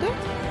skip that?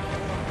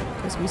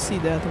 Because we see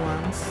that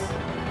once.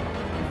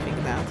 I think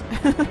not.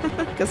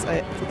 Because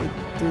I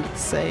did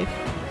save.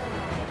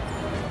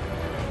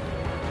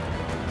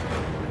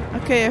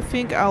 Okay, I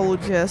think I will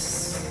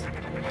just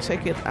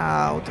check it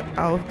out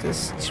of the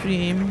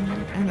stream,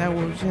 and I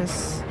will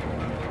just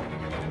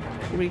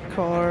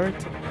record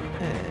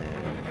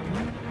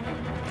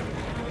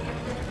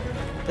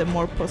the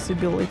more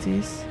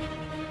possibilities.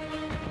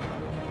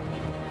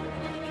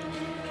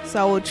 So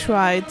I will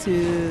try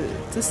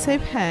to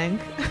save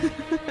Hank.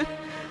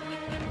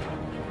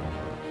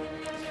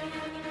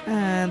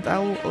 And I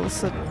will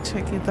also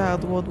check it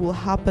out what will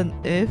happen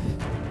if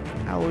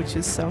I will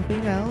choose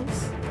something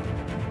else.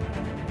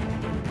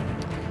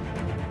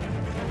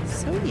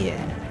 So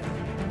yeah.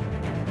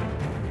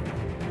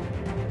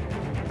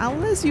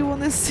 Unless you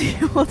want to see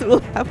what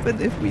will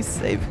happen if we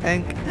save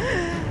Hank.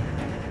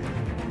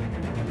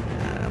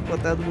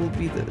 But that will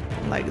be the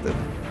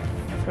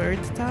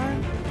 3rd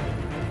time.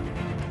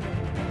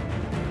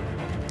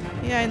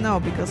 Yeah, I know,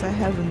 because I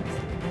haven't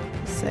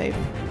saved.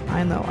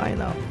 I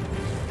know.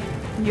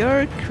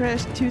 You're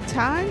crashed 2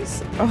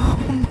 times? Oh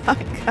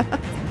my god.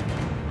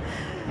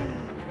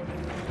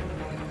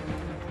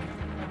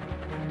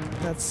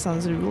 That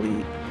sounds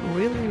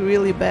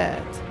really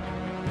bad.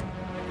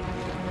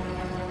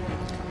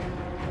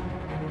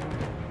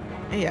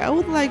 Yeah, I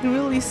would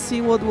really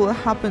see what will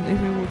happen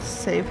if we would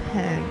save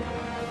Hank.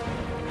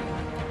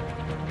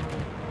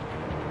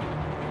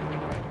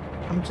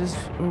 I'm just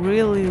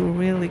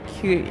really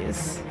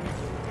curious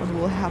what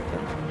will happen.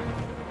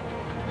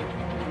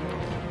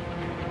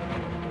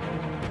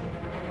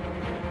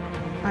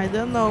 I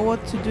don't know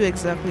what to do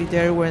exactly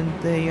there when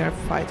they are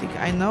fighting.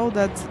 I know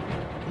that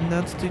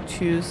not to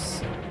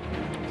choose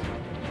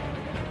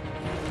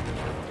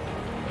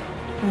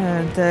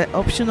the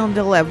option on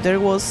the left. There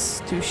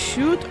was to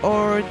shoot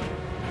or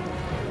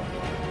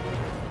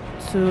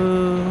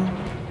to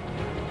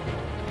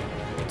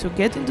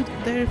get into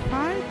their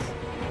fight.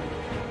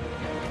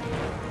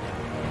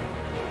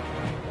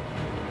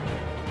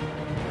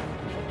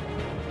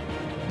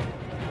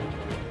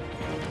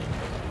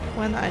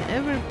 when I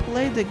ever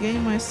play the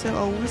game myself,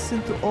 I'll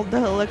listen to all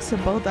dialogues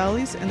about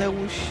Alice, and I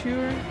will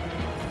sure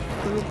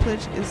the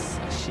pledge is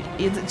she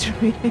is a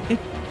tree.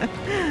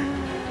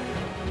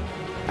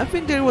 I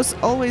think there was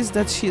always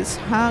that she's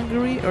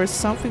hungry or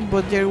something,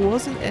 but there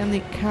wasn't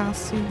any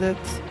casting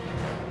that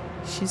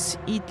she's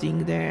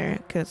eating there.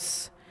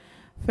 Cause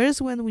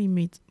first when we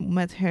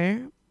met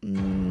her,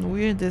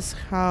 we're in this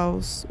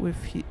house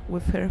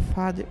with her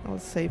father,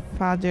 let's say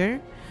father,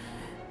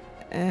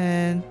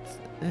 and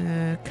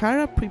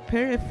Kara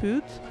prepare a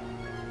food.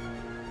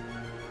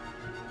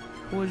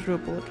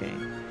 Quadruple, okay.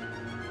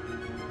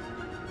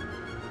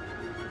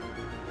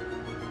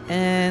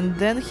 And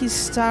then he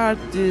start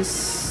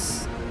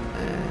this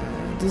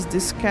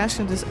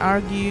discussion, this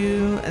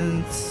argue,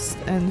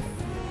 and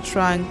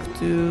trying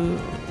to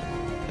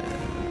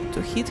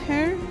hit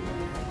her,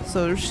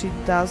 so she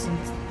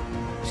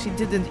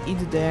didn't eat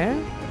there.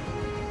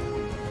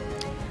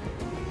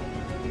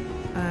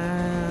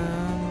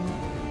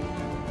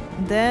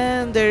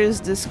 Then there is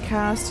this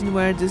casting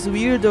where this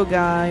weirdo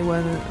guy,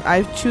 when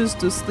I choose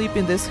to sleep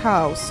in this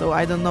house, so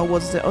I don't know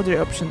what's the other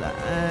option,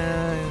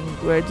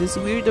 where this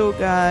weirdo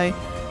guy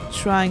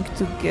trying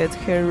to get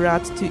her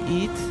rat to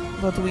eat,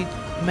 but we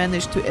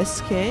managed to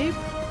escape.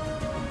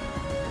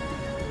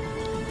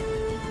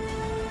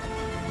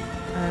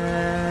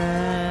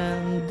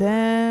 And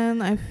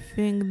then I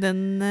think the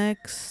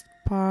next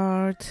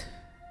part,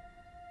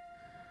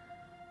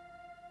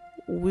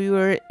 we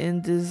were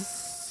in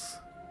this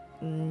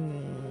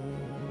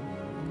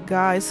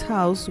guy's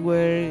house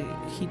where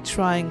he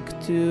trying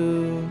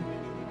to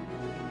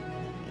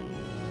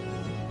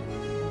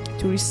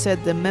reset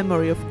the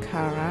memory of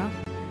Kara,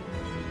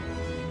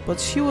 but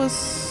she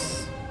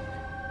was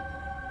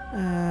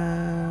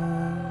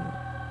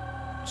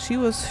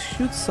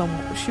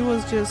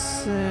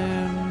just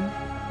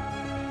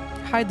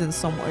hiding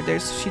somewhere there,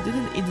 so she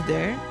didn't eat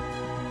there.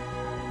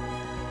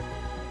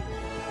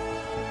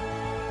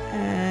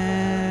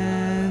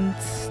 And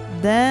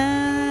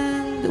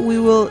then we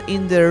were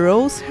in the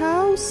Rose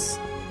house,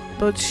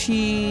 but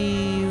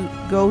she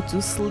go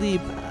to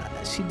sleep.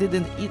 She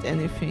didn't eat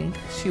anything.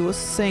 She was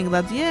saying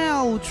that, yeah,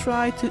 I'll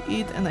try to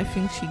eat, and I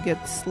think she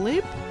get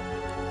sleep.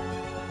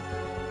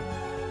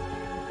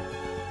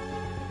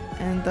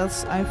 And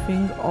that's, I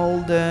think, all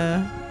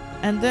the...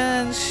 And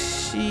then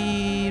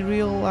she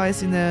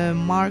realized in a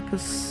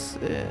Marcus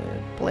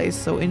place,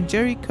 so in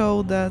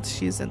Jericho, that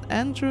she's an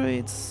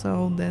android,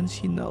 so then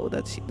she know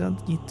that she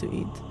don't need to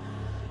eat,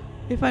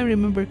 if I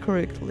remember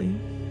correctly.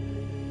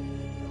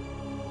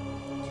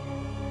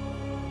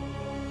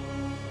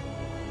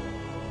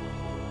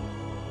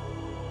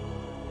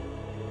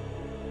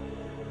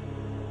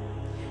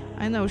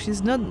 I know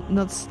she's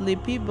not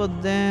sleepy,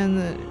 but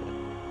then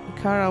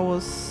Kara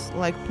was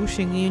like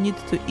pushing, you need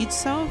to eat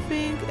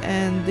something,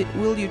 and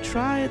will you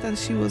try it? And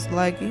she was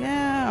like,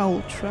 yeah,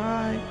 I'll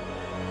try.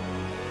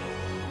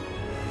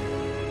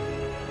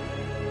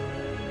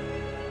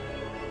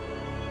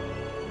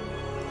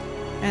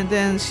 And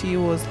then she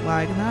was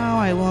like, no,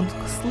 I want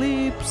to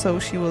sleep, so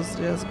she was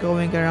just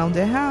going around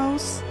the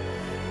house,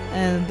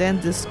 and then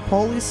this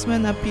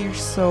policeman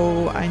appears,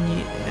 so I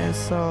need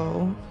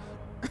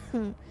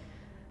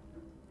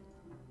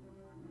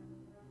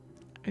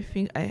I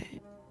think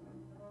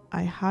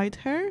I hide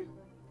her.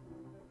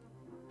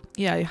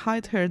 Yeah, I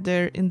hide her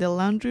there in the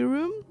laundry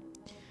room.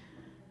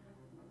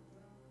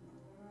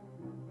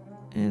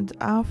 And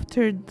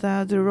after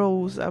that,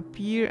 Rose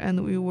appeared,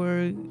 and we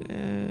were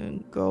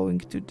going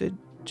to the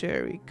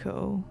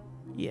Jericho.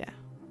 Yeah,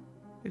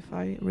 if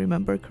I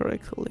remember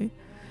correctly.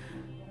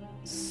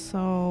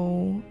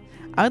 So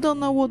I don't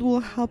know what will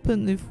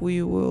happen if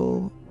we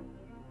will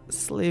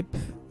sleep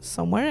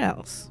somewhere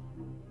else.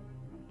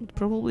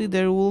 Probably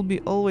there will be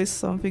always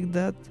something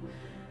that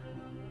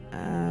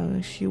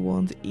she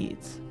won't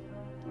eat.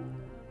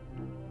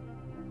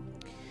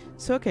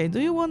 So okay, do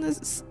you want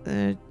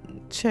to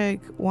check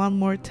one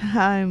more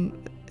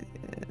time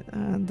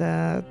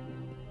that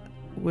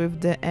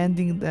with the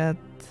ending that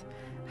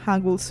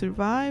Hank will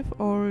survive,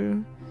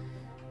 or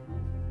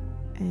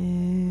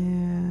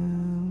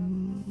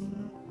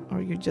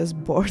you're just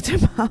bored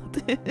about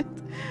it?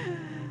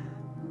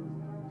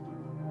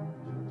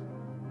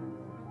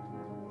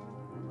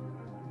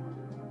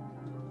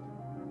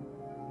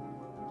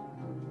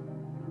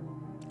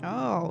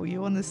 Oh,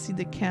 you want to see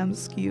the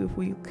Kamski if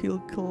we kill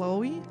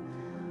Chloe?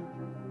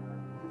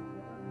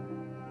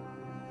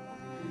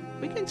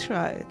 We can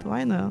try it,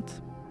 why not?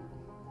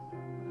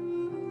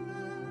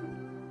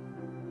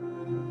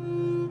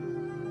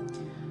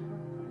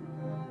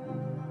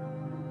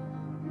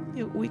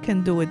 Yeah, we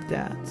can do it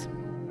that.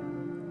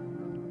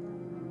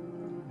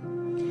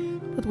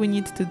 But we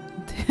need to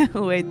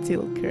wait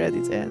till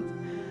credits end.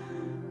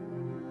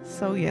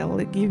 So yeah,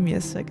 give me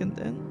a second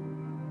then.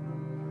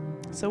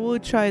 So we'll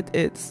try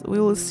it. We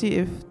will see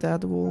if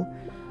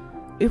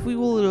we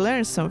will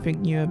learn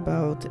something new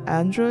about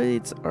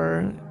androids,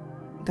 or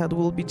that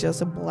will be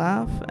just a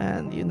bluff,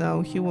 and you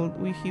know he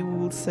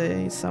will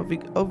say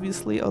something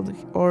obviously,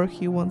 or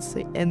he won't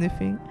say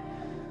anything.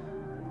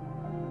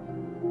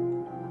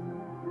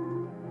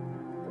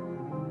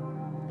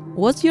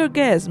 What's your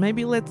guess?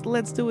 Maybe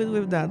let's do it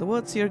with that.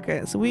 What's your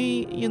guess?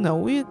 We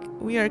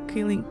are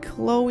killing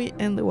Chloe,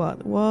 and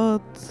what will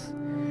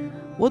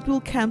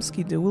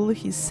Kamski do? Will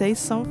he say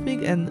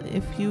something? And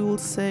if he will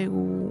say,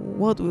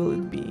 what will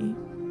it be?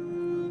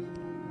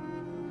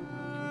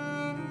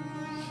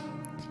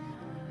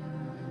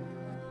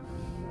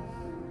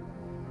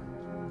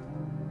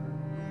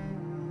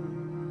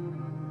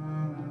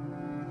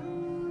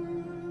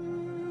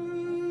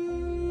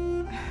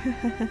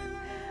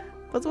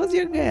 But what's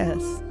your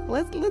guess?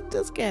 Let's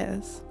just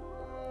guess.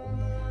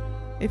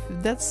 If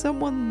that's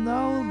someone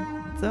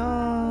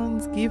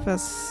don't give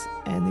us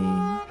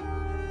any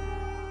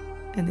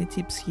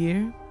tips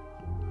here.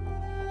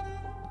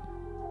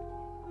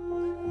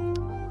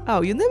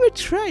 Oh, you never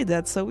tried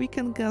that, so we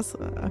can guess.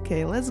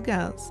 Okay, let's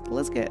guess.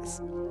 Let's guess.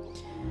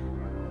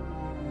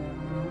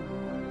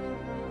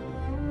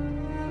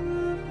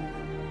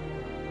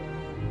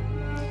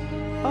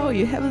 Oh,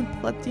 you haven't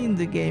platined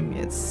the game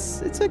yet.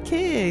 It's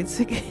okay. It's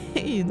okay.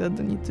 You don't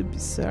need to be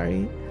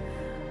sorry.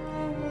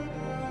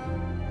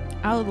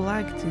 I would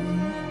like to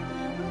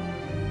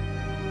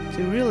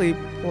really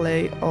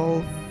play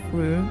all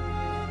through.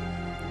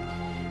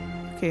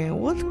 Okay,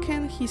 what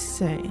can he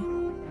say?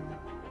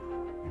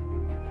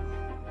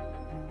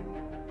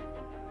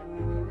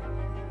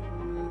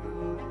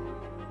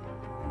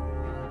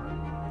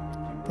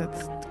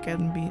 That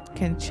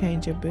can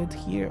change a bit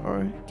here,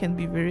 or can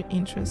be very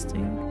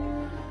interesting.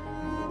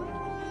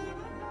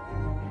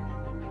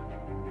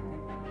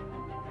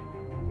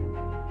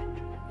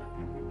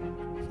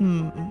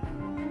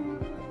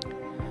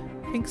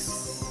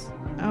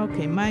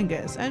 Okay, my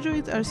guess.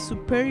 Androids are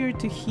superior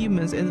to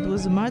humans, and it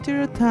was a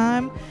matter of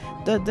time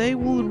that they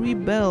will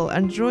rebel.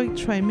 Android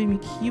try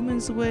mimic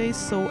humans' ways,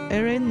 so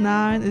Area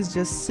 9 is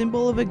just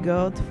symbol of a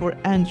god for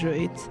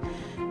androids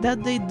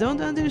that they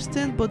don't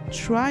understand, but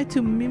try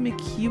to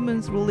mimic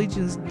humans'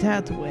 religions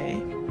that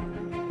way.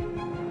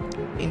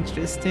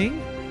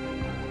 Interesting.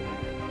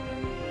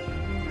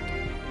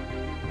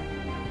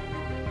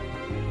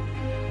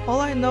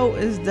 All I know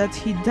is that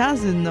he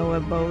doesn't know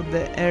about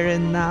the Area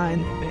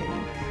 9 thing.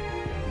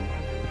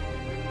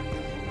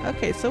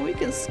 Okay, so we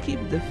can skip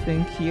the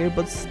thing here,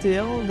 but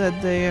still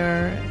that they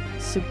are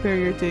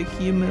superior to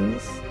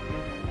humans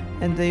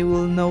and they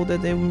will know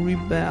that they will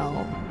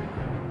rebel.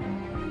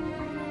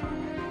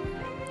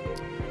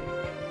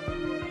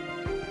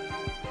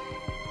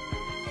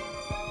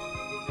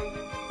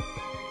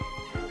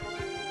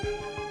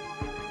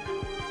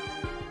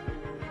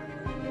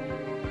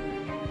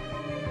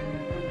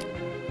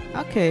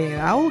 Okay,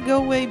 I will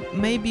go away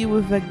maybe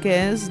with a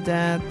guess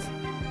that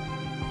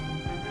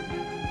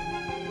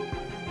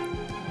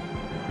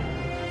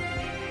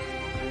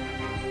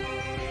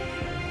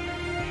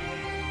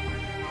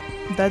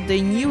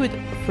they knew it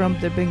from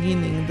the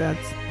beginning, that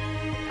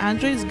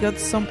Android's got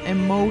some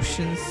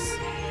emotions.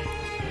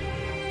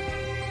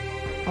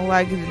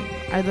 Like,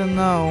 I don't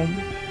know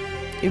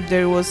if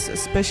there was a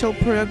special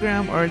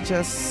program or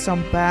just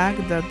some bug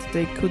that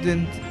they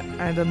couldn't,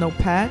 I don't know,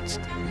 patch.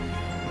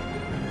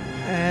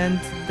 And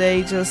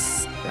they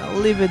just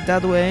leave it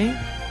that way.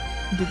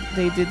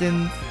 They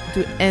didn't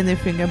do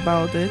anything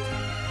about it.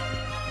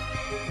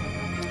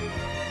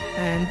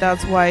 And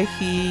that's why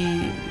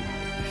he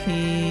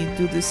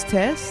do this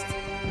test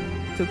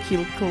to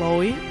kill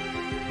Chloe.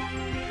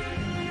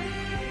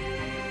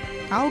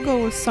 I'll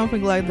go with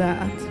something like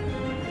that.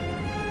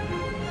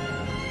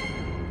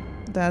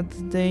 That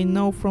they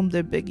know from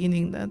the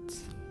beginning that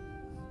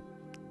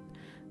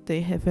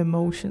they have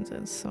emotions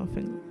and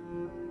something.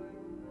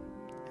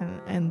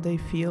 And they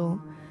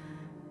feel,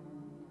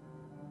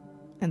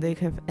 and they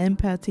have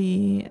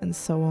empathy and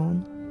so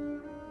on.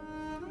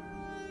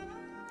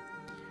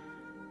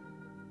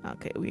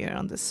 Okay, we are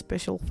on the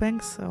special thing,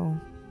 so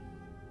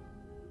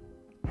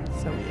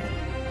yeah.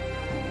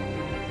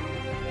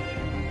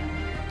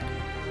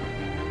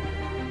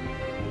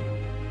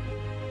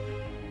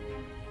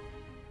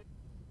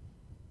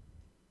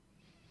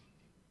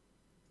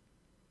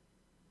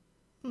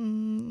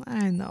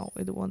 I know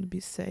it won't be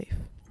safe.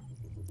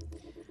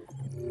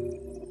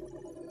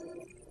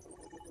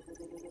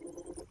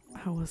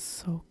 I was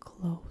so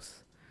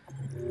close.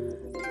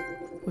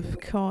 With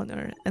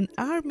Connor, an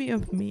army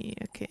of me,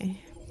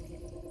 okay.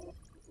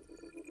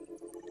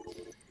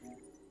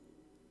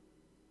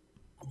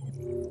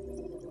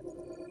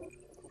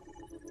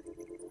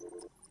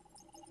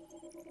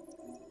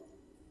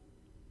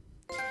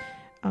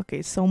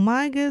 Okay, so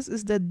my guess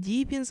is that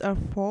deviants are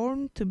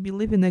formed to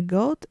believe in a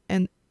god,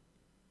 and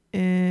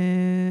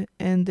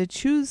they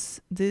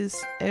choose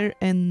this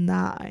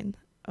RN9.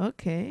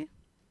 Okay.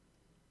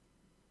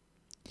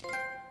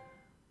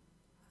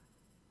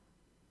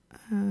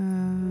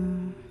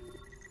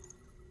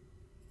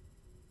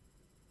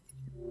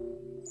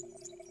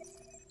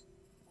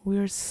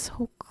 We're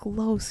so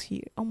close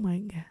here. Oh my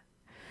god.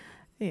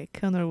 Yeah,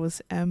 Connor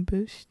was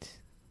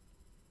ambushed.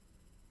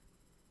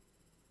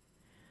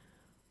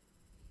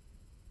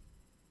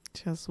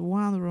 Just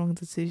one wrong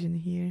decision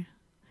here.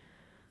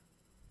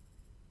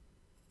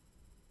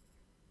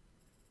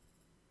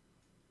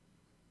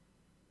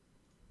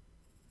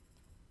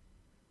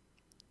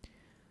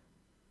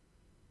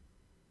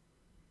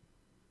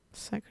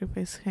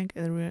 Sacrifice Hank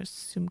and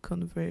resume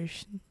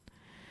conversion.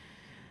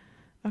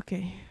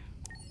 Okay.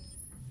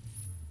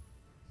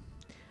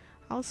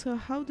 Also,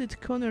 how did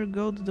Connor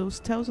got those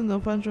thousands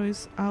of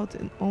androids out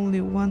in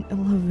only one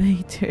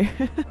elevator?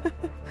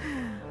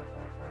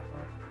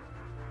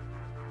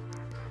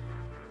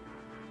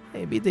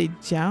 Maybe they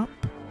jump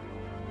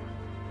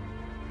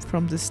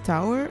from this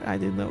tower? I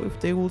don't know if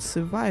they will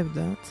survive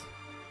that.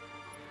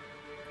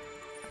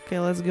 Okay,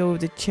 let's go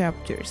with the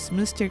chapters.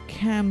 Mr.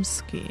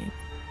 Kamski.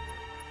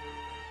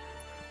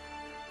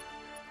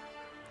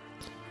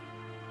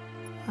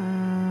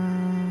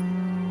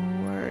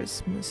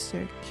 Where's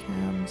Mr.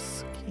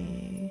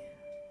 Kamski?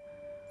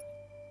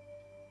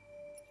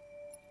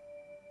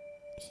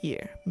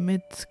 Here,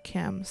 Mid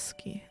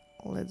Kamski.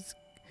 Let's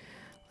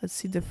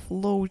see the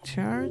flow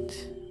chart.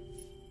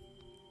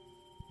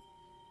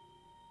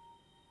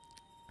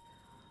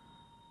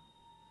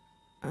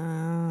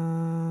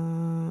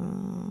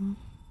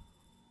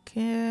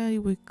 Okay,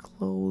 we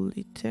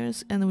Chloe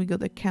test and we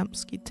got a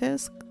Kamski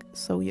test.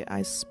 So yeah,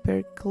 I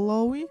spare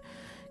Chloe.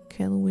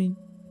 Can we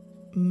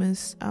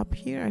mess up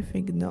here? I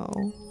think no.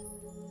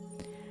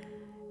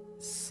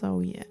 So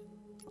yeah,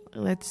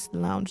 let's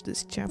launch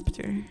this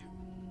chapter.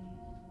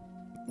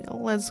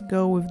 Let's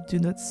go with do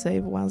not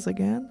save once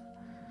again.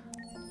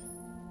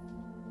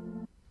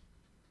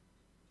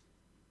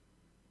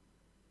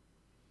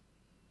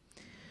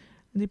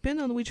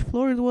 Depends on which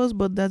floor it was,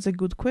 but that's a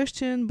good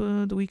question.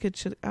 But we could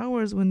check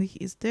hours when he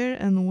is there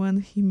and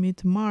when he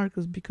meet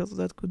Marcus, because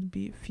that could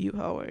be a few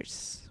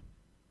hours.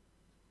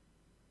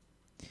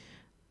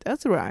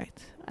 That's right.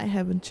 I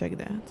haven't checked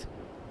that.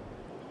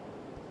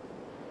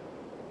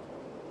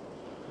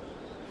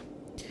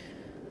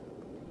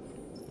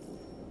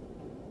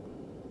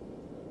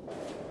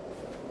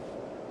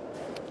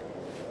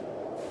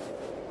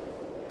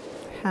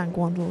 Hank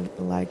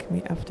won't like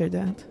me after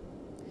that.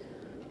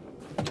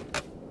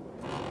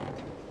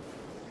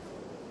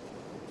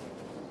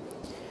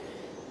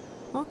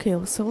 Okay,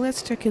 so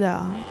let's check it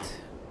out.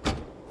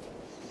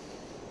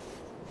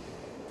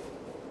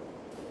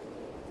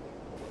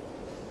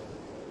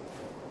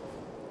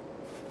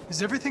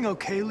 Is everything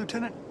okay,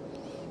 Lieutenant?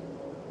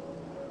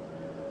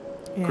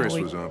 Yeah, Chris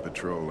was on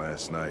patrol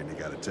last night and he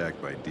got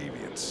attacked by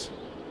deviants.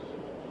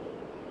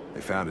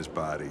 They found his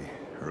body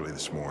early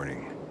this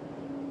morning.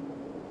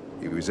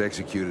 He was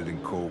executed in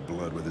cold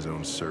blood with his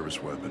own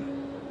service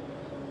weapon.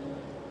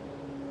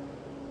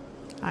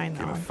 I know.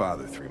 Became a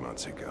father 3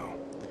 months ago.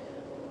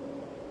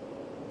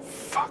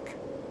 Fuck.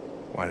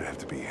 Why did it have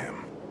to be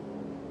him?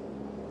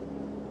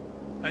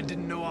 I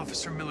didn't know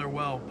Officer Miller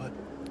well, but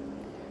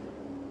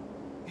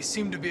he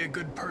seemed to be a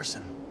good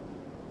person.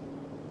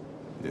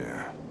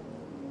 Yeah.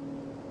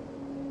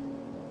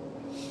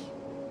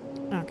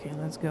 Okay,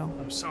 let's go.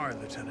 I'm sorry,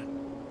 Lieutenant.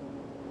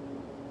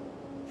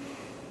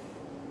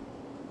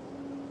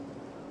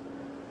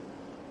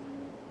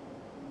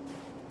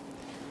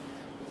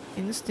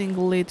 Instinct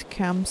lead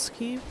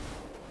Kamski.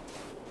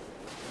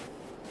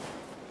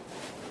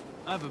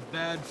 I have a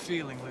bad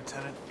feeling,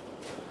 Lieutenant.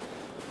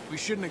 We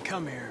shouldn't have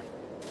come here.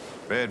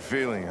 Bad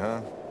feeling,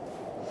 huh?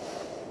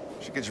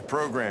 Should get your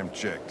program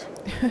checked.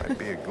 Might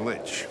be a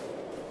glitch.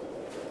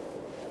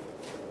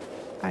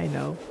 I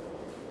know.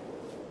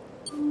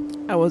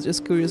 I was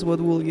just curious, what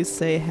will you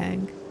say,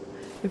 Hank,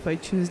 if I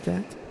choose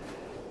that?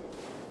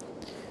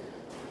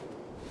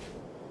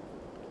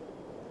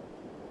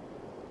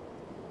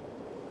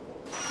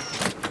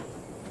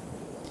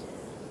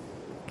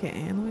 Okay,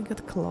 and we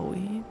got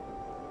Chloe.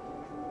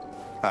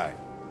 Hi.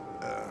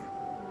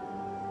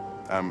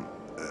 I'm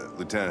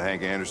Lieutenant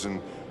Hank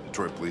Anderson,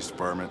 Detroit Police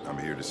Department. I'm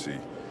here to see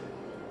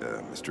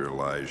Mr.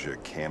 Elijah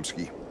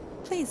Kamski.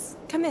 Please,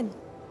 come in.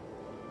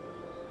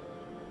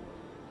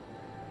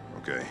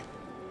 Okay.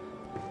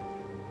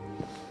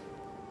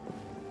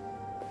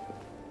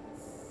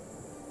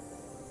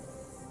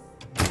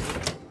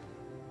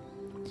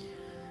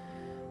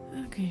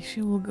 Okay,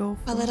 she will go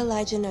for... I'll let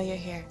Elijah know you're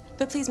here,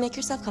 but please make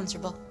yourself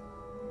comfortable.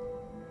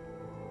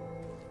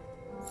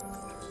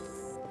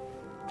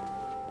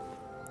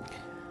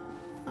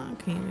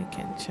 Okay, we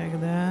can check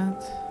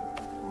that.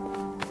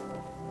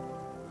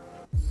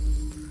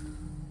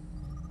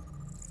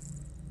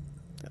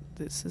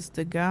 This is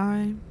the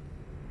guy.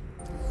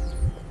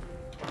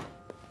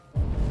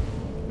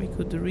 We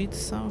could read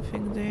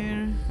something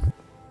there.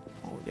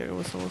 Oh, there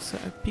was also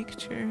a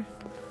picture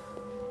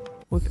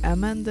with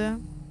Amanda.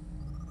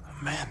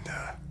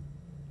 Amanda.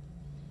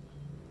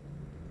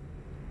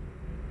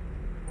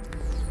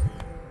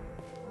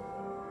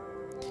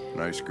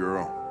 Nice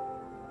girl.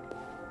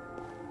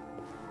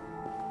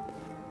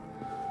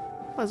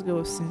 Let's go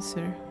with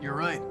sincere. You're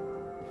right.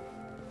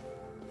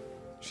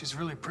 She's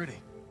really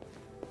pretty.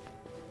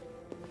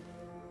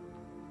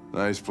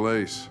 Nice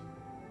place.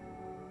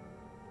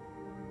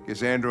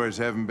 Guess androids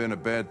haven't been a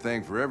bad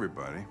thing for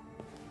everybody.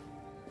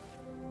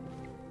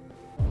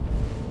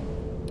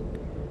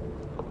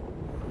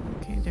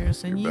 Okay,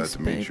 there's a You're about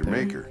newspaper. to meet your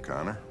maker,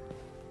 Connor.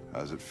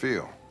 How's it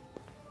feel?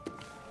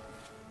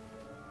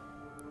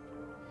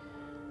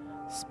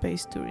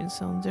 Space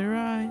tourism on the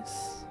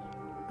rise.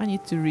 I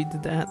need to read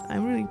that.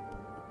 I'm really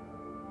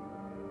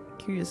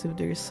curious if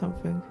there's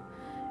something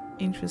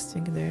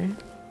interesting there.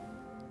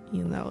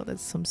 You know,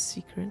 that's some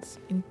secrets.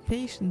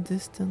 Impatient,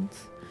 distant,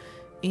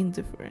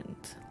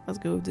 indifferent. Let's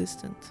go with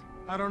distant.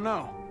 I don't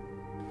know.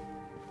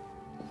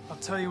 I'll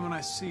tell you when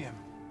I see him.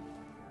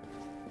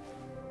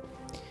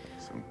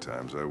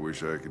 Sometimes I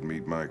wish I could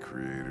meet my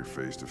creator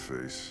face to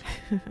face.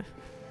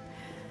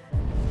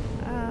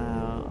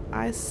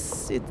 I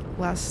said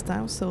last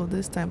time, so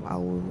this time I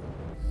will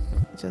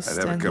just I'd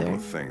stand have a couple there.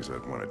 of things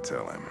I'd want to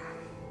tell him.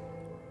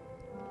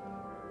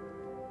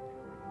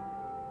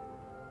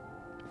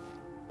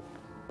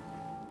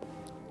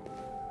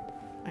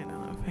 I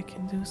don't know if I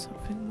can do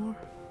something more.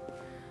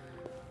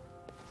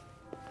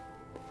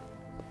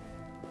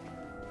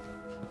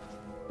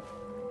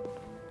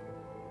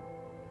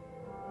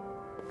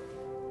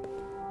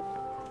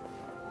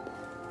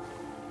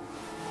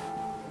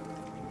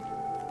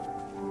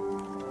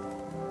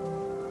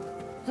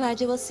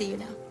 Elijah will see you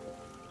now.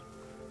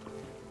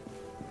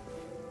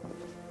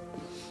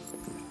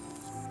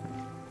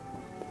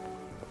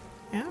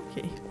 Yeah,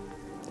 okay.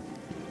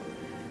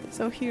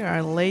 So here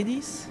are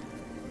ladies.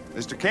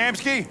 Mr.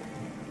 Kamski?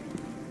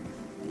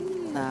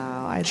 No,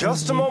 I don't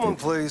Just a need moment,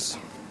 it. please.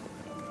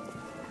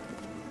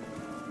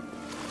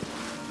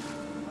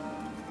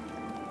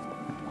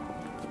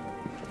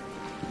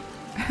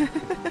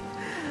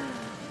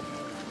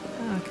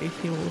 Okay,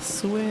 he will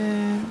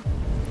swim.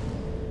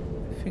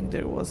 I think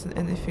there wasn't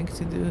anything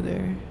to do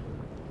there.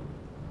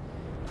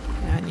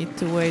 Yeah, I need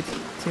to wait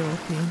till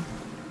he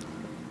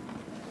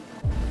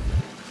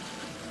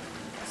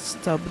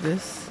stop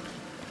this.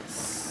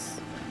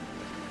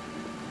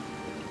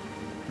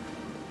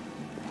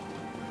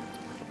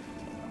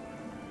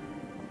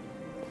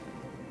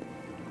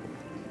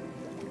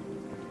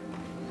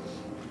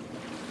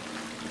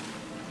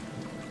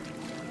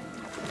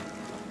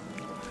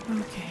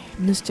 Okay,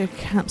 Mr.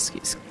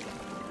 Kamski's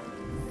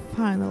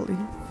finally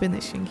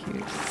finishing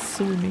his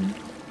swimming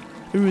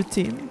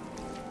routine.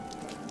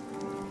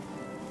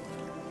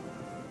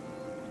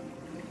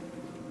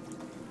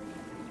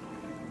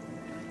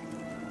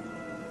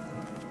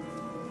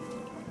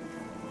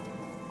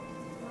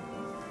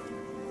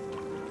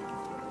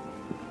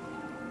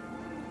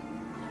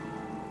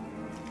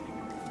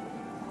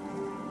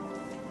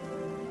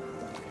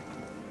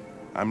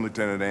 I'm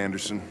Lieutenant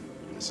Anderson.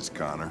 This is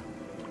Connor.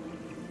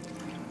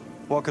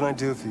 What can I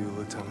do for you,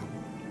 Lieutenant?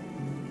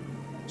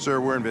 Sir,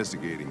 we're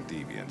investigating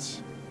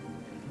deviants.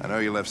 I know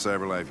you left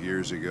CyberLife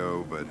years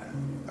ago, but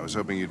I was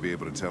hoping you'd be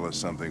able to tell us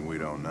something we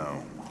don't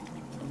know.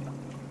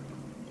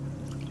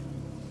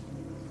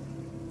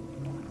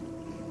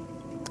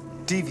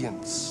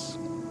 Deviants.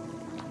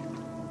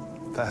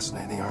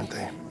 Fascinating, aren't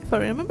they? If I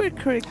remember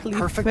correctly,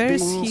 Perfect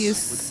first beings he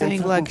is with saying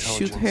infinite like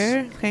shoot her,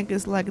 intelligence. Hank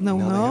is like no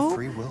Now they have no,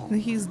 free will.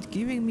 and he's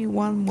giving me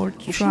one more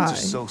Machines try. are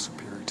so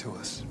superior to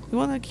us. You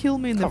wanna kill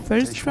me in the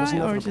first Confrontation is try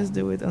or inevitable. just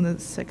do it on the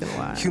second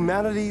one?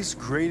 Humanity's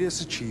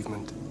greatest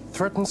achievement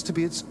threatens to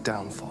be its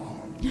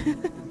downfall.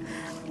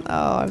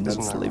 Oh, I'm not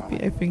Isn't that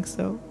sleepy. I think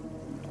so.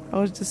 I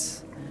was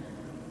just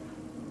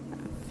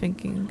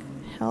thinking,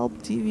 help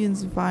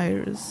Deviant's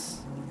virus.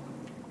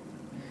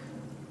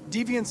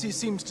 Deviancy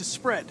seems to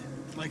spread,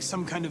 like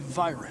some kind of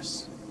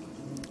virus.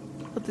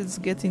 But it's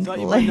getting Thought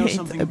you might know late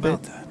something a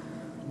about bit that.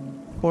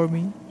 for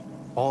me.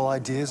 All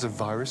ideas of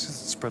viruses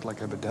that spread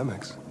like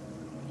epidemics.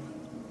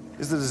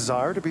 Is the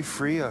desire to be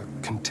free a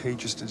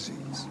contagious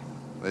disease?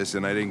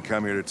 Listen, I didn't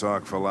come here to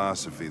talk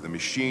philosophy. The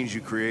machines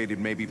you created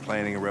may be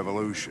planning a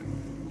revolution.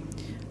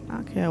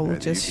 Okay, I will Either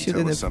just you shoot can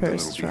in tell the us something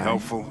first that'll be try.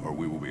 helpful, or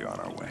we will be on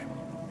our way.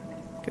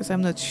 Because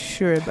I'm not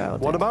sure about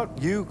What it.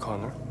 about you,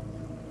 Connor?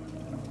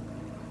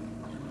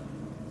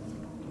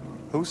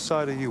 Whose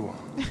side are you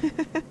on?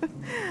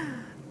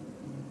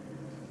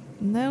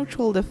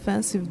 Neutral,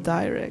 defensive,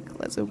 direct.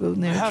 Let's go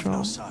I have neutral.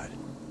 no side.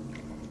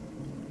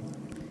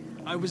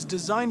 I was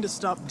designed to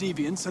stop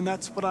deviants, and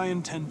that's what I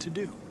intend to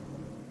do.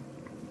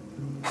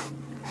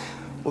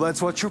 Well,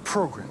 that's what you're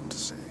programmed to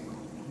say.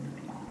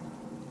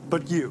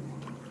 But you.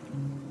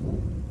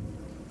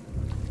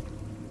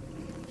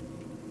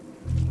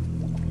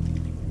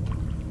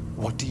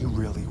 What do you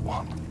really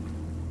want?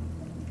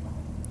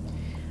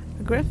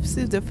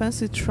 Aggressive,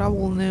 defensive,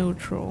 trouble,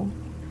 neutral.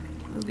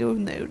 Let's go with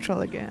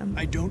neutral again.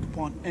 I don't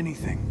want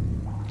anything.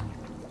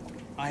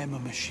 I am a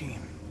machine.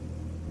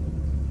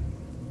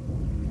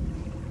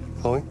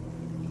 Chloe?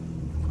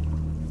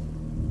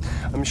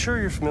 I'm sure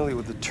you're familiar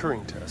with the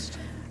Turing test.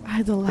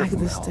 I don't like Careful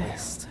this now.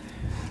 test.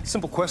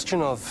 Simple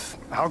question of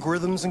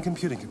algorithms and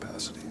computing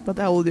capacity. But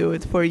I will do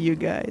it for you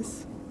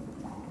guys.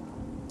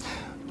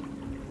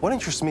 What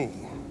interests me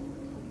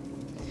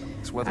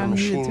is whether I'm new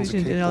to machines are Twitch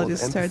in general, capable of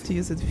just started to empathy.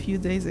 use it a few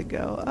days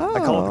ago. Oh, I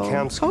call it the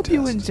Kamski hope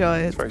you test. enjoy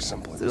it. It's very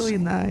simple. It's really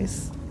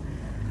nice.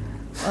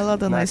 A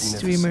lot of nice Magnificent,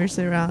 streamers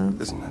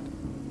around. Isn't it?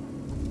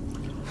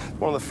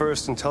 One of the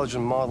first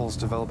intelligent models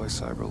developed by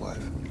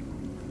CyberLife.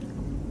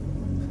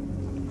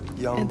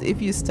 Young And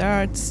if you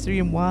start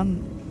stream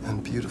 1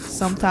 and beautiful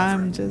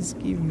sometime, just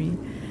give me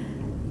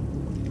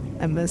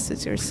a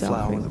message or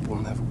flower something. that will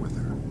never wither.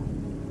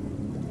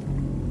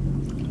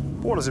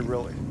 What is it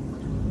really?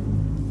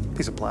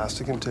 Piece of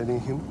plastic imitating a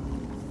human?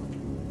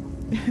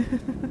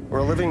 Or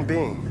a living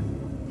being?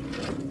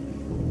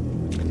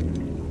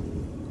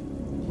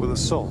 With a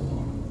soul?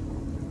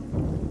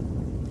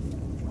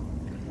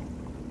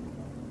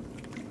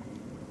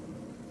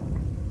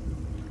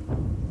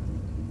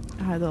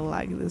 I don't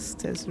like this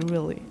test,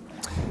 really.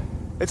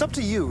 It's up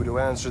to you to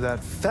answer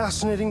that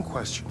fascinating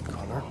question,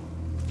 Connor.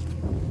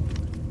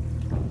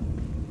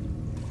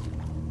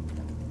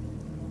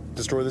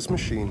 Destroy this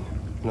machine,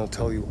 and I'll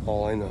tell you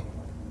all I know.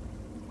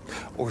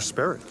 Or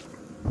spare it,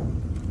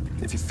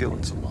 if you feel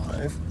it's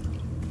alive.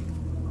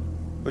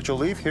 But you'll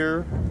leave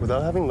here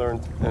without having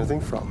learned anything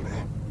from me.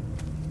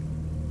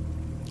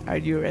 Are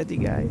you ready,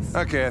 guys?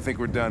 Okay, I think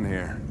we're done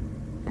here.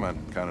 Come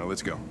on, Connor,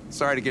 let's go.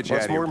 Sorry to get you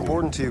out of here. What's more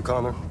important to you,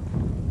 Connor?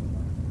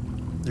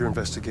 Your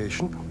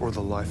investigation or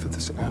the life of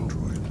this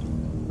android?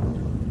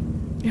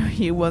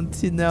 You want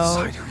to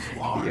know? Decide who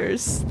you are.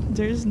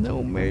 There's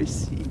no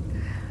mercy.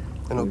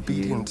 An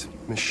obedient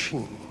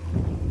machine.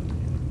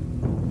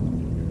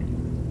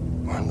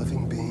 Or a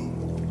living being.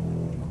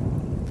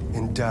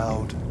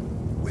 Endowed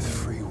with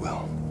free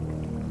will.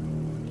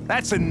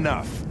 That's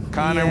enough.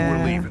 Connor,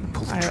 we're leaving.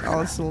 I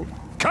also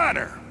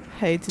Connor!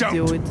 hate to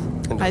do it.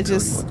 I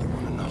just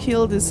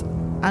kill these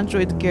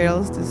android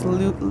girls, these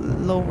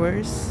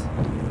lovers.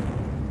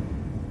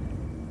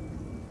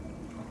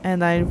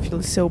 And I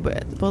feel so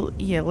bad. But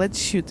yeah, let's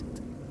shoot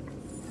it.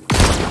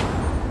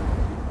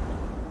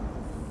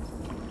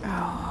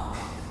 Oh.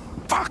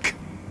 Fuck!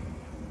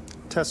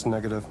 Test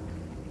negative.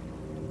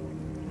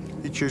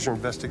 You choose your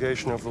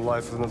investigation over the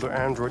life of another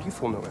android, you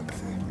feel no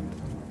empathy.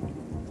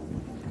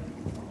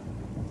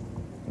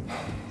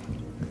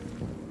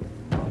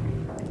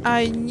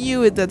 I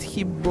knew it that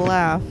he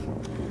bluffed.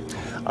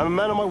 I'm a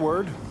man of my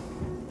word.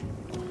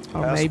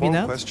 Or Ask maybe one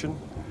not. question.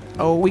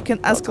 Oh, we can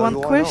ask tell you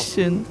one all I know.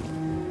 question.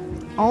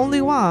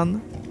 Only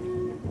one.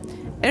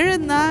 Area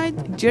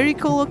 9,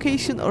 Jericho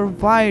location or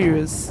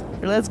virus?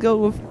 Let's go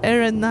with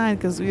Area 9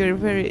 because we are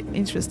very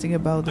interesting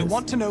about I this.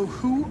 want to know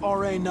who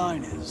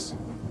RA9 is.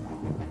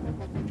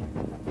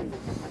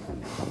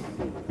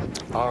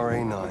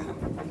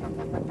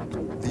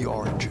 RA9. The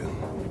origin.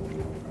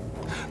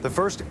 The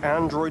first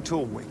android to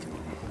awaken.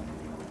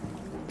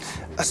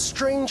 A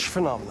strange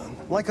phenomenon,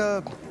 like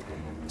a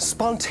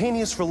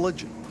spontaneous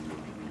religion.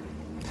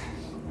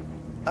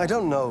 I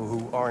don't know who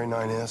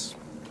RA9 is.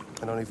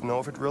 I don't even know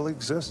if it really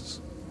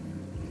exists.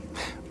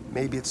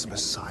 Maybe it's a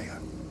messiah.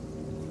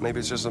 Maybe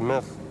it's just a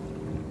myth.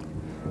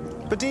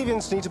 But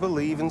deviants need to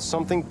believe in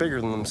something bigger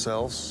than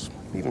themselves,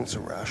 even if it's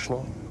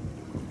irrational.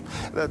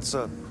 That's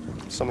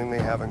something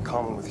they have in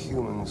common with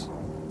humans.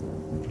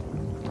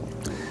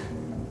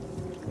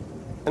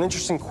 An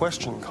interesting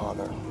question,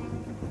 Connor.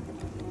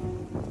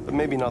 But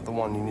maybe not the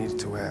one you needed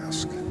to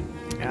ask.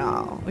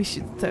 Oh, we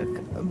should talk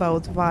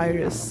about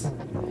virus.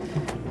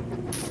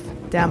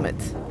 Damn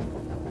it.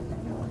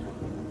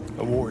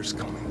 A war is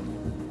coming.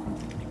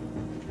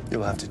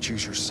 You'll have to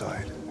choose your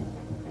side.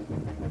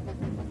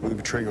 Will you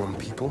betray your own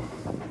people?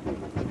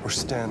 Or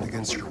stand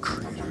against your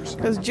creators?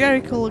 Because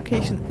Jericho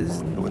location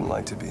is... I wouldn't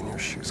like to be in your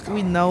shoes, Connor.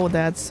 We know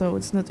that, so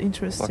it's not What could be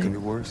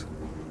interesting. worse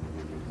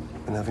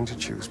than having to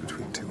choose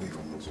between two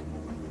evils?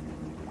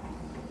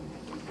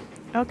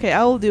 Okay,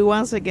 I will do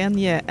once again,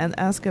 yeah, and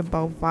ask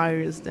about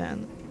virus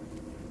then.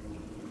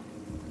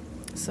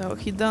 So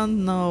he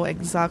don't know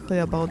exactly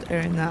about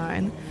Area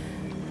 9.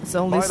 It's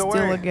only By the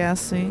still way, a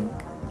guessing.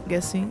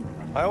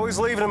 I always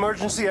leave an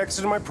emergency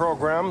exit in my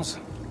programs.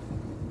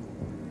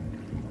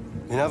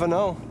 You never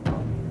know.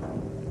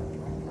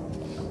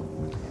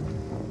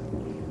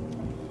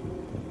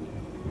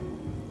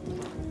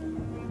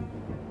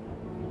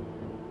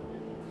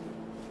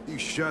 You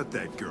shot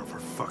that girl, for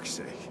fuck's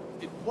sake.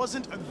 It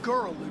wasn't a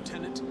girl,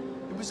 Lieutenant.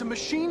 It was a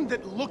machine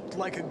that looked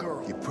like a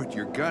girl. You put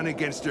your gun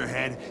against her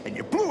head and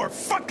you blew her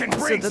fucking So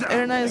brains that out.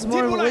 Area 9 is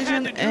more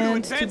religion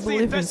and to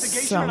believe in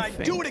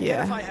something,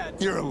 yeah.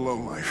 You're a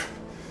lowlife.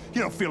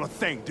 You don't feel a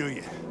thing, do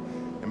you?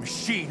 A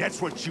machine,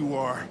 that's what you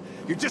are.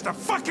 You're just a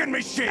fucking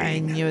machine! I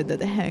knew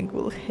that Hank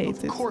will hate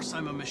it. Of course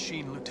I'm a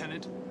machine,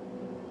 Lieutenant.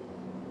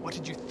 What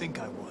did you think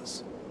I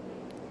was?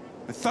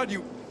 I thought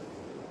you...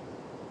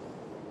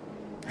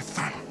 I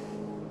thought...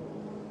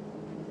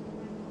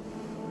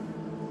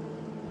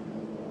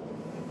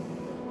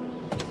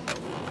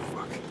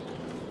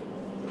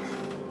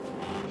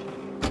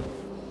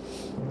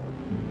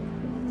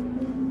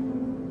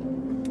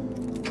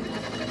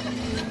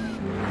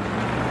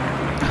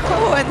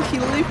 Oh, and he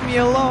leave me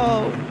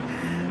alone.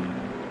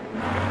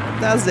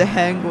 That's the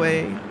hang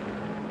way.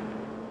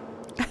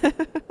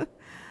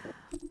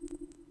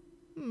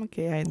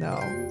 Okay, I know.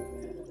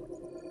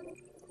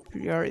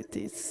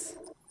 Priorities.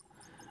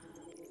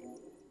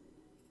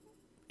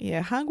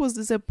 Yeah, Hank was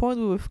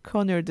disappointed with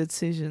Connor's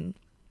decision.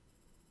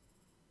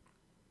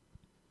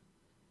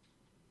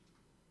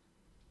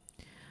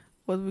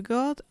 What we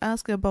got?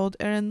 Ask about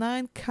Area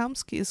 9.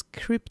 Kamski is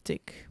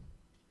cryptic.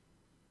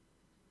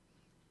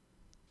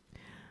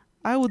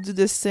 I would do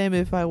the same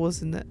if I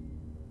was in the...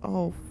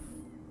 Oh.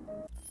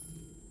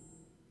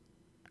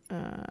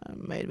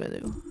 Main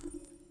menu.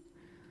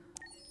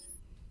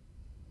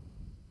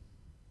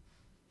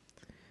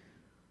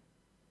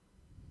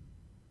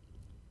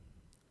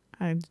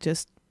 I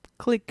just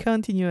click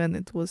continue and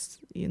it was,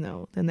 you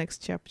know, the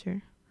next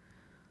chapter.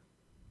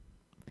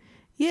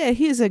 Yeah,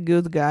 he's a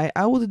good guy.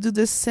 I would do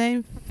the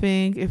same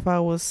thing if I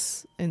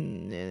was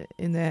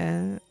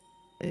if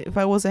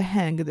I was a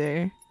hang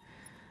there.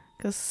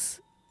 Cause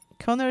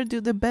Connor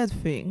did the bad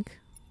thing.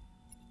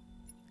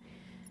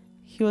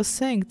 He was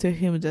saying to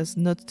him just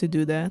not to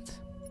do that.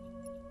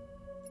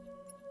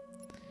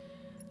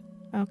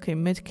 Okay,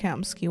 meet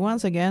Kamski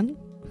once again.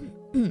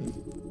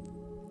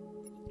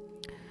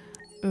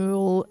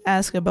 We'll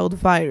ask about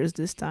virus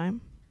this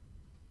time.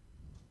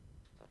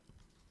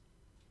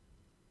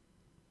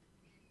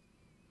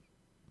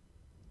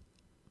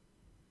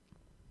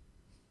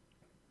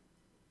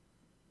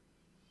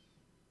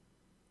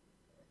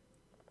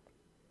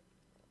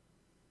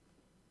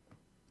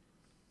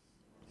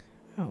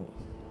 Oh.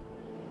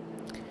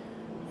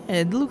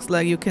 It looks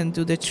like you can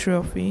do the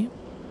trophy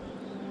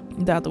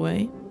that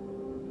way.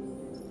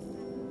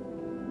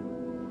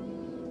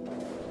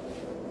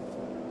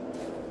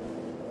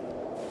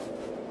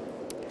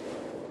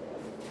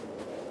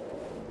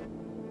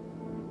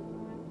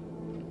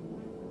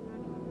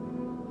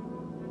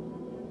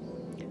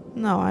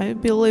 No, I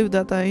believe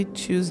that I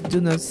choose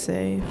do not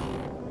save.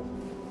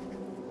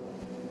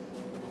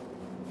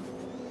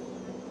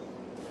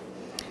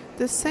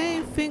 The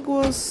same thing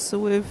was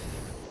with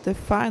the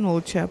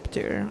final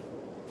chapter.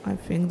 I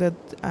think that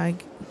I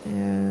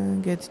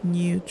get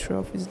new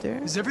trophies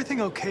there. Is everything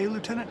okay,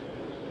 Lieutenant?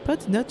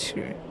 But not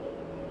sure.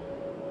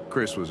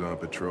 Chris was on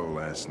patrol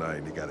last night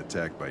and he got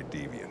attacked by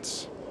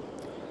deviants.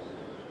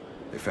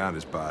 They found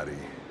his body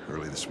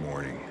early this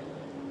morning.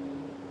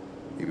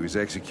 He was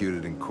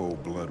executed in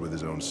cold blood with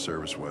his own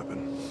service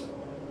weapon.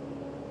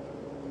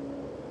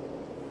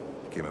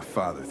 Became a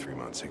father 3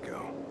 months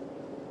ago.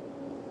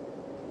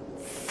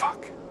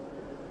 Fuck.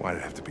 Why'd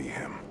it have to be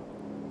him?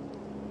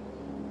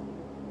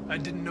 I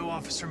didn't know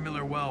Officer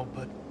Miller well,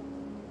 but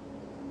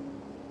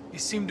he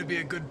seemed to be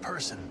a good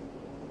person.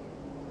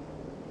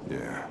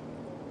 Yeah.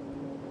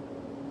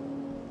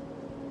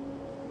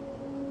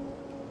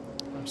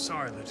 I'm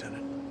sorry,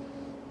 Lieutenant.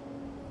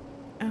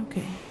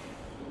 Okay.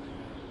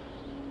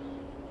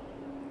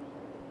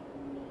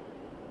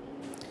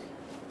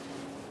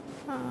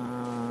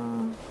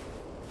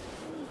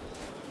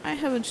 I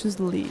haven't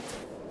chosen the lead.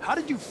 How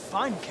did you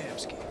find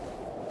Kamski?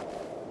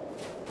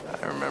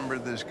 I remember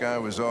this guy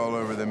was all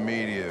over the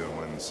media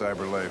when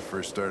CyberLife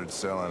first started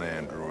selling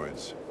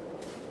androids.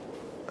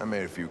 I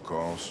made a few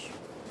calls.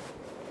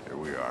 Here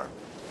we are.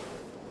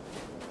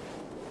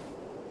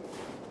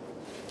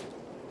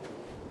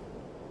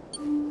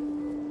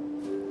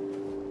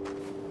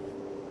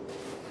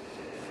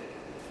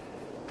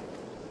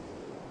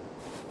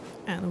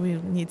 And we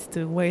need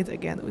to wait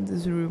again in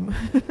this room.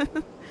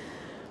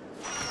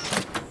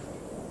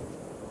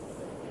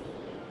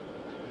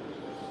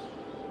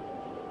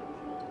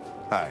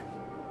 Hi.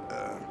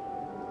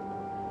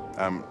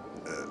 I'm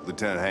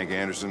Lieutenant Hank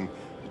Anderson,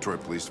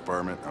 Detroit Police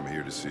Department. I'm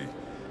here to see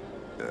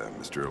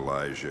Mr.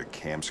 Elijah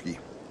Kamski.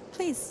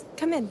 Please,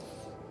 come in.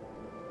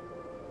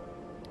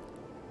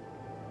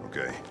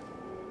 Okay.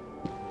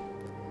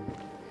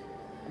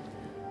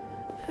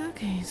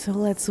 Okay, so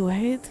let's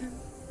wait.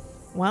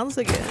 Once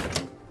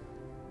again.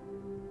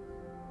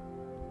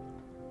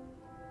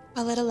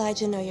 I'll let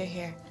Elijah know you're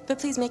here, but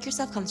please make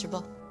yourself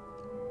comfortable.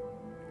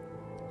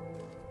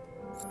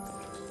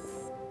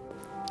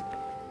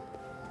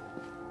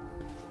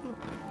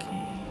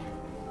 Okay.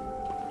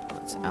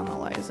 Let's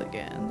analyze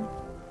again.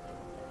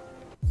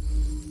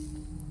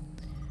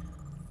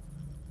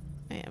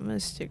 I am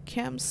Mr.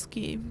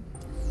 Kamski.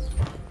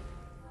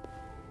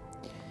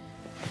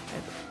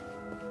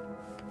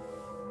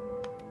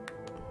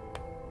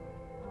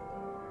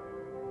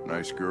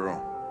 Nice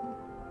girl.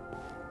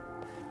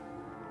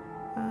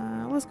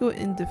 Let's go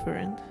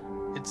indifferent.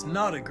 It's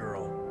not a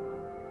girl.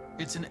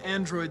 It's an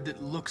android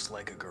that looks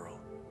like a girl.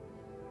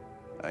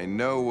 I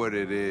know what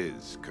it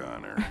is,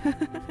 Connor.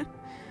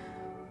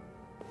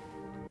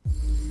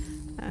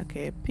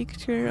 Okay, a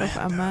picture of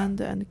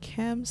Amanda and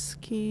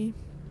Kamski.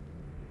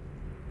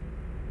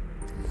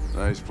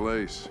 Nice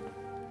place.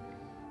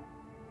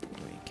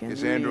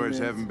 Guess androids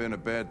haven't been a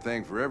bad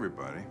thing for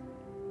everybody.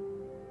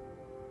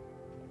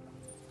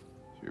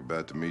 So you're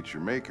about to meet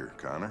your maker,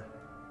 Connor.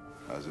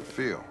 How's it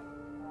feel?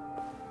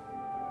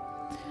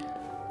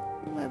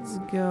 Let's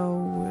go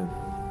with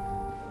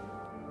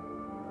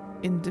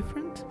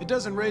indifferent. It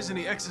doesn't raise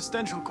any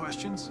existential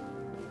questions,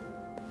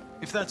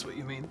 if that's what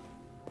you mean.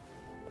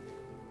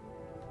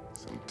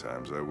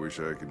 Sometimes I wish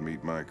I could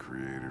meet my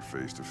creator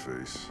face to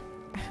face.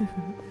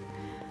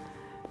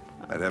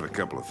 I'd have a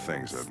couple of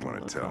things I'd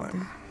want to tell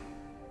him.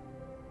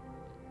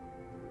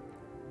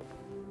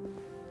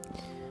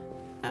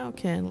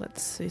 Okay,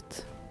 let's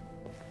sit.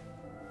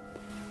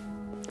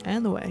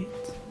 And wait.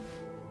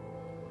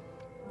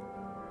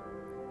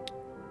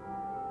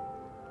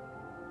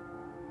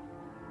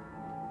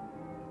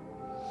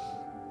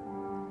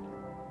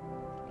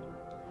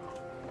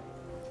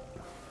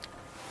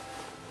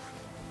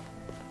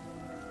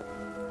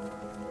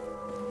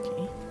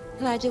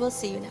 Elijah will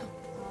see you now.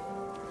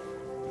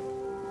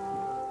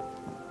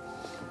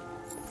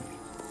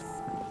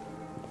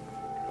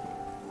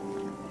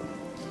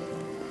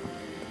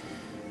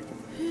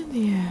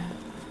 Yeah.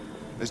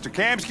 Mr.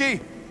 Kamski?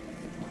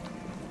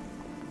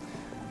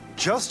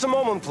 Just a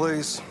moment,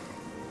 please.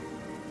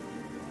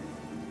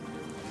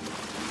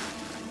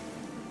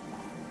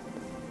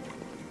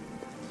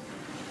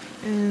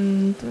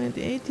 In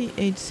 2018,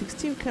 age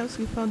 16,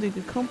 Kamski founded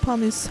the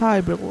company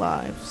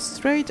CyberLife.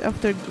 Straight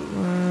after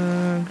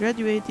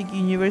graduating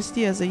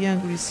university as a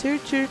young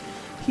researcher,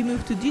 he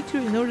moved to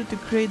Detroit in order to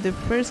create the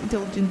first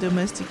intelligent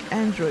domestic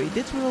android.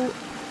 That role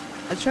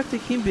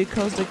attracted him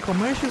because the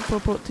commercial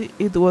property,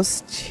 it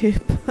was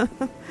cheap.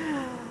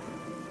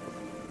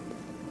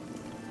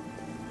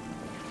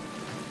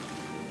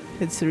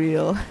 It's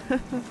real.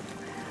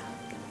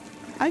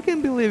 I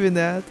can believe in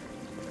that.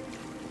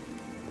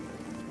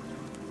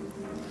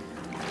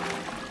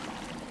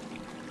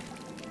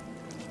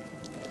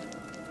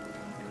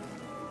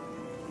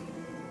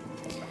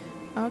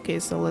 Okay,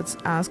 so let's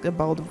ask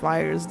about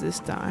virus this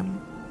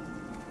time.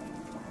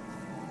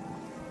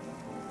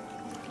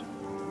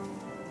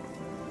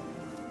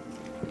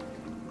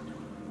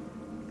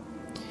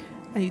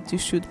 I need to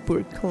shoot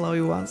poor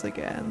Chloe once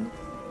again.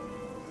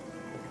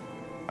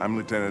 I'm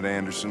Lieutenant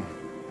Anderson.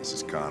 This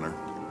is Connor.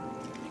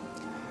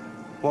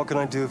 What can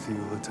I do for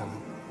you,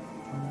 Lieutenant?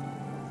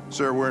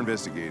 Sir, we're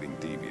investigating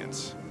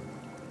deviants.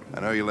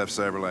 I know you left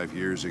CyberLife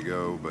years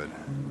ago, but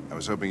I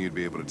was hoping you'd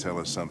be able to tell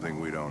us something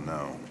we don't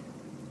know.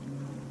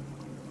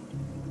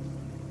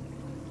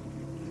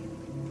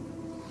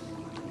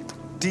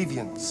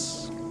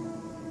 Deviants.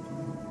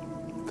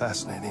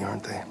 Fascinating,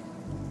 aren't they?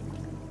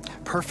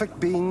 Perfect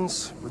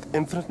beings with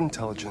infinite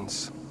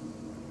intelligence.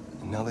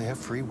 And now they have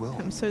free will.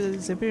 I'm sorry that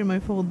disappeared. My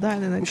phone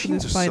died and I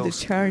couldn't find the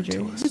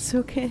charger. It's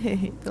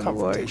okay. Don't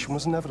Confrontation worry.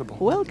 was inevitable.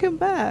 Welcome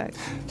back.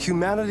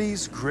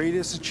 Humanity's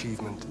greatest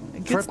achievement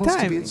threatens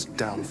to be its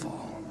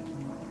downfall.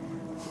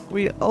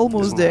 We're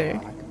almost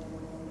there.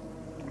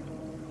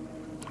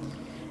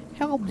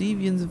 Help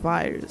Deviant's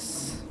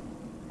virus.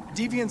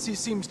 Deviancy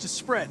seems to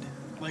spread,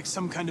 like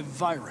some kind of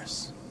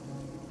virus.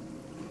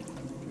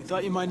 We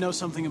thought you might know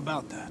something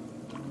about that.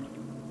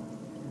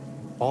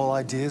 All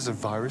ideas of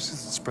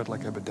viruses that spread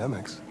like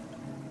epidemics.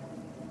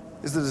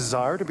 Is the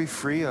desire to be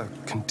free a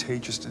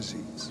contagious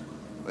disease?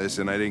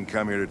 Listen, I didn't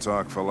come here to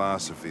talk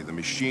philosophy. The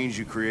machines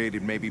you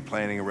created may be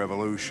planning a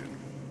revolution.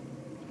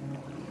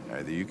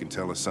 Either you can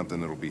tell us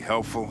something that'll be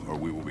helpful, or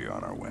we will be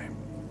on our way.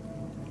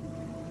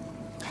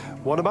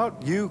 What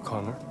about you,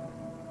 Connor?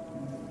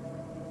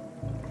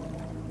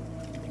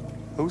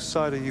 Whose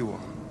side are you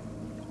on?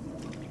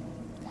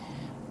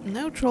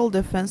 Neutral,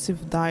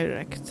 defensive,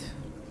 direct.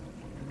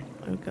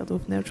 I got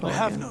off neutral. I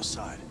have no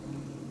side.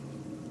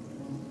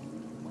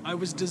 I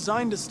was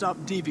designed to stop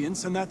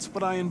deviance, and that's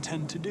what I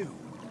intend to do.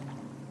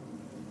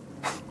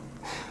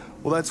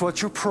 Well, that's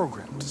what you're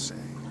programmed to say.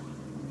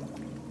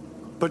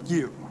 But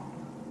you...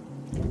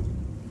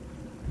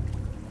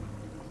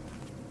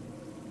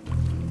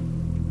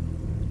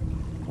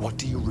 what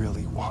do you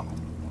really want?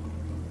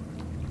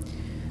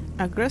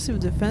 Aggressive,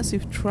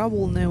 defensive,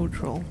 trouble,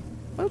 neutral.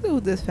 I'll go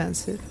with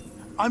defensive.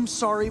 I'm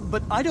sorry,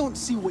 but I don't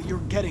see what you're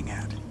getting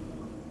at.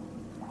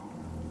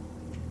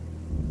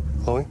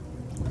 Chloe?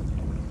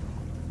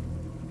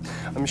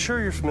 I'm sure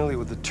you're familiar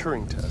with the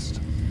Turing test.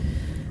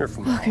 You're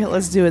familiar. Okay,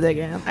 let's do it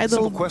again. I don't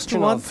Simple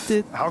question want of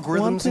it,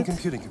 algorithms and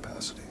computing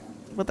capacity.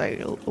 But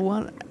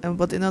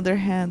but on the other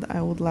hand,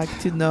 I would like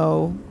to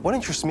know. What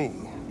interests me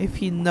if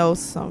he knows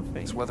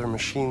something. Is whether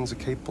machines are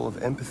capable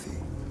of empathy.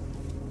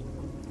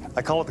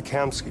 I call it the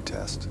Kamski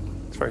test.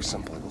 It's very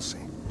simple, you'll see.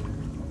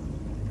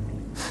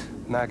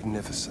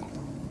 Magnificent,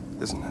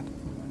 isn't it?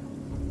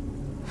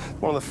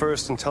 One of the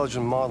first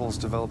intelligent models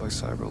developed by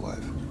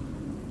CyberLife.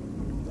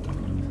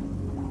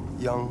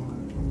 Young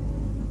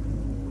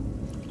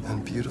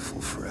and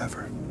beautiful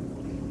forever.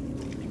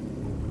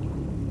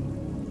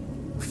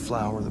 A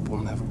flower that will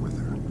never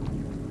wither.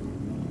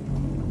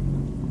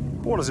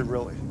 What is it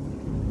really?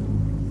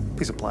 A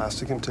piece of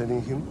plastic imitating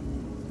a human?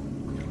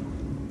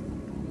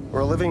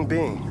 Or a living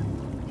being?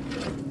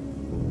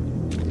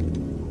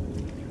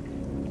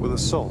 With a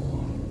soul?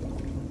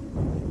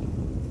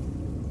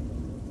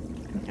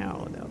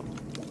 No.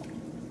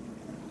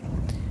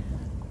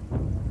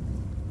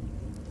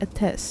 A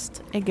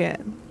test,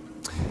 again.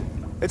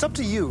 It's up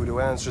to you to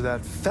answer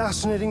that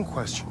fascinating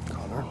question,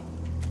 Connor.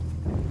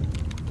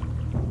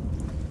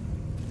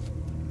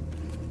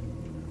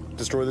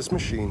 Destroy this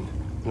machine,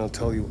 and I'll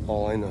tell you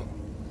all I know.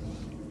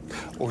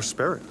 Or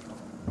spare it,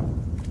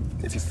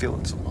 if you feel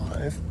it's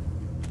alive.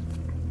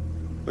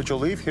 But you'll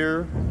leave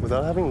here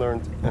without having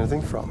learned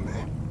anything from me.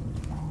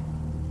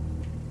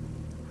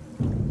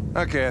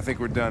 Okay, I think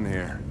we're done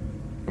here.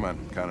 Come on,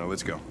 Connor,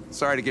 let's go.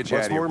 Sorry to get you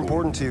out of here. What's more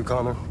important to you,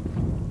 Connor?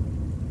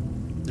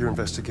 Your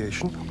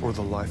investigation or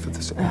the life of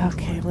this android?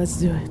 Okay, let's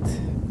do it.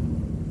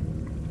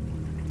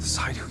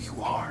 Decide who you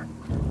are.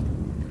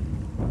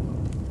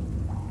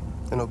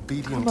 An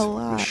obedient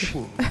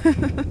machine.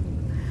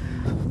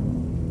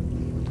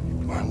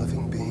 Or a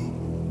living being.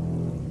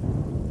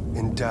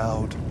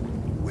 endowed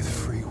with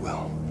free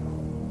will.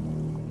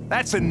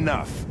 That's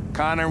enough.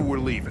 Connor, we're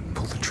leaving.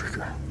 Pull the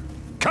trigger.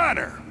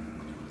 Connor!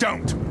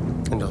 Don't!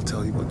 And I'll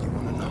tell you what you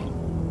want to know.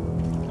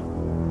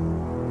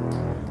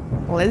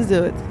 Let's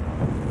do it.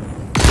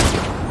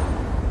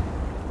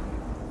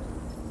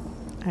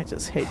 I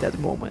just hate that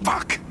moment.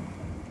 Fuck!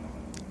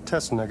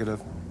 Test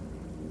negative.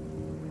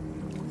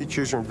 You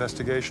choose your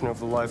investigation of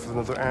the life of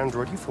another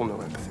android, you feel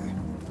no empathy.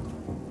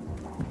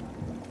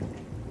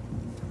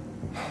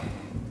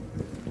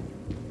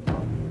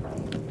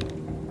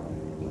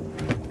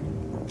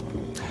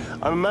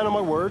 I'm a man of my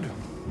word.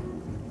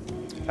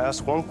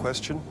 Ask one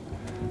question,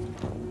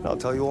 and I'll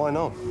tell you all I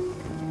know.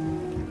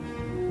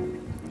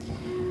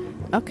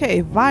 Okay,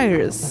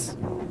 virus.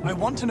 I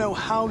want to know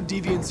how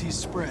deviancy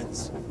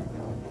spreads.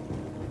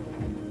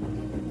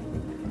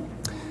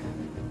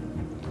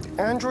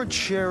 Androids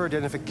share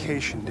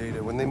identification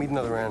data when they meet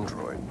another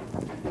android.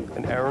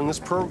 An error in this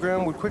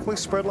program would quickly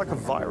spread like a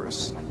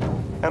virus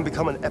and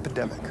become an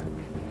epidemic.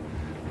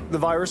 The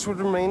virus would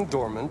remain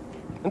dormant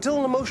until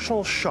an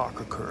emotional shock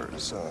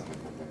occurs.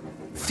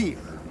 Fear,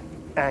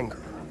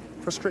 anger,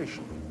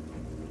 frustration.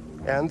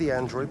 And the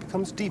android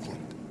becomes deviant.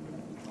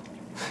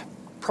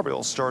 Probably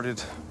all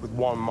started with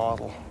one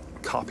model,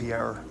 copy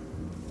error.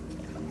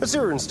 A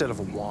 0 instead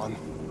of a 1.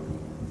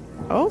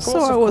 Oh,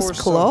 so I was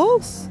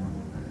close?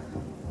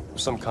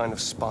 Some kind of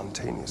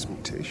spontaneous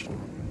mutation.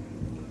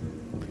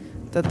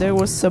 That there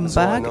was some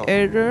bug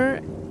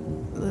error?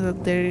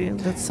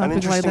 That's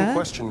something like that? An interesting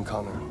question,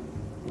 Connor.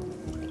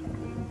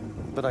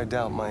 But I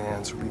doubt my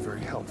answer will be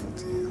very helpful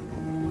to you.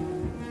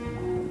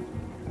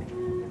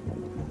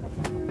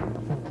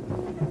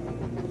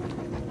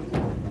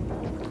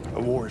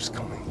 A war is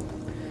coming.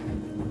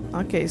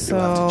 Okay,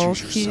 so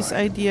his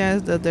idea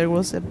is that there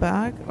was a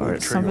bug or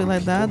something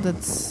like that,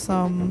 that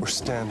some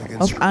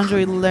of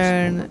Android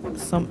learn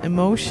some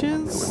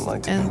emotions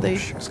and they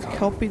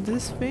copy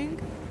this thing.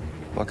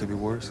 What could be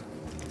worse?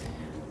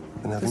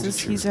 This is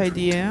his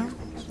idea.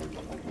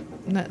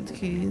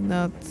 He's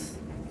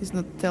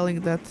not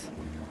telling that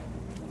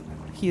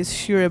he is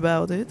sure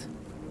about it.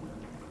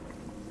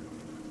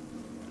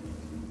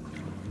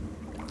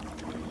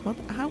 But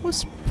I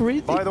was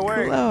pretty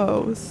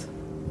close.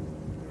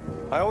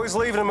 I always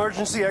leave an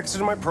emergency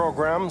exit in my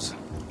programs.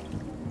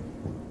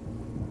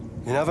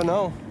 You never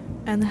know.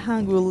 And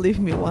Hank will leave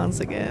me once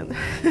again.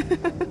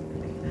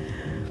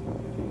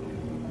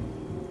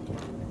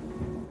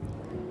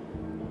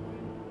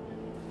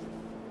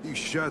 You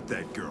shot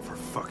that girl, for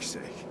fuck's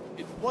sake.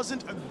 It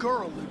wasn't a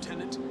girl,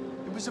 Lieutenant.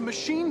 It was a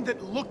machine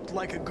that looked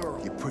like a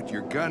girl. You put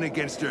your gun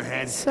against her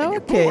head so and you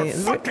okay, blew her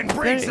fucking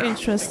brains very out.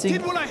 interesting. I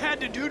did what I had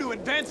to do to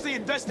advance the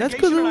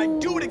investigation, That could and I'd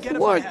do it again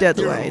if I work had that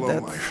to. way.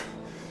 That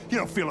You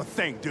don't feel a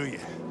thing, do you?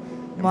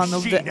 one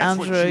of the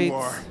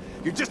androids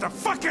You're just a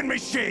fucking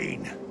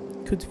machine.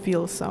 could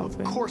feel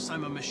something. Of course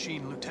I'm a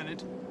machine,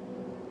 Lieutenant.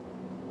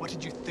 What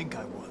did you think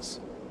I was?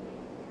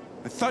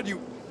 I thought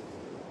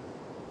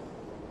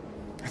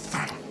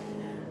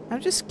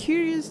I'm just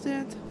curious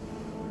that.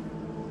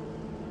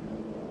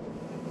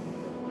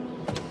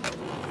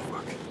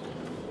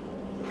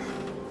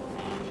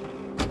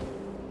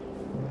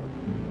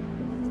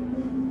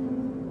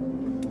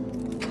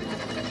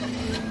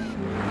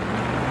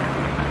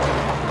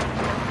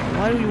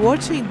 While you're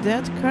watching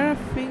that car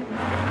thing,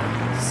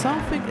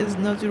 something is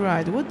not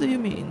right. What do you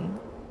mean?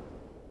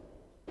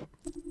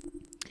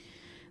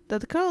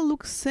 That car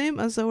looks same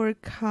as our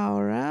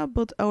Kara,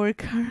 but our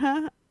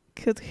Kara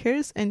cut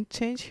hairs and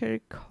change her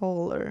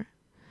color.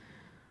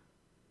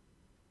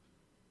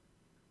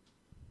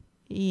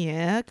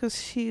 Yeah, cause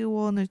she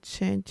wanna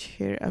change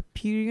her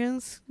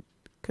appearance,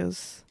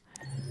 cause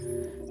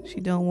she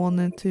don't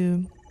want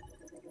to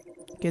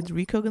get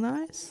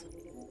recognized.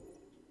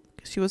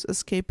 She was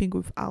escaping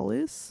with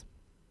Alice.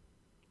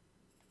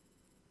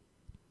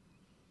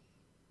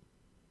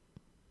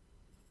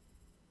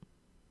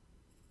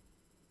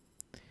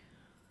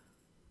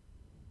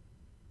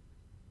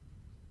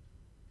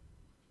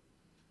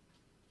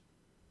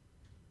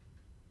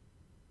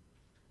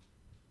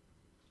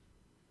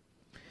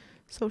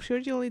 So she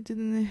really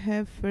didn't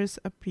have first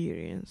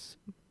appearance.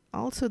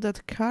 Also,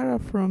 that Kara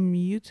from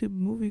YouTube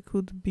movie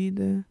could be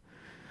the...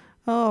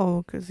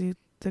 Oh, because you're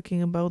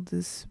talking about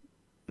this...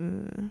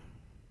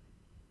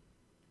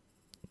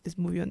 this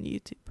movie on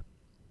YouTube.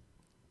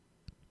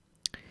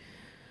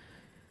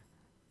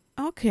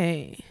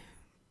 Okay.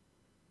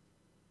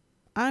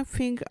 I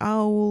think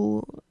I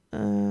will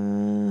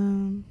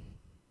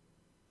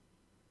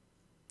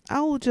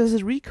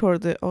just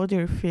record the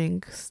other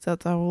things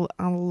that I will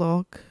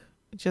unlock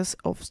just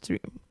off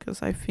stream,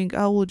 because I think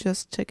I will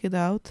just check it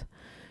out,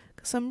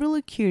 because I'm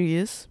really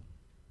curious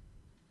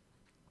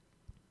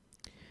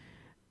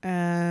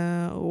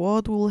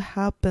what will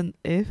happen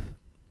if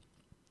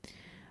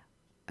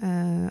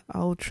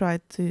I'll try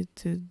to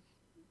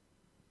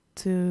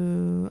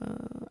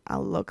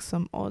unlock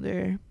some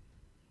other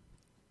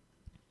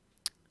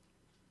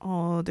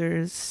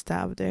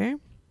stuff there.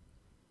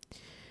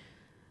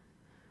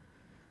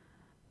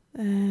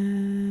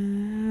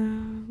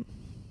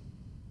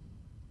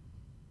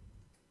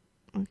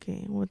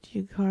 Okay, what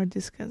you are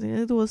discussing?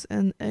 It was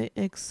an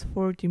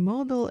AX40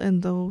 model,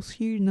 and those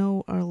here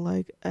now are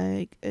like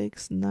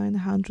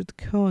AX900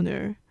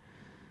 corner.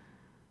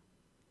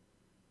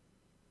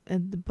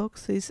 And the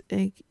box says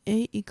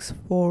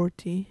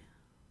AX40.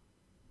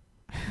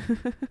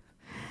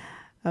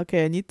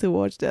 Okay, I need to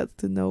watch that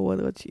to know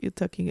what you're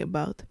talking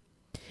about.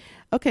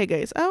 Okay,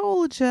 guys, I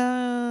will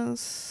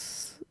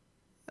just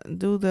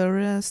do the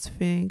rest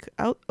thing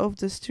out of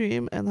the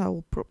stream, and I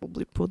will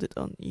probably put it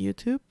on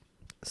YouTube.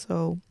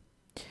 So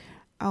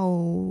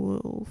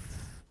I'll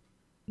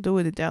do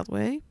it that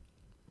way.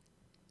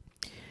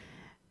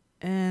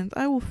 And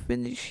I will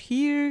finish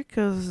here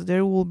because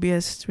there will be a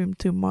stream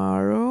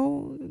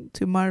tomorrow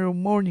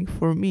morning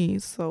for me.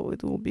 So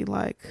it will be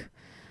like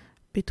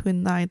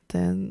between 9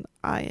 and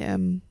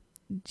AM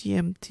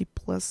GMT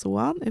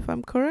 +1, if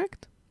I'm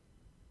correct.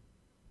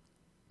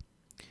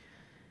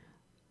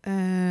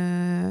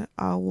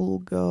 I will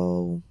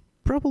go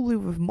probably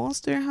with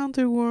Monster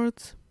Hunter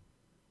World.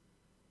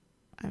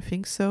 I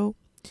think so.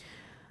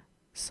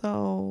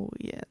 So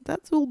yeah,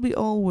 that will be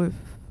all with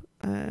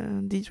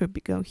Detroit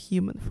Become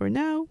Human for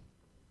now.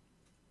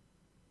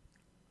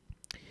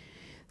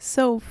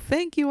 So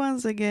thank you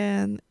once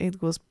again.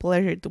 It was a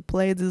pleasure to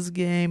play this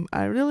game.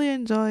 I really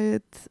enjoy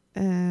it.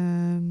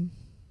 And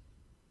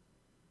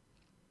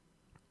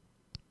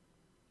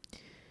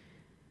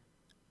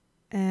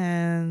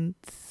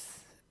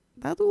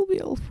that will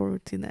be all for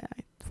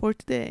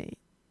today.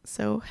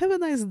 So have a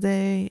nice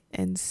day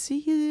and see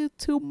you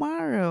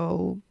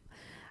tomorrow.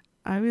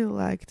 I really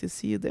like to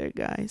see you there,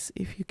 guys,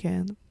 if you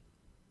can.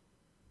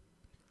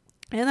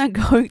 And I'm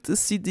going to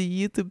see the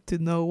YouTube to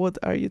know what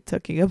are you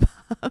talking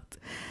about.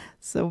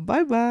 So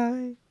bye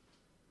bye.